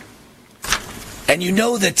 And you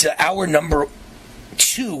know that hour number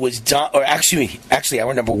 2 was actually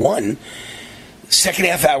hour number 1. Second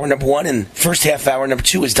half hour number 1 and first half hour number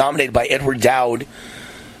 2 is dominated by Edward Dowd,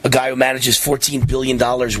 a guy who manages $14 billion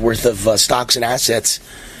worth of stocks and assets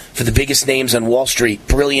for the biggest names on Wall Street.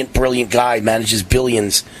 Brilliant, brilliant guy, manages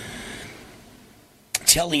billions.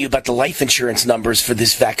 Telling you about the life insurance numbers for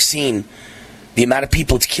this vaccine. The amount of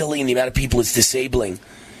people it's killing and the amount of people it's disabling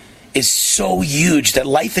is so huge that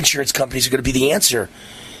life insurance companies are going to be the answer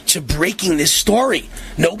to breaking this story.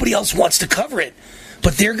 Nobody else wants to cover it.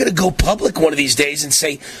 But they're going to go public one of these days and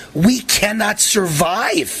say, we cannot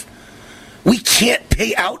survive. We can't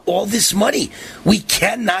pay out all this money. We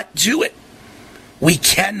cannot do it. We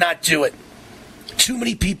cannot do it. Too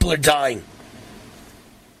many people are dying.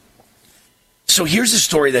 So here's a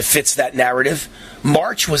story that fits that narrative.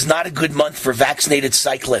 March was not a good month for vaccinated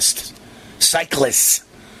cyclists. Cyclists,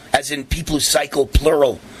 as in people who cycle,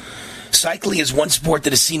 plural. Cycling is one sport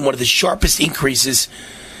that has seen one of the sharpest increases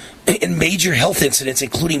in major health incidents,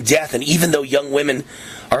 including death. And even though young women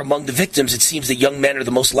are among the victims, it seems that young men are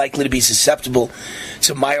the most likely to be susceptible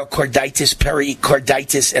to myocarditis,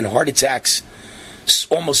 pericarditis, and heart attacks,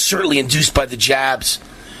 almost certainly induced by the jabs.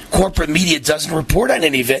 Corporate media doesn't report on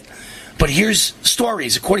any of it, but here's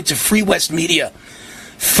stories. According to Free West Media,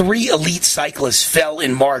 3 elite cyclists fell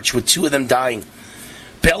in March, with 2 of them dying.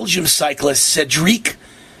 Belgium cyclist Cedric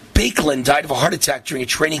Bakelin died of a heart attack during a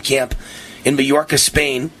training camp in Mallorca,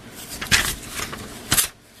 Spain.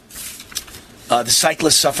 The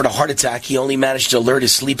cyclist suffered a heart attack. He only managed to alert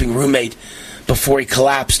his sleeping roommate before he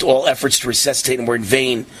collapsed. All efforts to resuscitate him were in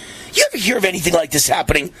vain. You ever hear of anything like this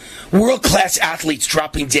happening? World-class athletes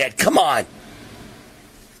dropping dead. Come on.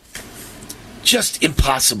 Just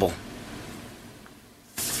impossible.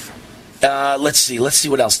 Let's see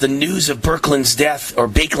what else. The news of Bakelin's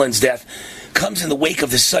death comes in the wake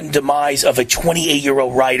of the sudden demise of a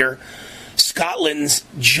 28-year-old rider, Scotland's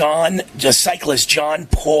cyclist John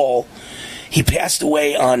Paul. He passed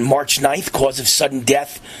away on March 9th. Cause of sudden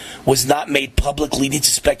death was not made public, leading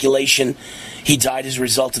to speculation he died as a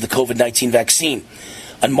result of the COVID-19 vaccine.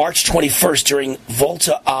 On March 21st, during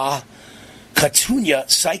Volta a Catalunya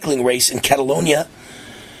cycling race in Catalonia,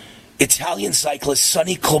 Italian cyclist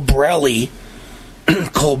Sonny Colbrelli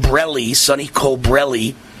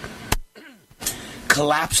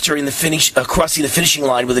collapsed during crossing the finishing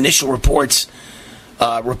line, with initial reports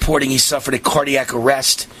reporting he suffered a cardiac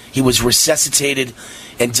arrest. He was resuscitated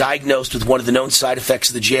and diagnosed with one of the known side effects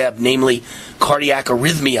of the jab, namely cardiac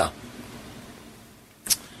arrhythmia.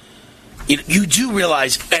 You do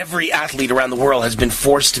realize every athlete around the world has been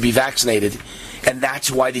forced to be vaccinated, and that's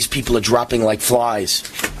why these people are dropping like flies.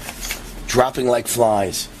 Dropping like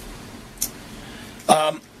flies.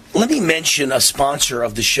 Let me mention a sponsor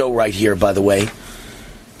of the show right here, by the way,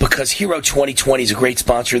 because Hero 2020 is a great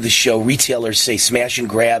sponsor of the show. Retailers say smash and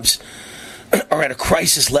grabs are at a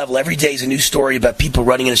crisis level. Every day is a new story about people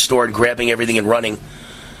running in a store and grabbing everything and running.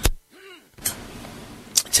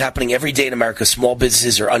 It's happening every day in America. Small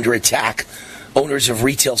businesses are under attack. Owners of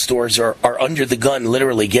retail stores are under the gun,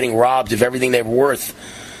 literally, getting robbed of everything they're worth.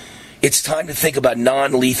 It's time to think about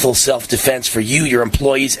non-lethal self-defense for you, your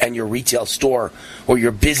employees, and your retail store or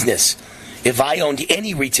your business. If I owned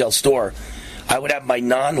any retail store, I would have my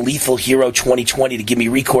non-lethal Hero 2020 to give me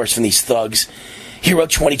recourse from these thugs. Hero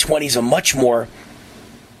 2020 is a much more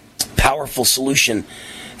powerful solution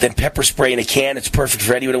than pepper spray in a can. It's perfect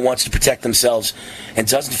for anyone who wants to protect themselves and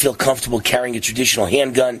doesn't feel comfortable carrying a traditional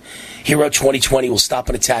handgun. Hero 2020 will stop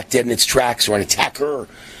an attack dead in its tracks, or an attacker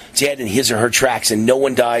dead in his or her tracks, and no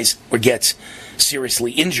one dies or gets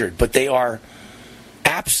seriously injured. But they are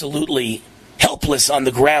absolutely helpless on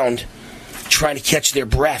the ground trying to catch their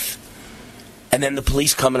breath. And then the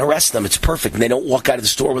police come and arrest them. It's perfect. And they don't walk out of the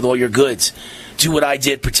store with all your goods. Do what I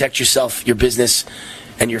did. Protect yourself, your business,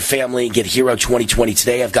 and your family. Get Hero 2020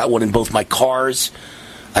 today. I've got one in both my cars.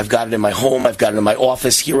 I've got it in my home. I've got it in my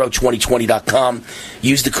office. Hero2020.com.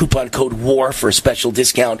 Use the coupon code WAR for a special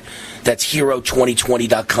discount. That's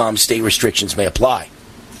Hero2020.com. State restrictions may apply.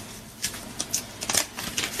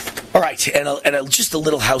 All right, and just a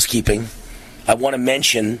little housekeeping. I want to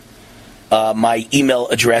mention my email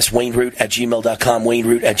address, wayneroot@gmail.com,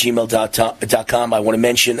 wayneroot@gmail.com. I want to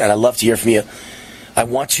mention, and I'd love to hear from you, I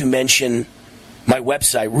want to mention my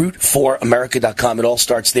website, root4america.com. It all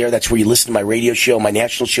starts there. That's where you listen to my radio show, my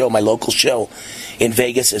national show, my local show in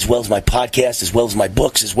Vegas, as well as my podcast, as well as my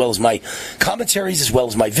books, as well as my commentaries, as well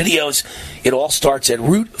as my videos. It all starts at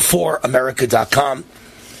root4america.com.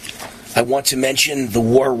 I want to mention the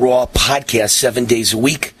War Raw podcast 7 days a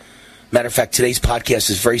week. Matter of fact, today's podcast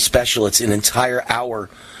is very special. It's an entire hour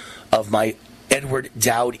of my Edward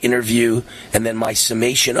Dowd interview and then my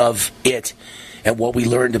summation of it and what we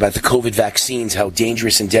learned about the COVID vaccines, how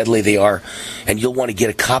dangerous and deadly they are. And you'll want to get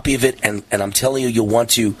a copy of it, and I'm telling you, you'll want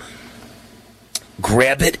to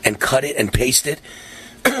grab it and cut it and paste it,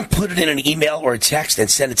 put it in an email or a text, and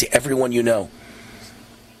send it to everyone you know.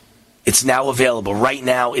 It's now available. Right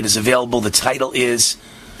now, it is available. The title is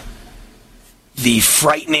The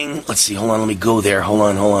Frightening... Let's see. Hold on. Let me go there. Hold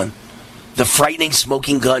on. The Frightening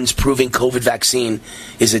Smoking Guns Proving COVID Vaccine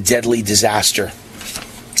is a Deadly Disaster.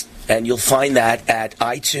 And you'll find that at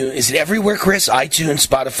iTunes. Is it everywhere, Chris? iTunes,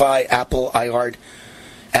 Spotify, Apple, iHeart,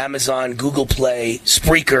 Amazon, Google Play,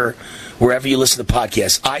 Spreaker, wherever you listen to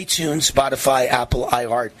podcasts. iTunes, Spotify, Apple,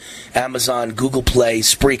 iHeart, Amazon, Google Play,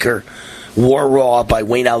 Spreaker, War Raw by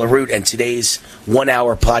Wayne Allyn Root, and today's 1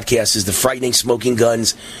 hour podcast is The Frightening Smoking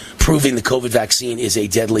Guns Proving the COVID Vaccine is a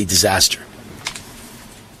Deadly Disaster.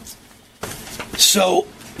 So,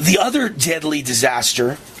 the other deadly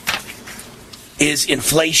disaster is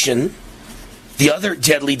inflation. The other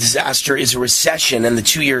deadly disaster is a recession, and the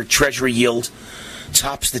 2-year Treasury yield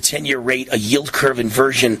tops the 10-year rate, a yield curve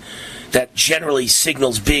inversion that generally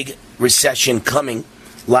signals big recession coming.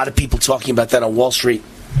 A lot of people talking about that on Wall Street.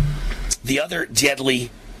 The other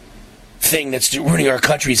deadly thing that's ruining our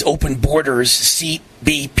country is open borders.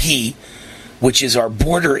 CBP, which is our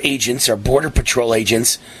border agents, our border patrol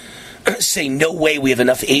agents, say no way we have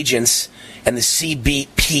enough agents, and the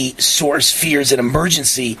CBP source fears an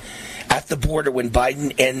emergency at the border when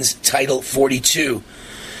Biden ends Title 42.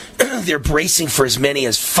 They're bracing for as many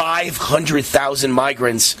as 500,000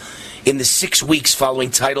 migrants in the 6 weeks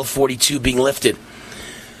following Title 42 being lifted.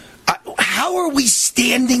 How are we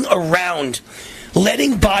standing around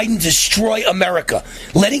letting Biden destroy America,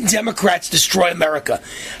 letting Democrats destroy America?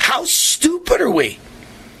 How stupid are we?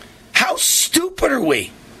 How stupid are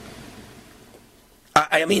we?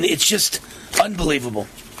 I mean, it's just unbelievable.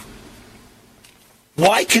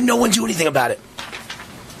 Why can no one do anything about it?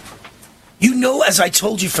 You know, as I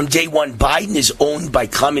told you from day one, Biden is owned by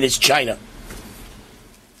communist China.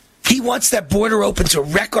 He wants that border open to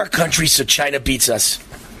wreck our country so China beats us.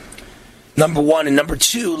 Number one. And number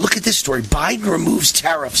two, look at this story. Biden removes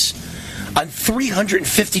tariffs on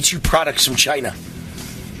 352 products from China.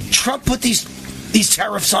 Trump put these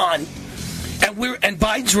tariffs on, and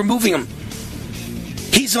Biden's removing them.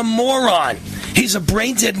 He's a moron. He's a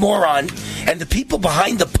brain-dead moron. And the people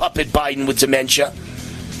behind the puppet Biden with dementia,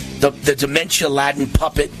 the dementia-laden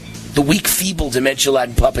puppet, the weak, feeble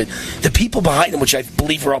dementia-laden puppet, the people behind him, which I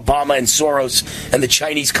believe are Obama and Soros and the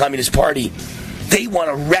Chinese Communist Party, they want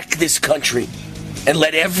to wreck this country and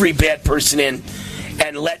let every bad person in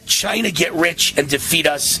and let China get rich and defeat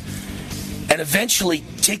us and eventually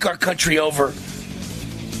take our country over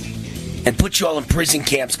and put you all in prison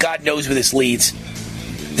camps. God knows where this leads.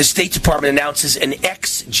 The State Department announces an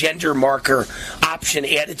X-gender marker option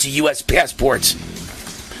added to U.S. passports.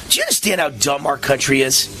 Do you understand how dumb our country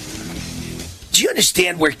is? Do you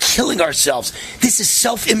understand we're killing ourselves? This is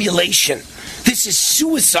self-immolation. This is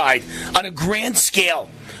suicide on a grand scale.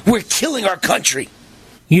 We're killing our country.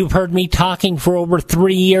 You've heard me talking for over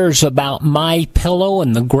 3 years about MyPillow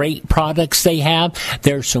and the great products they have.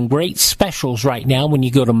 There's some great specials right now when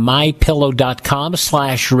you go to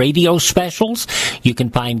mypillow.com/radio specials. You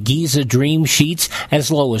can find Giza Dream Sheets as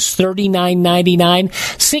low as $39.99.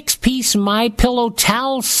 6-piece MyPillow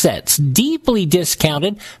towel sets, deeply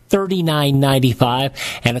discounted, $39.95.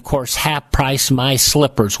 And of course, half price My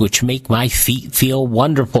Slippers, which make my feet feel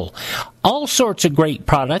wonderful. All sorts of great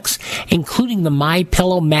products, including the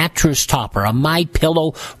MyPillow mattress topper, a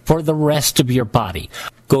MyPillow for the rest of your body.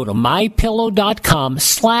 Go to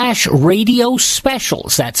mypillow.com/radio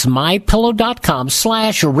specials. That's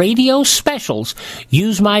mypillow.com/radio specials.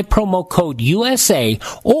 Use my promo code USA,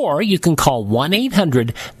 or you can call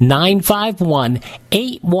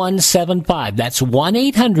 1-800-951-8175. That's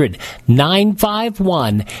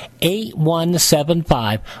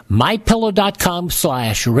 1-800-951-8175.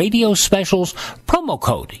 mypillow.com/radio specials, promo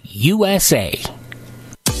code USA.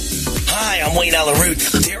 Hi, I'm Wayne Allyn Root.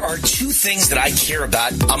 There are two things that I care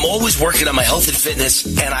about. I'm always working on my health and fitness,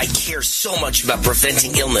 and I care so much about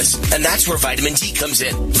preventing illness. And that's where vitamin D comes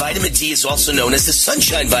in. Vitamin D is also known as the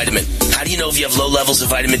sunshine vitamin. How do you know if you have low levels of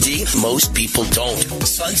vitamin D? Most people don't.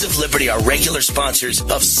 Sons of Liberty, our regular sponsors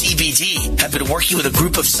of CBD, have been working with a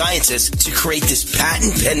group of scientists to create this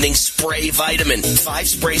patent-pending spray vitamin. 5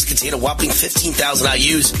 sprays contain a whopping 15,000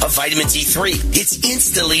 IUs of vitamin D3. It's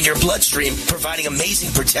instantly in your bloodstream, providing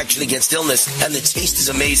amazing protection against illness, and the taste is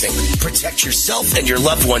amazing. Protect yourself and your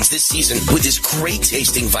loved ones this season with this great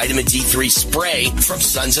tasting vitamin D3 spray from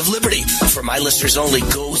Sons of Liberty. For my listeners only,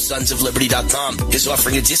 GoSonsOfLiberty.com is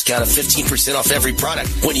offering a discount of 15% off every product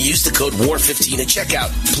when you use the code WAR15 at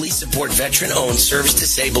checkout. Please support veteran-owned,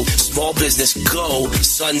 service-disabled, small business.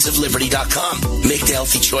 GoSonsOfLiberty.com. Make the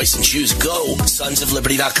healthy choice and choose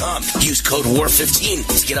GoSonsOfLiberty.com. Use code WAR15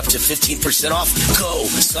 to get up to 15% off.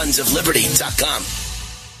 GoSonsOfLiberty.com.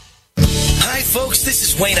 Hi, folks. This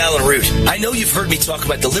is Wayne Allyn Root. I know you've heard me talk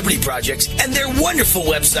about the Liberty Projects and their wonderful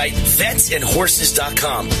website,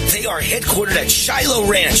 vetsandhorses.com. They are headquartered at Shiloh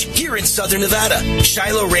Ranch here in southern Nevada.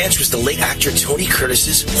 Shiloh Ranch was the late actor Tony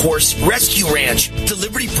Curtis's horse rescue ranch. The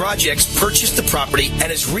Liberty Projects purchased the property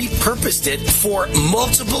and has repurposed it for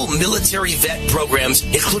multiple military vet programs,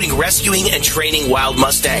 including rescuing and training wild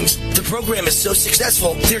Mustangs. The program is so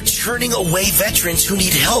successful, they're turning away veterans who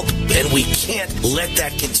need help, and we can't let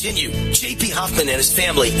that continue. J.P. Hoffman and his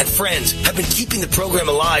family and friends have been keeping the program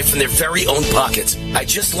alive from their very own pockets. I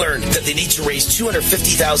just learned that they need to raise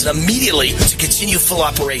 $250,000 immediately to continue full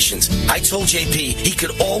operations. I told JP he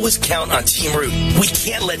could always count on Team Root. We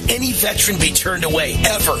can't let any veteran be turned away,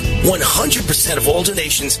 ever. 100% of all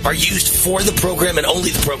donations are used for the program and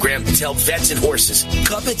only the program to help vets and horses.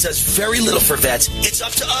 Government does very little for vets. It's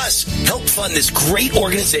up to us. Help fund this great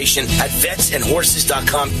organization at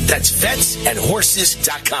vetsandhorses.com. That's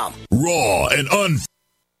vetsandhorses.com. Raw and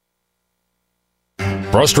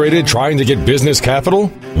Frustrated trying to get business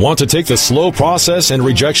capital? Want to take the slow process and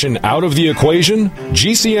rejection out of the equation?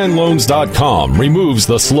 GCNLoans.com removes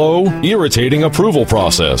the slow, irritating approval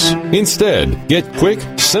process. Instead, get quick,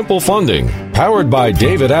 simple funding. Powered by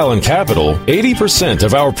David Allen Capital, 80%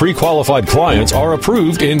 of our pre-qualified clients are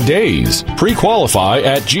approved in days. Pre-qualify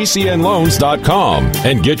at GCNLoans.com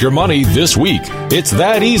and get your money this week. It's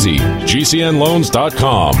that easy.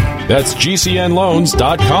 GCNLoans.com. That's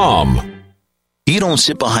GCNLoans.com. You don't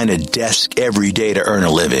sit behind a desk every day to earn a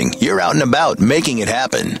living. You're out and about making it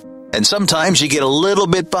happen. And sometimes you get a little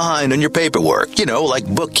bit behind on your paperwork, like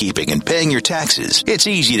bookkeeping and paying your taxes. It's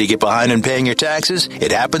easy to get behind on paying your taxes.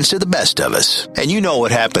 It happens to the best of us. And you know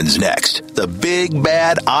what happens next. The big,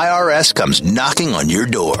 bad IRS comes knocking on your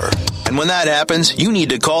door. And when that happens, you need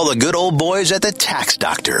to call the good old boys at the Tax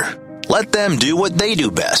Doctor. Let them do what they do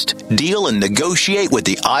best. Deal and negotiate with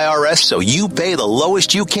the IRS so you pay the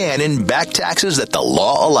lowest you can in back taxes that the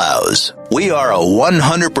law allows. We are a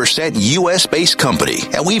 100% U.S.-based company,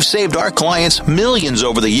 and we've saved our clients millions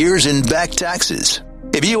over the years in back taxes.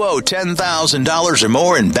 If you owe $10,000 or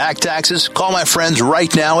more in back taxes, call my friends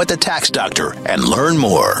right now at the Tax Doctor and learn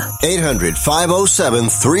more.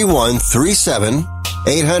 800-507-3137.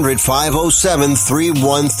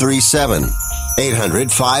 800-507-3137.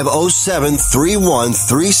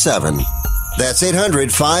 800-507-3137. That's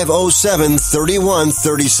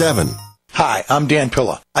 800-507-3137. Hi, I'm Dan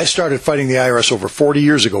Pilla. I started fighting the IRS over 40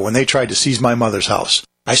 years ago when they tried to seize my mother's house.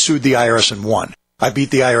 I sued the IRS and won. I beat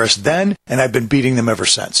the IRS then, and I've been beating them ever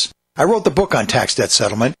since. I wrote the book on tax debt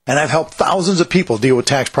settlement, and I've helped thousands of people deal with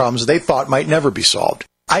tax problems they thought might never be solved.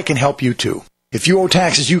 I can help you too. If you owe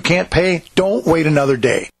taxes you can't pay, don't wait another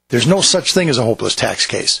day. There's no such thing as a hopeless tax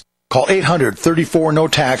case. Call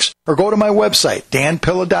 800-34-NO-TAX or go to my website,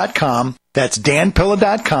 danpilla.com. That's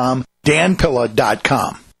danpilla.com,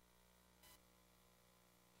 danpilla.com.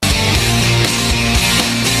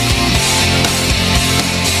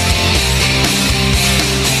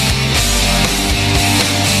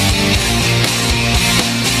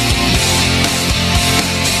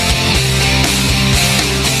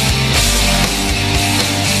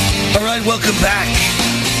 All right, welcome back.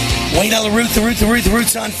 Wayne Allyn Root, the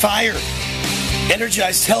Root's on fire.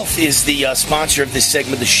 Energized Health is the sponsor of this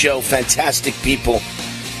segment of the show. Fantastic people.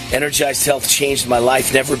 Energized Health changed my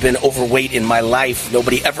life. Never been overweight in my life.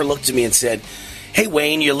 Nobody ever looked at me and said, hey,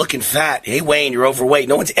 Wayne, you're looking fat. Hey, Wayne, you're overweight.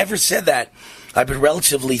 No one's ever said that. I've been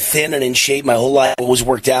relatively thin and in shape my whole life. I was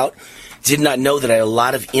worked out. Did not know that I had a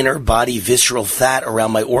lot of inner body visceral fat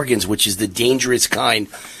around my organs, which is the dangerous kind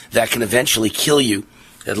that can eventually kill you.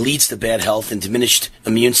 It leads to bad health and diminished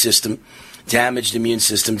immune system, damaged immune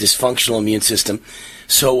system, dysfunctional immune system.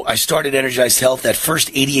 So I started Energized Health. That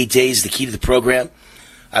first 88 days, the key to the program,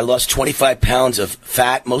 I lost 25 pounds of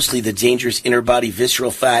fat, mostly the dangerous inner body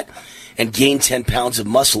visceral fat, and gained 10 pounds of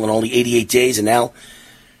muscle in only 88 days. And now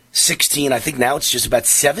 16, I think now it's just about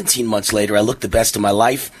 17 months later, I look the best of my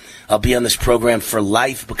life. I'll be on this program for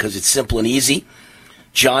life because it's simple and easy.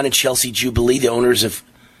 John and Chelsea Jubilee, the owners of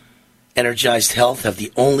Energized Health, have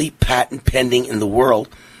the only patent pending in the world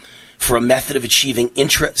for a method of achieving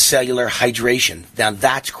intracellular hydration. Now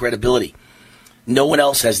that's credibility. No one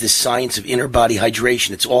else has this science of inner body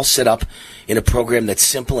hydration. It's all set up in a program that's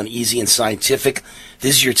simple and easy and scientific.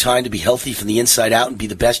 This is your time to be healthy from the inside out and be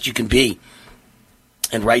the best you can be.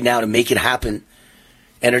 And right now, to make it happen,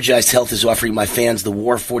 Energized Health is offering my fans the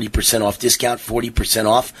WAR 40% off discount, 40%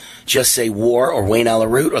 off. Just say WAR or Wayne Allyn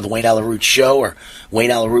Root or the Wayne Allyn Root Show or Wayne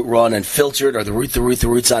Allyn Root Raw and Unfiltered or the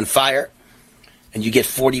Root's on Fire. And you get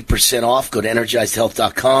 40% off. Go to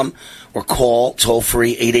EnergizedHealth.com or call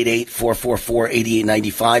toll-free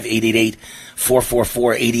 888-444-8895,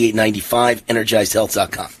 888-444-8895,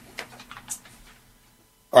 EnergizedHealth.com.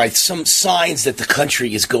 All right, some signs that the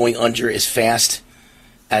country is going under as fast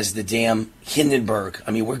as the damn Hindenburg.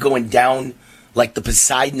 I mean, we're going down like the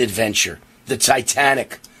Poseidon Adventure, the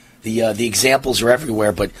Titanic. The examples are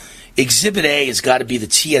everywhere, but Exhibit A has got to be the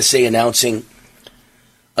TSA announcing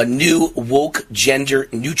a new woke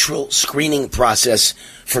gender-neutral screening process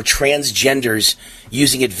for transgenders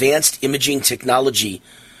using advanced imaging technology.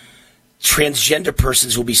 Transgender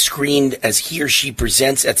persons will be screened as he or she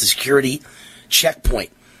presents at the security checkpoint.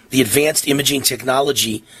 The advanced imaging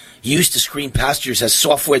technology used to screen passengers has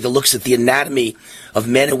software that looks at the anatomy of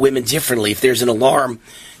men and women differently. If there's an alarm,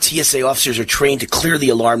 TSA officers are trained to clear the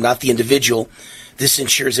alarm, not the individual. This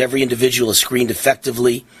ensures every individual is screened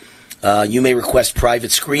effectively. You may request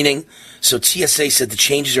private screening. So TSA said the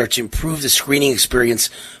changes are to improve the screening experience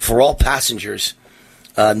for all passengers.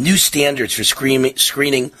 New standards for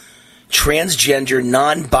screening transgender,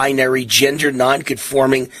 non-binary, gender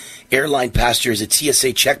non-conforming airline passengers at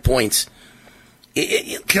TSA checkpoints.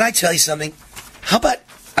 Can I tell you something? How about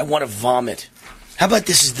I want to vomit? How about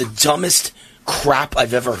this is the dumbest crap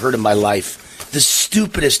I've ever heard in my life? The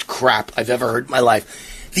stupidest crap I've ever heard in my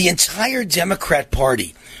life. The entire Democrat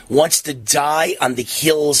Party wants to die on the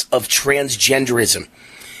hills of transgenderism.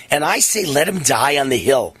 And I say let them die on the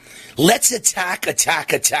hill. Let's attack.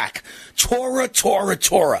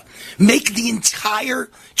 Torah. Make the entire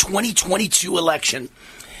 2022 election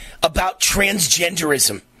about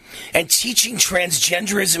transgenderism and teaching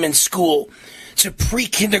transgenderism in school to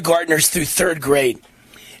pre-kindergartners through third grade,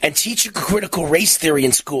 and teaching critical race theory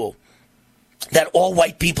in school, that all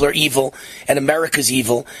white people are evil and America's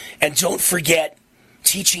evil, and don't forget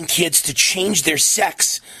teaching kids to change their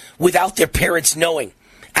sex without their parents knowing.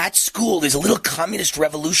 At school, there's a little communist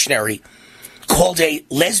revolutionary called a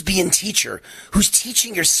lesbian teacher who's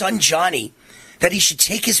teaching your son Johnny that he should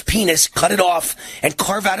take his penis, cut it off, and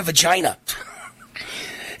carve out a vagina.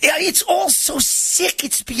 Yeah, it's all so sick,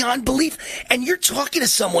 it's beyond belief. And you're talking to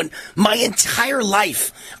someone, my entire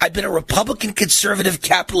life, I've been a Republican, conservative,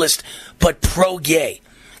 capitalist, but pro-gay.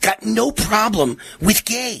 Got no problem with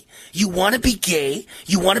gay. You want to be gay,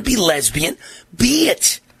 you want to be lesbian, be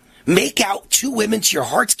it. Make out two women to your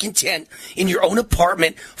heart's content in your own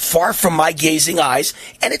apartment, far from my gazing eyes,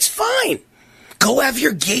 and it's fine. Go have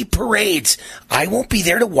your gay parades. I won't be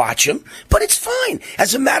there to watch them, but it's fine.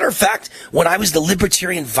 As a matter of fact, when I was the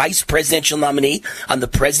Libertarian vice presidential nominee on the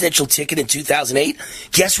presidential ticket in 2008,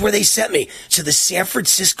 guess where they sent me? To the San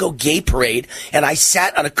Francisco Gay Parade, and I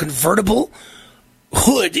sat on a convertible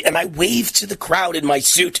hood, and I waved to the crowd in my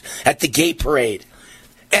suit at the Gay Parade.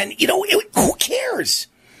 And, who cares?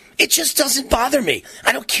 It just doesn't bother me.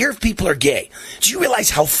 I don't care if people are gay. Do you realize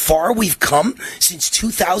how far we've come since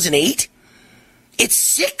 2008? It's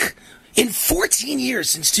sick. In 14 years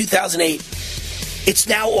since 2008, it's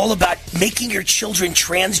now all about making your children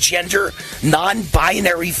transgender,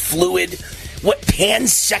 non-binary, fluid,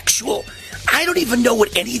 pansexual. I don't even know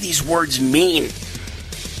what any of these words mean.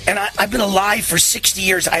 And I've been alive for 60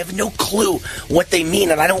 years. I have no clue what they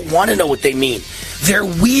mean, and I don't want to know what they mean. They're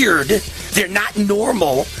weird. They're not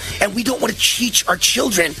normal, and we don't want to teach our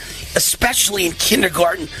children especially in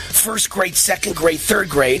kindergarten, first grade, second grade, third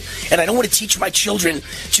grade, and I don't want to teach my children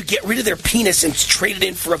to get rid of their penis and trade it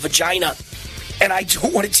in for a vagina. And I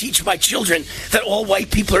don't want to teach my children that all white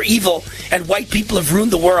people are evil and white people have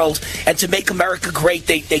ruined the world, and to make America great,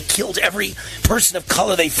 they killed every person of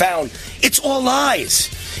color they found. It's all lies.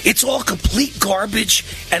 It's all complete garbage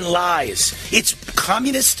and lies. It's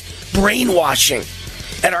communist brainwashing.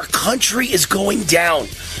 And our country is going down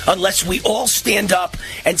unless we all stand up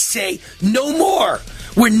and say, no more.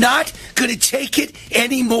 We're not going to take it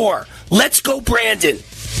anymore. Let's go, Brandon.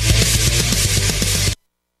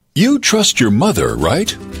 You trust your mother,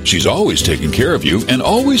 right? She's always taken care of you and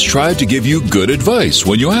always tried to give you good advice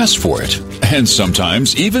when you ask for it. And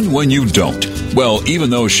sometimes even when you don't. Well, even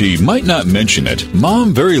though she might not mention it,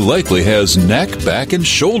 Mom very likely has neck, back, and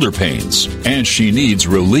shoulder pains. And she needs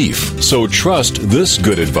relief. So trust this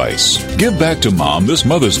good advice. Give back to Mom this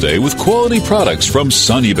Mother's Day with quality products from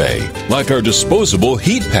Sunny Bay. Like our disposable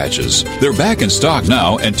heat patches. They're back in stock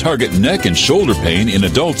now and target neck and shoulder pain in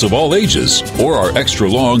adults of all ages. Or our extra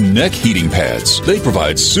long neck heating pads. They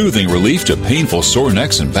provide soothing relief to painful sore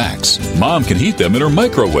necks and backs. Mom can heat them in her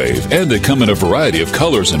microwave, and they come in a variety of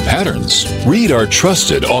colors and patterns. Read our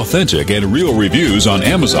trusted, authentic, and real reviews on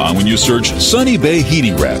Amazon when you search Sunny Bay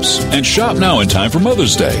Heating Wraps. And shop now in time for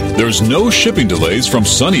Mother's Day. There's no shipping delays from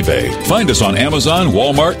Sunny Bay. Find us on Amazon,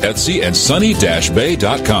 Walmart, Etsy, and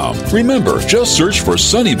sunny-bay.com. Remember, just search for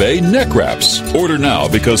Sunny Bay Neck Wraps. Order now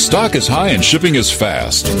because stock is high and shipping is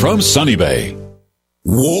fast. From Sunny Bay.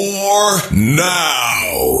 War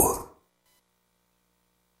now.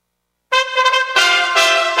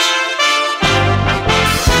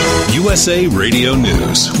 USA Radio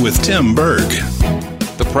News with Tim Berg.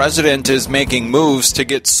 The president is making moves to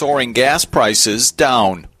get soaring gas prices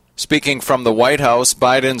down. Speaking from the White House,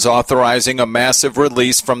 Biden's authorizing a massive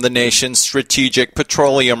release from the nation's strategic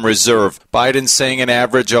petroleum reserve. Biden's saying an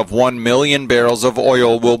average of 1 million barrels of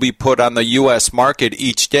oil will be put on the U.S. market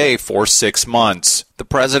each day for 6 months. The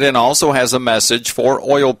president also has a message for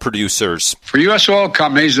oil producers. For U.S. oil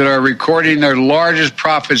companies that are recording their largest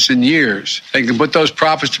profits in years, they can put those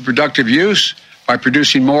profits to productive use by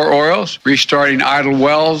producing more oils, restarting idle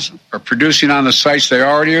wells, or producing on the sites they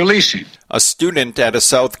already are leasing. A student at a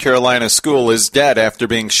South Carolina school is dead after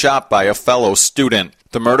being shot by a fellow student.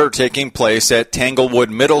 The murder taking place at Tanglewood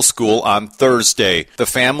Middle School on Thursday. The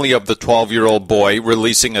family of the 12-year-old boy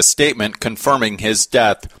releasing a statement confirming his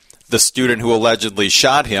death. The student who allegedly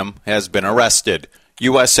shot him has been arrested.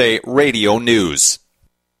 USA Radio News.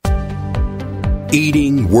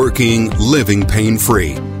 Eating, working, living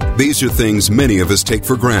pain-free. These are things many of us take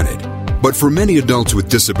for granted. But for many adults with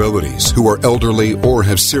disabilities who are elderly or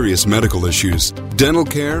have serious medical issues, dental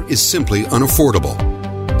care is simply unaffordable.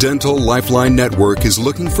 Dental Lifeline Network is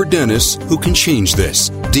looking for dentists who can change this.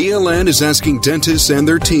 DLN is asking dentists and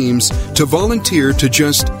their teams to volunteer to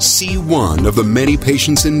just see one of the many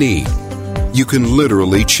patients in need. You can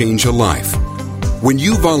literally change a life. When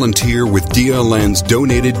you volunteer with DLN's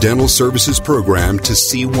Donated Dental Services Program to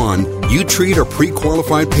C1, you treat a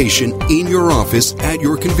pre-qualified patient in your office at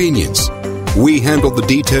your convenience. We handle the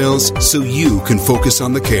details so you can focus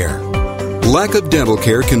on the care. Lack of dental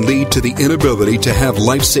care can lead to the inability to have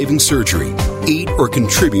life-saving surgery, eat, or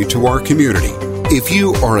contribute to our community. If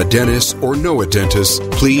you are a dentist or know a dentist,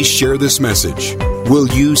 please share this message. Will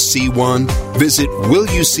You See One? Visit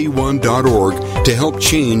willyouseeone.org to help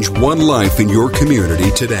change one life in your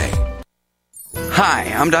community today. Hi,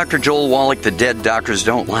 I'm Dr. Joel Wallach, the Dead Doctors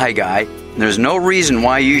Don't Lie guy. There's no reason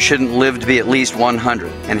why you shouldn't live to be at least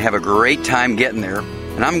 100 and have a great time getting there.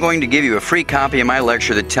 And I'm going to give you a free copy of my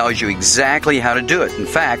lecture that tells you exactly how to do it. In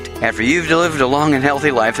fact, after you've lived a long and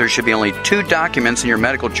healthy life, there should be only 2 documents in your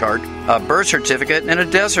medical chart, a birth certificate and a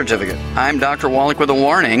death certificate. I'm Dr. Wallach with a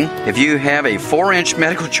warning. If you have a 4-inch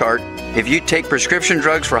medical chart, if you take prescription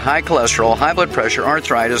drugs for high cholesterol, high blood pressure,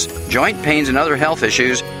 arthritis, joint pains, and other health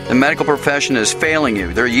issues, the medical profession is failing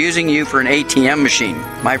you. They're using you for an ATM machine.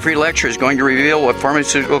 My free lecture is going to reveal what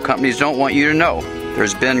pharmaceutical companies don't want you to know.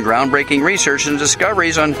 There's been groundbreaking research and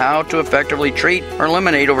discoveries on how to effectively treat or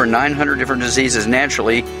eliminate over 900 different diseases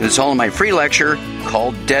naturally, and it's all in my free lecture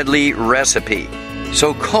called Deadly Recipe.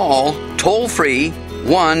 So call toll-free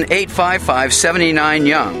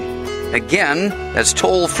 1-855-79-YOUNG. Again, that's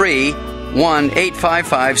toll-free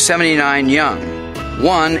 1-855-79-YOUNG.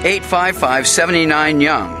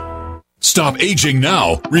 1-855-79-YOUNG. Stop aging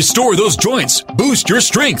now. Restore those joints. Boost your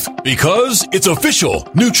strength. Because it's official.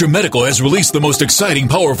 NutriMedical has released the most exciting,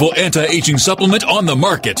 powerful anti-aging supplement on the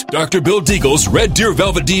market. Dr. Bill Deagle's Red Deer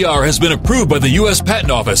Velvet DR has been approved by the U.S.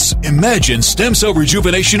 Patent Office. Imagine stem cell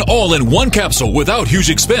rejuvenation all in one capsule without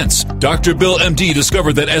huge expense. Dr. Bill MD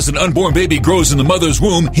discovered that as an unborn baby grows in the mother's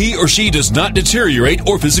womb, he or she does not deteriorate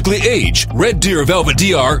or physically age. Red Deer Velvet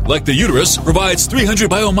DR, like the uterus, provides 300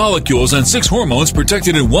 biomolecules and 6 hormones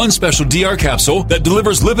protected in one special DR capsule that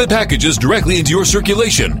delivers lipid packages directly into your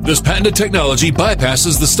circulation. This patented technology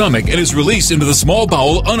bypasses the stomach and is released into the small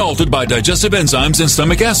bowel unaltered by digestive enzymes and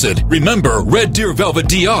stomach acid. Remember, Red Deer Velvet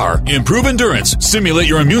DR. Improve endurance, stimulate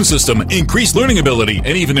your immune system, increase learning ability,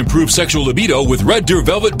 and even improve sexual libido with Red Deer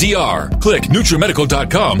Velvet DR. Click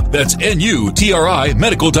NutriMedical.com, that's NUTRI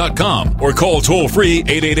Medical.com, or call toll-free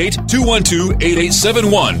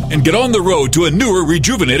 888-212-8871 and get on the road to a newer,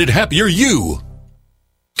 rejuvenated, happier you.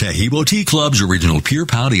 Tahibo Tea Club's original Pure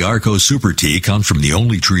Pau d'Arco Super Tea comes from the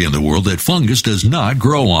only tree in the world that fungus does not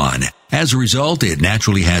grow on. As a result, it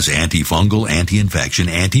naturally has antifungal, anti-infection,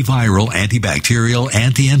 antiviral, antibacterial,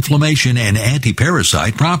 anti-inflammation, and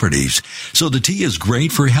anti-parasite properties. So the tea is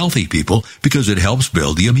great for healthy people because it helps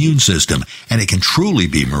build the immune system, and it can truly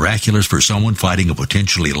be miraculous for someone fighting a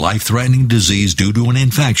potentially life-threatening disease due to an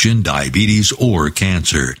infection, diabetes, or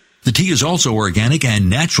cancer. The tea is also organic and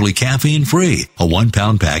naturally caffeine-free. A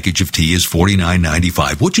 1-pound package of tea is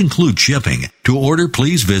 $49.95, which includes shipping. To order,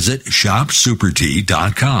 please visit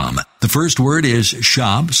shopsupertea.com. The first word is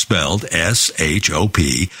shop, spelled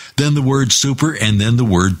S-H-O-P, then the word super, and then the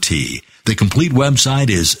word tea. The complete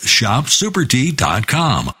website is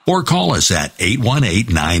shopsupertea.com, or call us at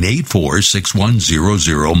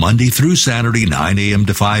 818-984-6100 Monday through Saturday, 9 a.m.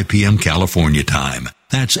 to 5 p.m. California time.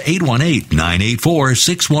 That's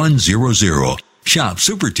 818-984-6100.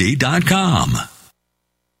 ShopSuperTea.com.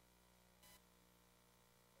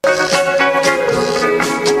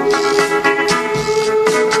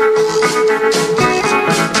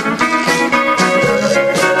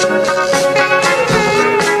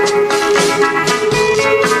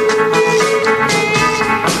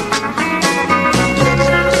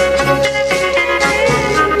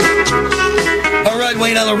 All right,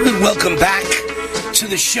 Wayne Allyn Root, welcome back to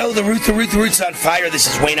the show, The Root's on fire.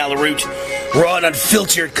 This is Wayne Allyn Root, raw and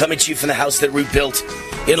unfiltered, coming to you from the house that Root built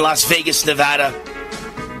in Las Vegas, Nevada.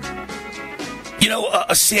 You know,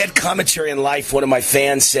 a sad commentary on life, one of my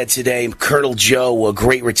fans said today, Colonel Joe, a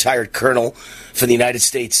great retired colonel for the United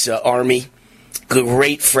States Army,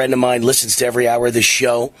 great friend of mine, listens to every hour of the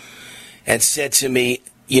show, and said to me,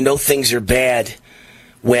 you know things are bad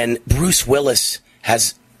when Bruce Willis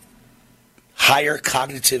has higher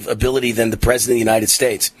cognitive ability than the President of the United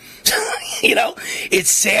States. You know,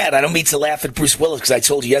 it's sad. I don't mean to laugh at Bruce Willis, because I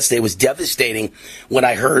told you yesterday it was devastating when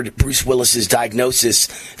I heard Bruce Willis's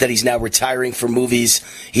diagnosis that he's now retiring from movies.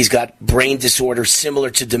 He's got brain disorder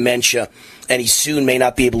similar to dementia, and he soon may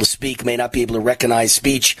not be able to speak, may not be able to recognize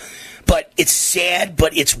speech. But it's sad,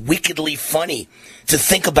 but it's wickedly funny to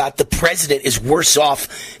think about the president is worse off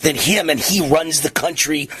than him, and he runs the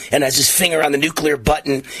country and has his finger on the nuclear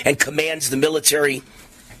button and commands the military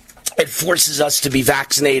and forces us to be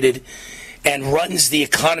vaccinated and runs the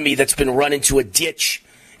economy that's been run into a ditch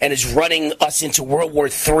and is running us into World War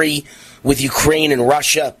III with Ukraine and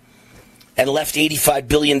Russia, and left $85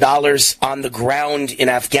 billion on the ground in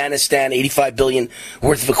Afghanistan, $85 billion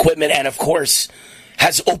worth of equipment, and of course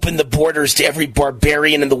has opened the borders to every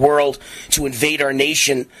barbarian in the world to invade our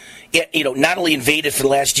nation. You know, not only invaded for the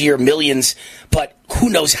last year millions, but who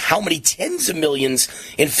knows how many tens of millions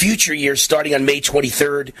in future years, starting on May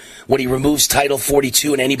 23rd, when he removes Title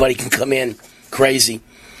 42 and anybody can come in. Crazy.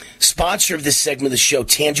 Sponsor of this segment of the show,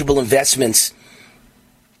 Tangible Investments.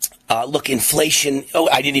 Look, inflation. Oh,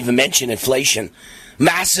 I didn't even mention inflation.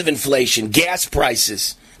 Massive inflation, gas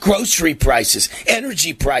prices, grocery prices,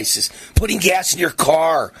 energy prices, putting gas in your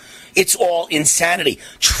car. It's all insanity.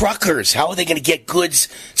 Truckers, how are they going to get goods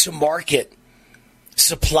to market?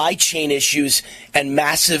 Supply chain issues and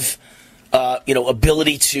massive,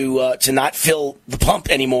 ability to not fill the pump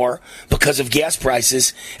anymore because of gas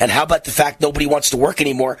prices. And how about the fact nobody wants to work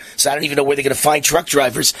anymore? So I don't even know where they're going to find truck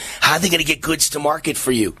drivers. How are they going to get goods to market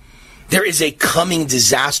for you? There is a coming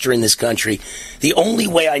disaster in this country. The only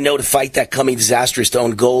way I know to fight that coming disaster is to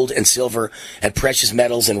own gold and silver and precious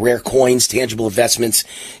metals and rare coins. Tangible Investments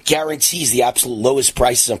guarantees the absolute lowest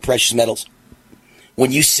prices on precious metals.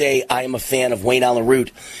 When you say, I am a fan of Wayne Allyn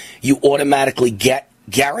Root, you automatically get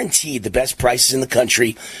Guaranteed the best prices in the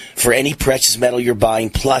country for any precious metal you're buying,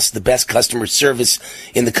 plus the best customer service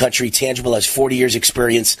in the country. Tangible has 40 years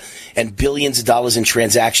experience and billions of dollars in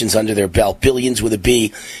transactions under their belt. Billions with a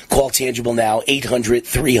B. Call Tangible now,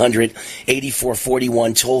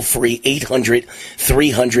 800-300-8441, toll free,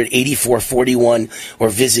 800-300-8441, or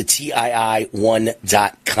visit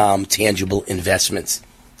TII1.com, Tangible Investments.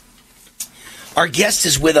 Our guest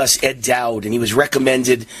is with us, Ed Dowd, and he was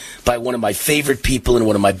recommended by one of my favorite people and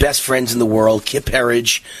one of my best friends in the world, Kip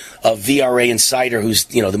Herridge of VRA Insider, who's,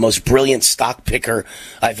 the most brilliant stock picker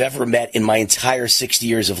I've ever met in my entire 60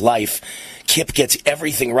 years of life. Kip gets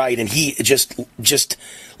everything right, and he just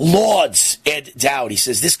lauds Ed Dowd. He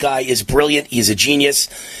says, this guy is brilliant. He's a genius.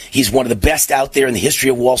 He's one of the best out there in the history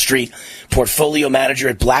of Wall Street. Portfolio manager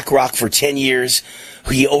at BlackRock for 10 years.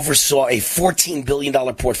 He oversaw a $14 billion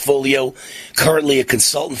portfolio, currently a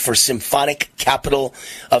consultant for Symphonic Capital,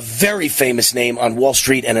 a very famous name on Wall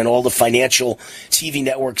Street and in all the financial TV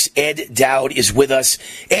networks. Ed Dowd is with us.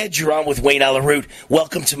 Ed, you're on with Wayne Allyn Root.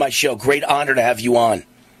 Welcome to my show. Great honor to have you on.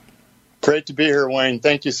 Great to be here, Wayne.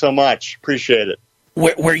 Thank you so much. Appreciate it.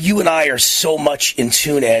 Where you and I are so much in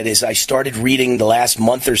tune, Ed, is I started reading the last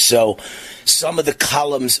month or so some of the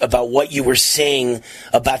columns about what you were saying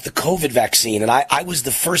about the COVID vaccine. And I was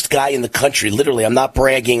the first guy in the country, literally, I'm not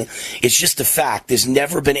bragging, it's just a fact. There's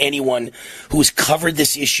never been anyone who has covered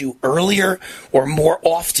this issue earlier or more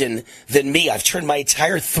often than me. I've turned my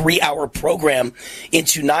entire 3-hour program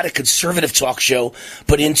into not a conservative talk show,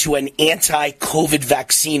 but into an anti-COVID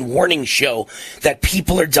vaccine warning show that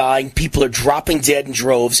people are dying, people are dropping dead in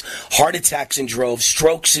droves, heart attacks in droves,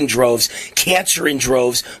 strokes in droves, cancer in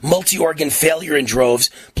droves, multi-organ failure in droves,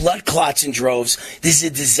 blood clots in droves. This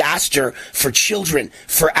is a disaster for children,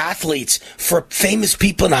 for athletes, for famous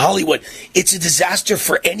people in Hollywood. It's a disaster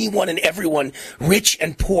for anyone and everyone, rich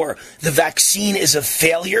and poor. The vaccine is a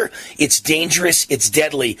failure. It's dangerous. It's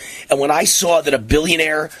deadly. And when I saw that a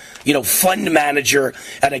billionaire, fund manager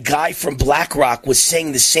and a guy from BlackRock was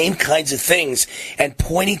saying the same kinds of things and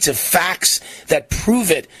pointing to facts that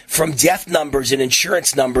prove it from death numbers and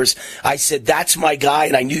insurance numbers, I said, that's my guy.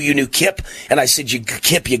 And I knew you knew Kip. And I said,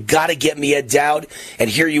 Kip, you got to get me Ed Dowd. And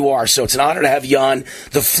here you are. So it's an honor to have you on.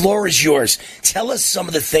 The floor is yours. Tell us some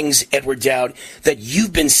of the things, Edward Dowd, that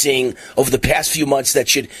you've been seeing over the past few months that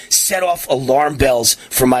should set off alarm bells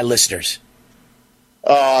for my listeners.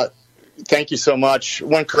 Thank you so much.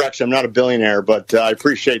 One correction, I'm not a billionaire, but I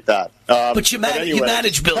appreciate that. But you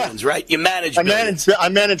manage billions, right? You manage billions. I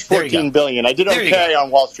manage $14 billion. I did okay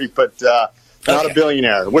on Wall Street, but not a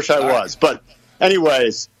billionaire. Wish I was. But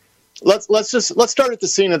anyways, let's start at the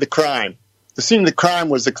scene of the crime. The scene of the crime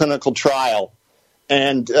was the clinical trial.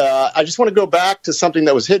 And I just want to go back to something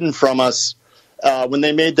that was hidden from us when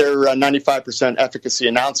they made their 95% efficacy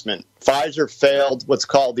announcement. Pfizer failed what's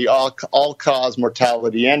called the all-cause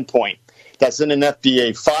mortality endpoint. That's in an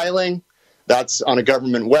FDA filing. That's on a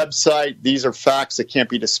government website. These are facts that can't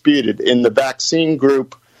be disputed. In the vaccine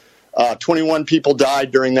group, 21 people died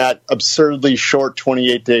during that absurdly short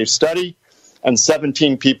 28-day study, and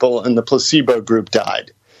 17 people in the placebo group died.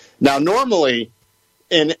 Now, normally,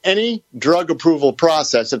 in any drug approval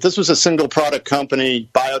process, if this was a single product company,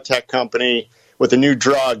 biotech company with a new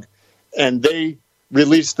drug, and they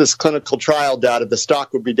released this clinical trial data, the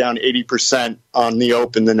stock would be down 80% on the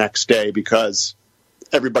open the next day because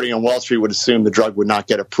everybody on Wall Street would assume the drug would not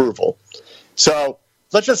get approval. So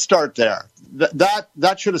let's just start there.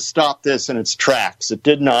 That should have stopped this in its tracks. It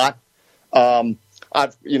did not.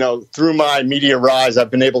 Through my media rise,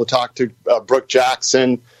 I've been able to talk to Brooke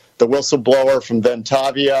Jackson, the whistleblower from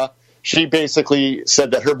Ventavia. She basically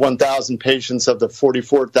said that her 1,000 patients of the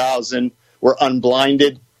 44,000 were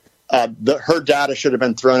unblinded. Her data should have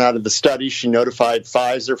been thrown out of the study. She notified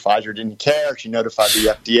Pfizer. Pfizer didn't care. She notified the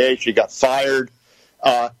FDA. She got fired.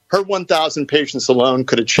 Her 1,000 patients alone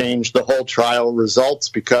could have changed the whole trial results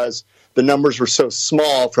because the numbers were so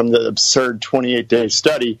small from the absurd 28-day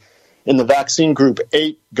study. In the vaccine group,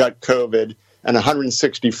 8 got COVID, and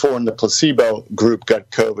 164 in the placebo group got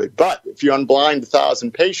COVID. But if you unblind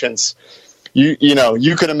 1,000 patients, you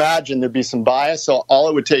could imagine there'd be some bias. So all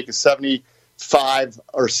it would take is 75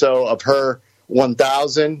 or so of her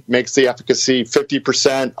 1,000 makes the efficacy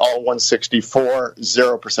 50%, all 164,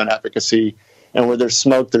 0% efficacy. And where there's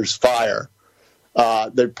smoke, there's fire.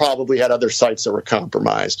 They probably had other sites that were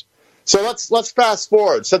compromised. So let's fast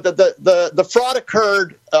forward. So the fraud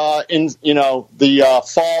occurred in the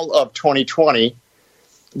fall of 2020.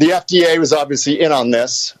 The FDA was obviously in on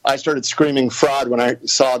this. I started screaming fraud when I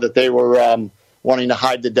saw that they were wanting to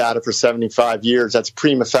hide the data for 75 years. That's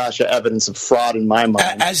prima facie evidence of fraud in my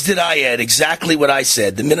mind. As did I, Ed. Exactly what I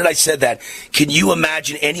said. The minute I said that, can you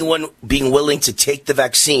imagine anyone being willing to take the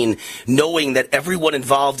vaccine knowing that everyone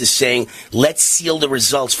involved is saying, let's seal the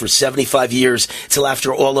results for 75 years till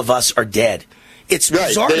after all of us are dead? It's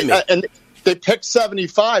bizarre to me. And they picked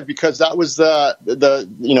 75 because that was the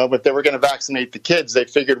if they were going to vaccinate the kids, they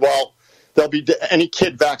figured, well, they'll be any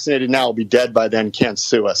kid vaccinated now will be dead by then, can't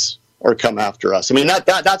sue us or come after us. I mean,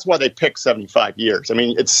 that's why they picked 75 years. I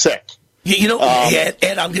mean, it's sick. Ed,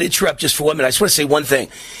 I'm going to interrupt just for 1 minute. I just want to say one thing.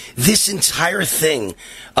 This entire thing,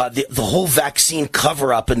 the whole vaccine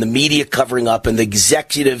cover-up and the media covering up and the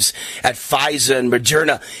executives at Pfizer and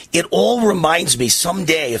Moderna, it all reminds me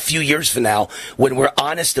someday, a few years from now, when we're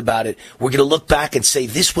honest about it, we're going to look back and say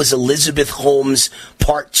this was Elizabeth Holmes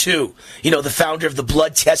Part 2. The founder of the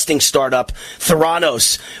blood testing startup,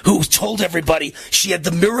 Theranos, who told everybody she had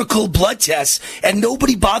the miracle blood tests and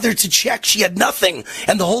nobody bothered to check. She had nothing.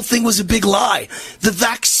 And the whole thing was a big lie. The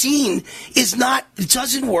vaccine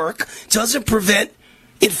doesn't work, doesn't prevent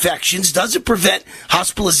infections, doesn't prevent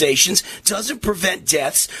hospitalizations, doesn't prevent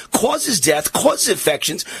deaths, causes death, causes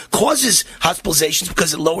infections, causes hospitalizations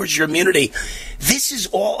because it lowers your immunity. This is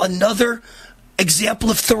all another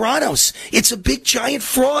example of Theranos. It's a big, giant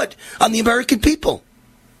fraud on the American people.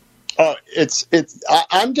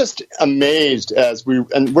 I'm just amazed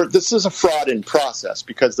this is a fraud in process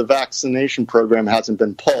because the vaccination program hasn't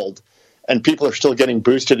been pulled and people are still getting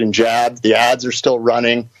boosted and jabbed. The ads are still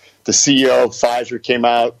running. The CEO of Pfizer came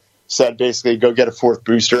out, said basically go get a fourth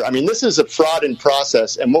booster. I mean, this is a fraud in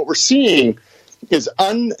process. And what we're seeing is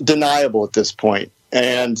undeniable at this point.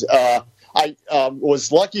 And I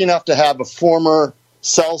was lucky enough to have a former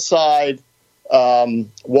sell-side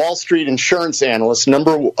Wall Street insurance analyst,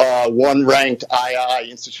 number one ranked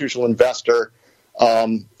II institutional investor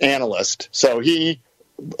analyst. So he,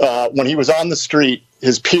 when he was on the street,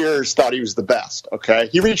 his peers thought he was the best. Okay,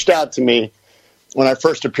 he reached out to me when I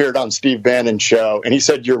first appeared on Steve Bannon's show, and he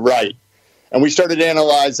said, "You're right." And we started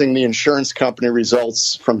analyzing the insurance company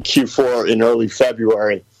results from Q4 in early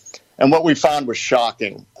February, and what we found was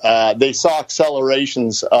shocking. They saw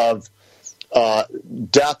accelerations of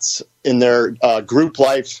deaths in their group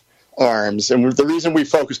life arms. And the reason we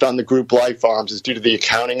focused on the group life arms is due to the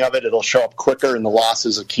accounting of it. It'll show up quicker and the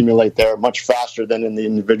losses accumulate there much faster than in the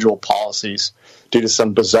individual policies due to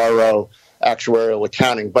some bizarro actuarial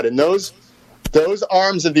accounting. But in those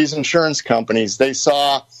arms of these insurance companies, they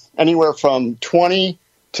saw anywhere from 20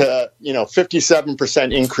 to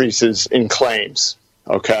 57% increases in claims.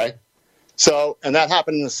 Okay? So, and that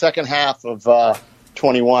happened in the second half of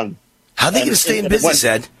 21. How are they going to stay in business,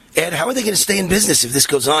 Ed? Ed, how are they going to stay in business if this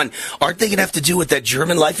goes on? Aren't they going to have to do what that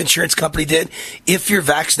German life insurance company did? If you're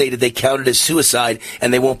vaccinated, they count it as suicide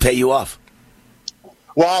and they won't pay you off.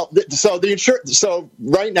 Well, so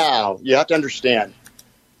right now, you have to understand,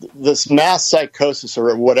 this mass psychosis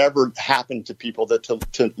or whatever happened to people that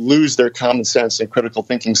to lose their common sense and critical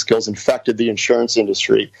thinking skills infected the insurance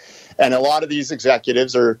industry. And a lot of these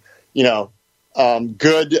executives are,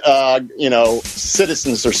 good,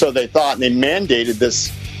 citizens, or so they thought, and they mandated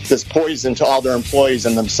this poison to all their employees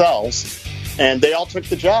and themselves, and they all took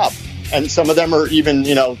the job. And some of them are even,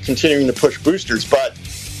 continuing to push boosters. But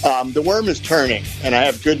the worm is turning, and I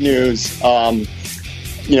have good news.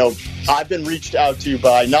 I've been reached out to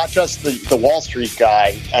by not just the Wall Street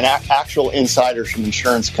guy, and actual insiders from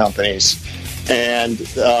insurance companies, and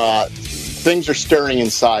things are stirring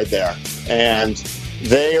inside there. And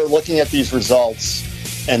they are looking at these results,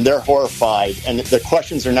 and they're horrified. And the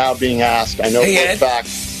questions are now being asked. I know for a fact.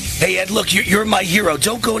 Hey, Ed, look, you're my hero.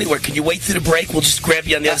 Don't go anywhere. Can you wait through the break? We'll just grab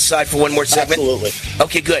you on the other side for one more segment. Absolutely.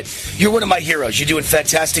 Okay, good. You're one of my heroes. You're doing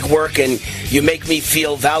fantastic work, and you make me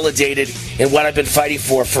feel validated in what I've been fighting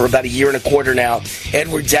for about a year and a quarter now.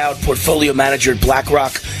 Edward Dowd, portfolio manager at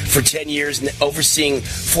BlackRock for 10 years, and overseeing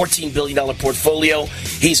 $14 billion portfolio.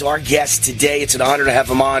 He's our guest today. It's an honor to have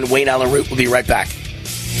him on. Wayne Allyn Root will be right back.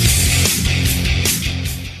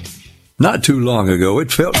 Not too long ago,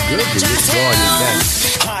 it felt good to withdraw your cash.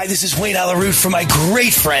 Hi, this is Wayne Allyn Root from my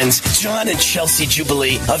great friends, John and Chelsea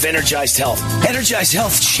Jubilee of Energized Health. Energized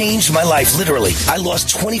Health changed my life, literally. I lost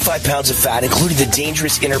 25 pounds of fat, including the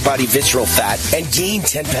dangerous inner body visceral fat, and gained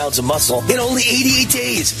 10 pounds of muscle in only 88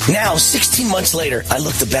 days. Now, 16 months later, I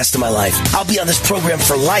look the best of my life. I'll be on this program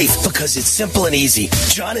for life because it's simple and easy.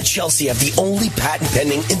 John and Chelsea have the only patent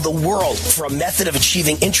pending in the world for a method of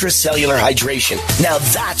achieving intracellular hydration. Now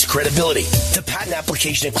that's credibility. The patent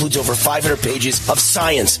application includes over 500 pages of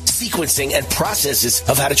science science, sequencing, and processes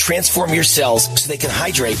of how to transform your cells so they can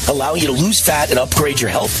hydrate, allowing you to lose fat and upgrade your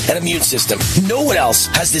health and immune system. No one else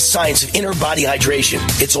has this science of inner body hydration.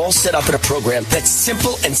 It's all set up in a program that's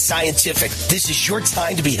simple and scientific. This is your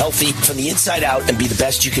time to be healthy from the inside out and be the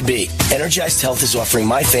best you can be. Energized Health is offering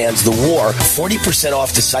my fans, The War, 40%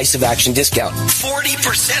 off decisive action discount.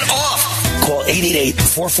 40% off! Call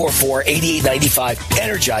 888-444-8895,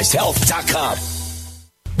 EnergizedHealth.com.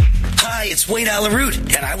 Hi, it's Wayne Allyn Root,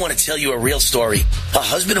 and I want to tell you a real story. A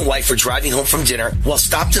husband and wife were driving home from dinner. While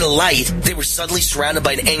stopped at a light, they were suddenly surrounded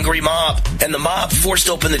by an angry mob, and the mob forced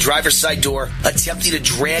open the driver's side door, attempting to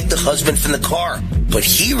drag the husband from the car. But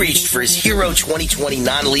he reached for his Hero 2020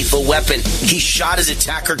 non-lethal weapon. He shot his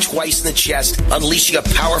attacker twice in the chest, unleashing a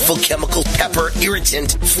powerful chemical pepper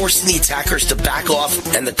irritant, forcing the attackers to back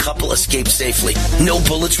off, and the couple escaped safely. No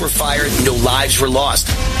bullets were fired, no lives were lost.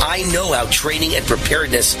 I know how training and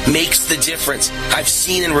preparedness makes the difference. I've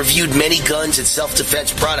seen and reviewed many guns and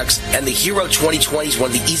self-defense products, and the Hero 2020 is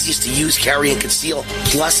one of the easiest to use, carry, and conceal.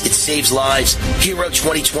 Plus, it saves lives. Hero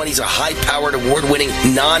 2020 is a high-powered, award-winning,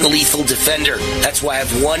 non-lethal defender. That's why I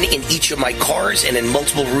have one in each of my cars and in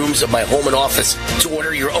multiple rooms of my home and office. To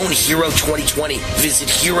order your own Hero 2020, visit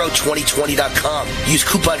Hero2020.com. Use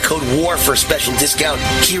coupon code WAR for a special discount.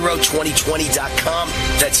 Hero2020.com.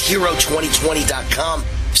 That's Hero2020.com.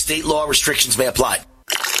 State law restrictions may apply.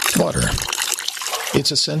 Water.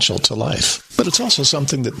 It's essential to life, but it's also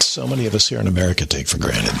something that so many of us here in America take for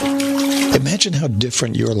granted. Imagine how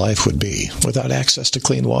different your life would be without access to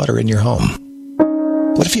clean water in your home.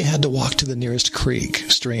 What if you had to walk to the nearest creek,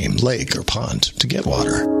 stream, lake, or pond to get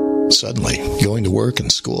water? Suddenly, going to work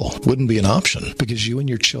and school wouldn't be an option because you and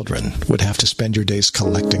your children would have to spend your days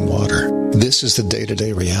collecting water. This is the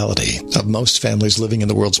day-to-day reality of most families living in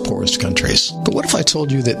the world's poorest countries. But what if I told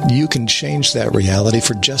you that you can change that reality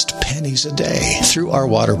for just pennies a day? Through our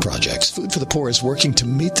water projects, Food for the Poor is working to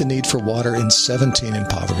meet the need for water in 17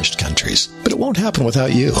 impoverished countries. But it won't happen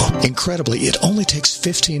without you. Incredibly, it only takes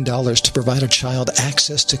 $15 to provide a child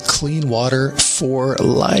access to clean water for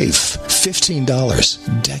life. $15.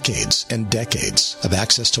 Decades and decades of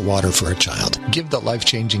access to water for a child. Give the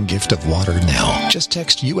life-changing gift of water now. Just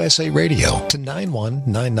text USA Radio to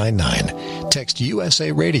 91999. Text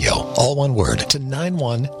USA Radio, all one word, to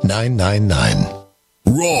 91999.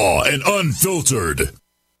 Raw and unfiltered.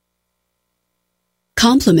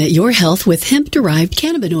 Complement your health with hemp-derived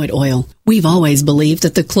cannabinoid oil. We've always believed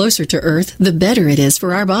that the closer to Earth, the better it is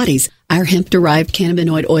for our bodies. Our hemp-derived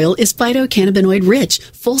cannabinoid oil is phytocannabinoid-rich,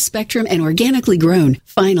 full-spectrum, and organically grown.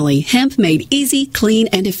 Finally, hemp made easy, clean,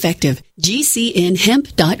 and effective.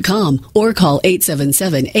 GCNhemp.com or call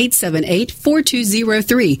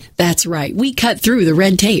 877-878-4203. That's right, we cut through the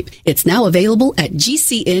red tape. It's now available at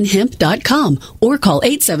GCNhemp.com or call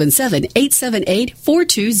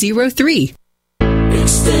 877-878-4203.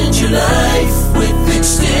 Extend your life with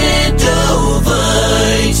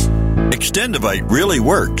Extendovite. Extendovite really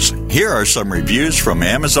works. Here are some reviews from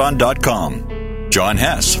Amazon.com. John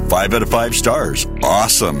Hess, 5 out of 5 stars.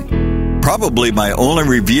 Awesome. Probably my only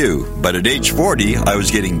review, but at age 40, I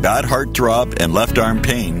was getting bad heart throb and left arm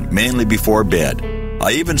pain, mainly before bed.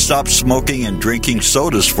 I even stopped smoking and drinking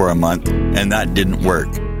sodas for a month, and that didn't work.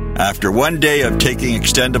 After one day of taking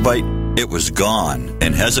Extendovite, it was gone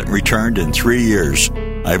and hasn't returned in 3 years.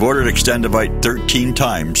 I've ordered Extendovite 13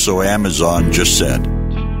 times, so Amazon just said.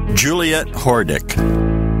 Juliet Hordick.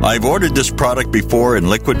 I've ordered this product before in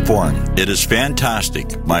liquid form. It is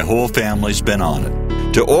fantastic. My whole family's been on it.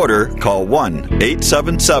 To order, call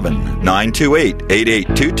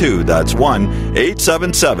 1-877-928-8822. That's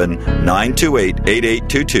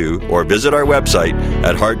 1-877-928-8822. Or visit our website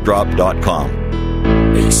at heartdrop.com.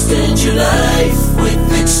 Extend your life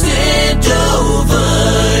with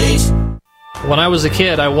Extendovite. When I was a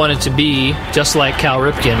kid, I wanted to be just like Cal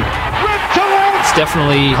Ripken. It's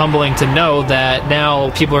definitely humbling to know that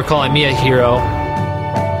now people are calling me a hero.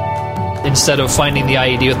 Instead of finding the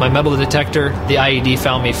IED with my metal detector, the IED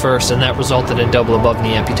found me first, and that resulted in double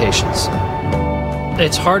above-knee amputations.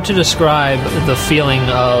 It's hard to describe the feeling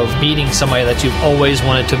of meeting somebody that you've always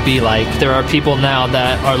wanted to be like. There are people now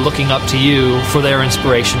that are looking up to you for their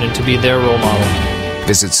inspiration and to be their role model.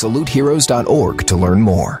 Visit SaluteHeroes.org to learn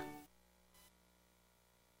more.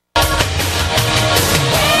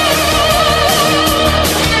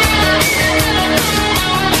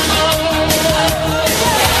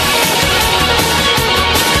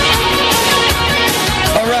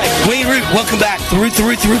 Welcome back. The Root's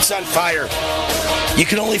on fire. You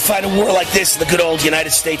can only fight a war like this in the good old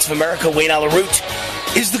United States of America. Wayne Allyn Root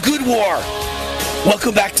is the good war.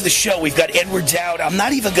 Welcome back to the show. We've got Edward Dowd. I'm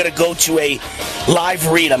not even going to go to a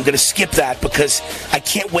live read. I'm going to skip that because I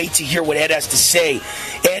can't wait to hear what Ed has to say.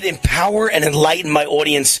 Ed, empower and enlighten my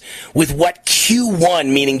audience with what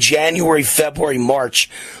Q1, meaning January, February, March,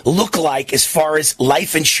 look like as far as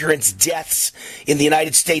life insurance deaths in the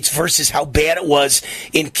United States versus how bad it was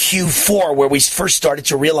in Q4, where we first started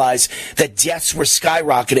to realize that deaths were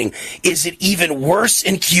skyrocketing. Is it even worse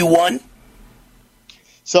in Q1?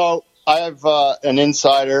 So I have an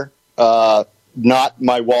insider, not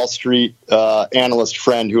my Wall Street analyst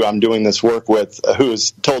friend who I'm doing this work with, who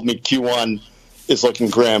has told me Q1 is looking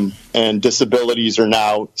grim and disabilities are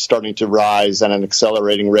now starting to rise at an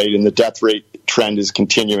accelerating rate and the death rate trend is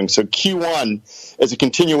continuing. So Q1 is a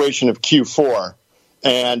continuation of Q4.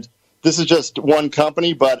 And this is just one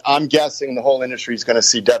company, but I'm guessing the whole industry is going to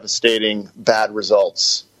see devastating bad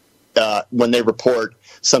results when they report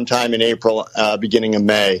sometime in April, beginning of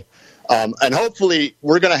May. And hopefully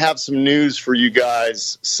we're going to have some news for you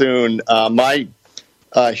guys soon. My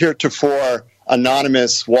heretofore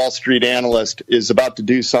anonymous Wall Street analyst is about to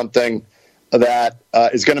do something that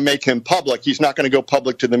is going to make him public. He's not going to go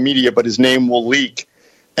public to the media, but his name will leak.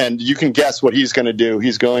 And you can guess what he's going to do.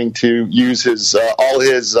 He's going to use his all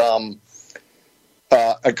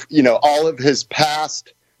of his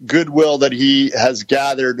past goodwill that he has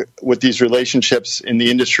gathered with these relationships in the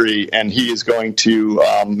industry, and he is going to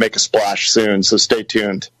make a splash soon. So stay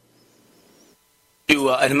tuned.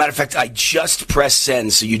 As a matter of fact, I just pressed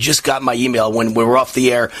send, so you just got my email. When we're off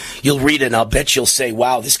the air, you'll read it, and I'll bet you'll say,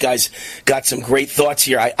 wow, this guy's got some great thoughts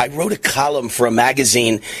here. I wrote a column for a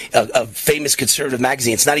magazine, a famous conservative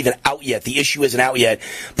magazine. It's not even out yet. The issue isn't out yet,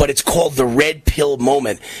 but it's called The Red Pill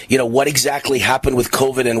Moment. You know, what exactly happened with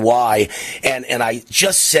COVID and why. And I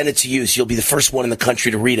just sent it to you, so you'll be the first one in the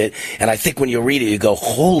country to read it. And I think when you read it, you go,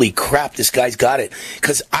 holy crap, this guy's got it.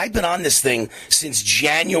 Because I've been on this thing since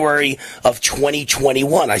January of 2021.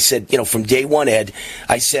 I said, from day one, Ed,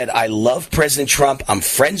 I said, I love President Trump. I'm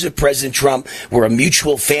friends with President Trump. We're a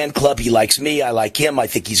mutual fan club. He likes me. I like him. I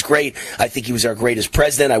think he's great. I think he was our greatest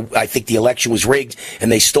president. I think the election was rigged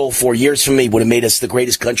and they stole 4 years from me. Would have made us the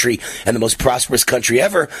greatest country and the most prosperous country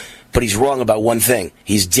ever. But he's wrong about one thing.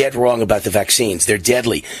 He's dead wrong about the vaccines. They're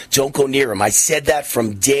deadly. Don't go near them. I said that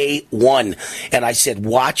from day one. And I said,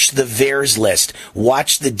 watch the VAERS list.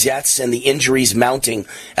 Watch the deaths and the injuries mounting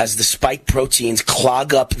as the spike proteins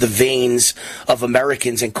clog up the veins of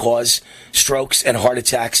Americans and cause strokes and heart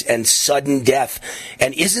attacks and sudden death.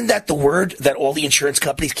 And isn't that the word that all the insurance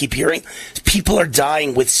companies keep hearing? People are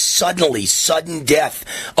dying with sudden death,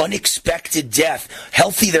 unexpected death,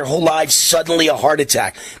 healthy their whole lives, suddenly a heart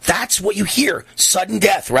attack. That's what you hear, sudden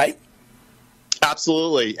death, right?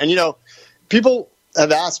 Absolutely. And, people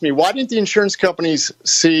have asked me, why didn't the insurance companies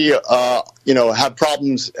see, have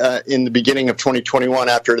problems in the beginning of 2021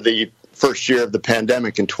 after the first year of the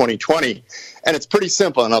pandemic in 2020? And it's pretty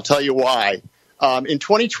simple, and I'll tell you why. In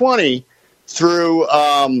 2020, through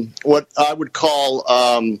what I would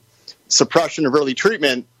call suppression of early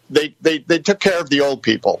treatment, they took care of the old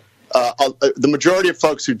people. The majority of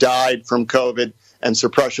folks who died from COVID and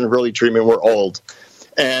suppression of early treatment were old.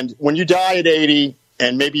 And when you die at 80,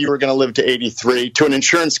 and maybe you were going to live to 83, to an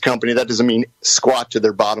insurance company, that doesn't mean squat to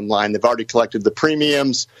their bottom line. They've already collected the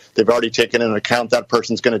premiums. They've already taken into account that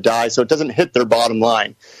person's going to die, so it doesn't hit their bottom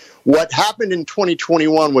line. What happened in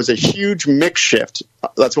 2021 was a huge mix shift.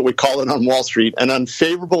 That's what we call it on Wall Street, an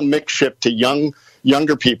unfavorable mix shift to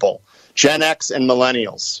younger people, Gen X and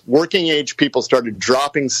millennials. Working age people started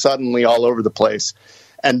dropping suddenly all over the place.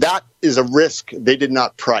 And that is a risk they did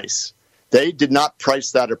not price. They did not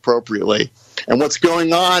price that appropriately. And what's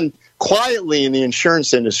going on quietly in the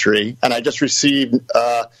insurance industry, and I just received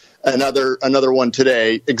another one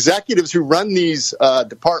today, executives who run these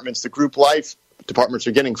departments, the group life departments,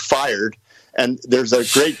 are getting fired. And there's a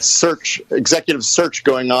great executive search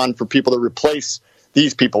going on for people to replace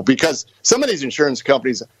these people, because some of these insurance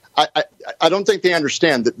companies, I don't think they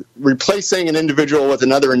understand that replacing an individual with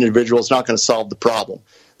another individual is not going to solve the problem.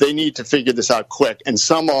 They need to figure this out quick, and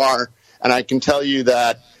some are. And I can tell you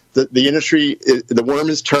that the industry, the worm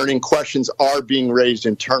is turning. Questions are being raised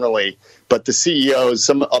internally, but the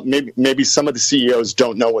CEOs, maybe some of the CEOs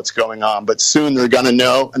don't know what's going on, but soon they're going to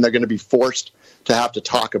know, and they're going to be forced to have to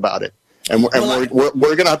talk about it. And we're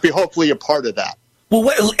going to be hopefully a part of that.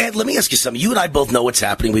 Well, Ed, let me ask you something. You and I both know what's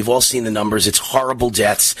happening. We've all seen the numbers. It's horrible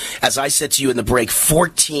deaths. As I said to you in the break,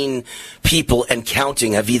 14 people and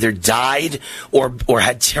counting have either died or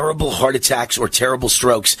had terrible heart attacks or terrible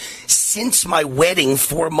strokes since my wedding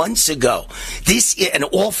 4 months ago. And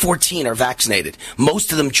all 14 are vaccinated.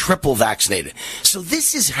 Most of them triple vaccinated. So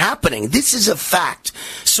this is happening. This is a fact.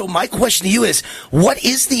 So my question to you is, what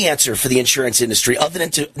is the answer for the insurance industry other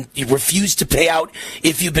than to refuse to pay out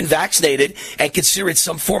if you've been vaccinated and consider it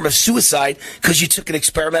some form of suicide because you took an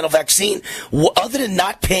experimental vaccine? Other than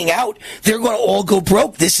not paying out, they're going to all go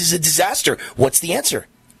broke. This is a disaster. What's the answer?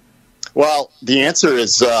 Well, the answer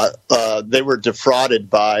is they were defrauded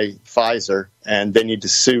by Pfizer, and they need to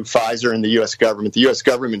sue Pfizer and the U.S. government. The U.S.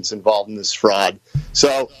 government's involved in this fraud.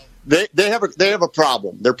 So they have a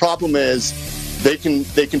problem. Their problem is they can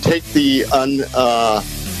take the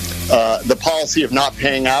policy of not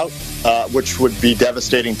paying out, which would be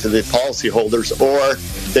devastating to the policyholders, or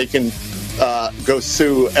they can go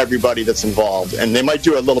sue everybody that's involved, and they might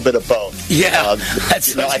do a little bit of both. Yeah,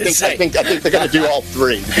 that's what I think they're going to do all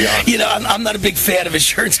three, to be honest. I'm not a big fan of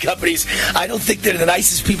insurance companies. I don't think they're the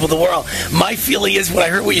nicest people in the world. My feeling is, when I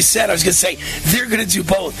heard what you said, I was going to say they're going to do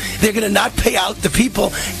both. They're going to not pay out the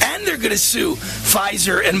people, and they're going to sue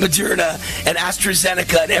Pfizer and Moderna and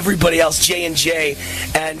AstraZeneca and everybody else, J&J,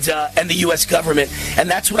 and the U.S. government. And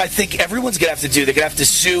that's what I think everyone's going to have to do. They're going to have to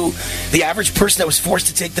sue the average person that was forced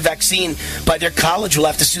to take the vaccine by their college will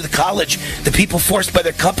have to sue the college. The people forced by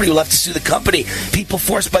their company will have to sue the company. People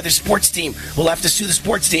forced by their sports team will have to sue the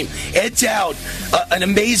sports team. Ed Dowd, an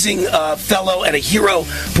amazing fellow and a hero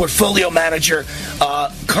portfolio manager,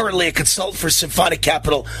 currently a consultant for Symphonic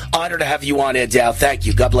Capital. Honor to have you on, Ed Dowd. Thank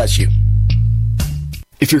you. God bless you.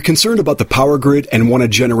 If you're concerned about the power grid and want to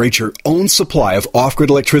generate your own supply of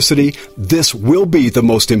off-grid electricity, this will be the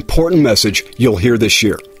most important message you'll hear this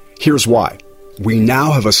year. Here's why. We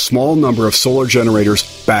now have a small number of solar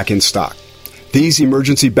generators back in stock. These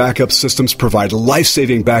emergency backup systems provide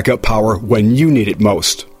life-saving backup power when you need it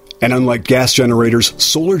most. And unlike gas generators,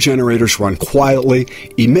 solar generators run quietly,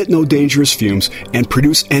 emit no dangerous fumes, and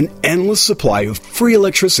produce an endless supply of free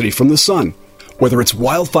electricity from the sun. Whether it's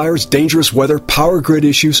wildfires, dangerous weather, power grid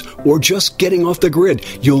issues, or just getting off the grid,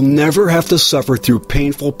 you'll never have to suffer through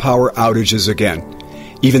painful power outages again.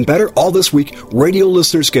 Even better, all this week, radio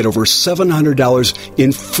listeners get over $700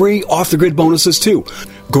 in free off-the-grid bonuses, too.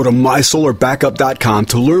 Go to mysolarbackup.com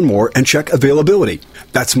to learn more and check availability.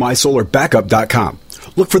 That's mysolarbackup.com.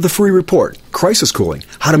 Look for the free report, Crisis Cooling,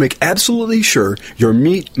 how to make absolutely sure your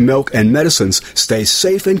meat, milk, and medicines stay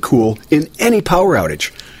safe and cool in any power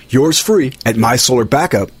outage. Yours free at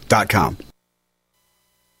mysolarbackup.com.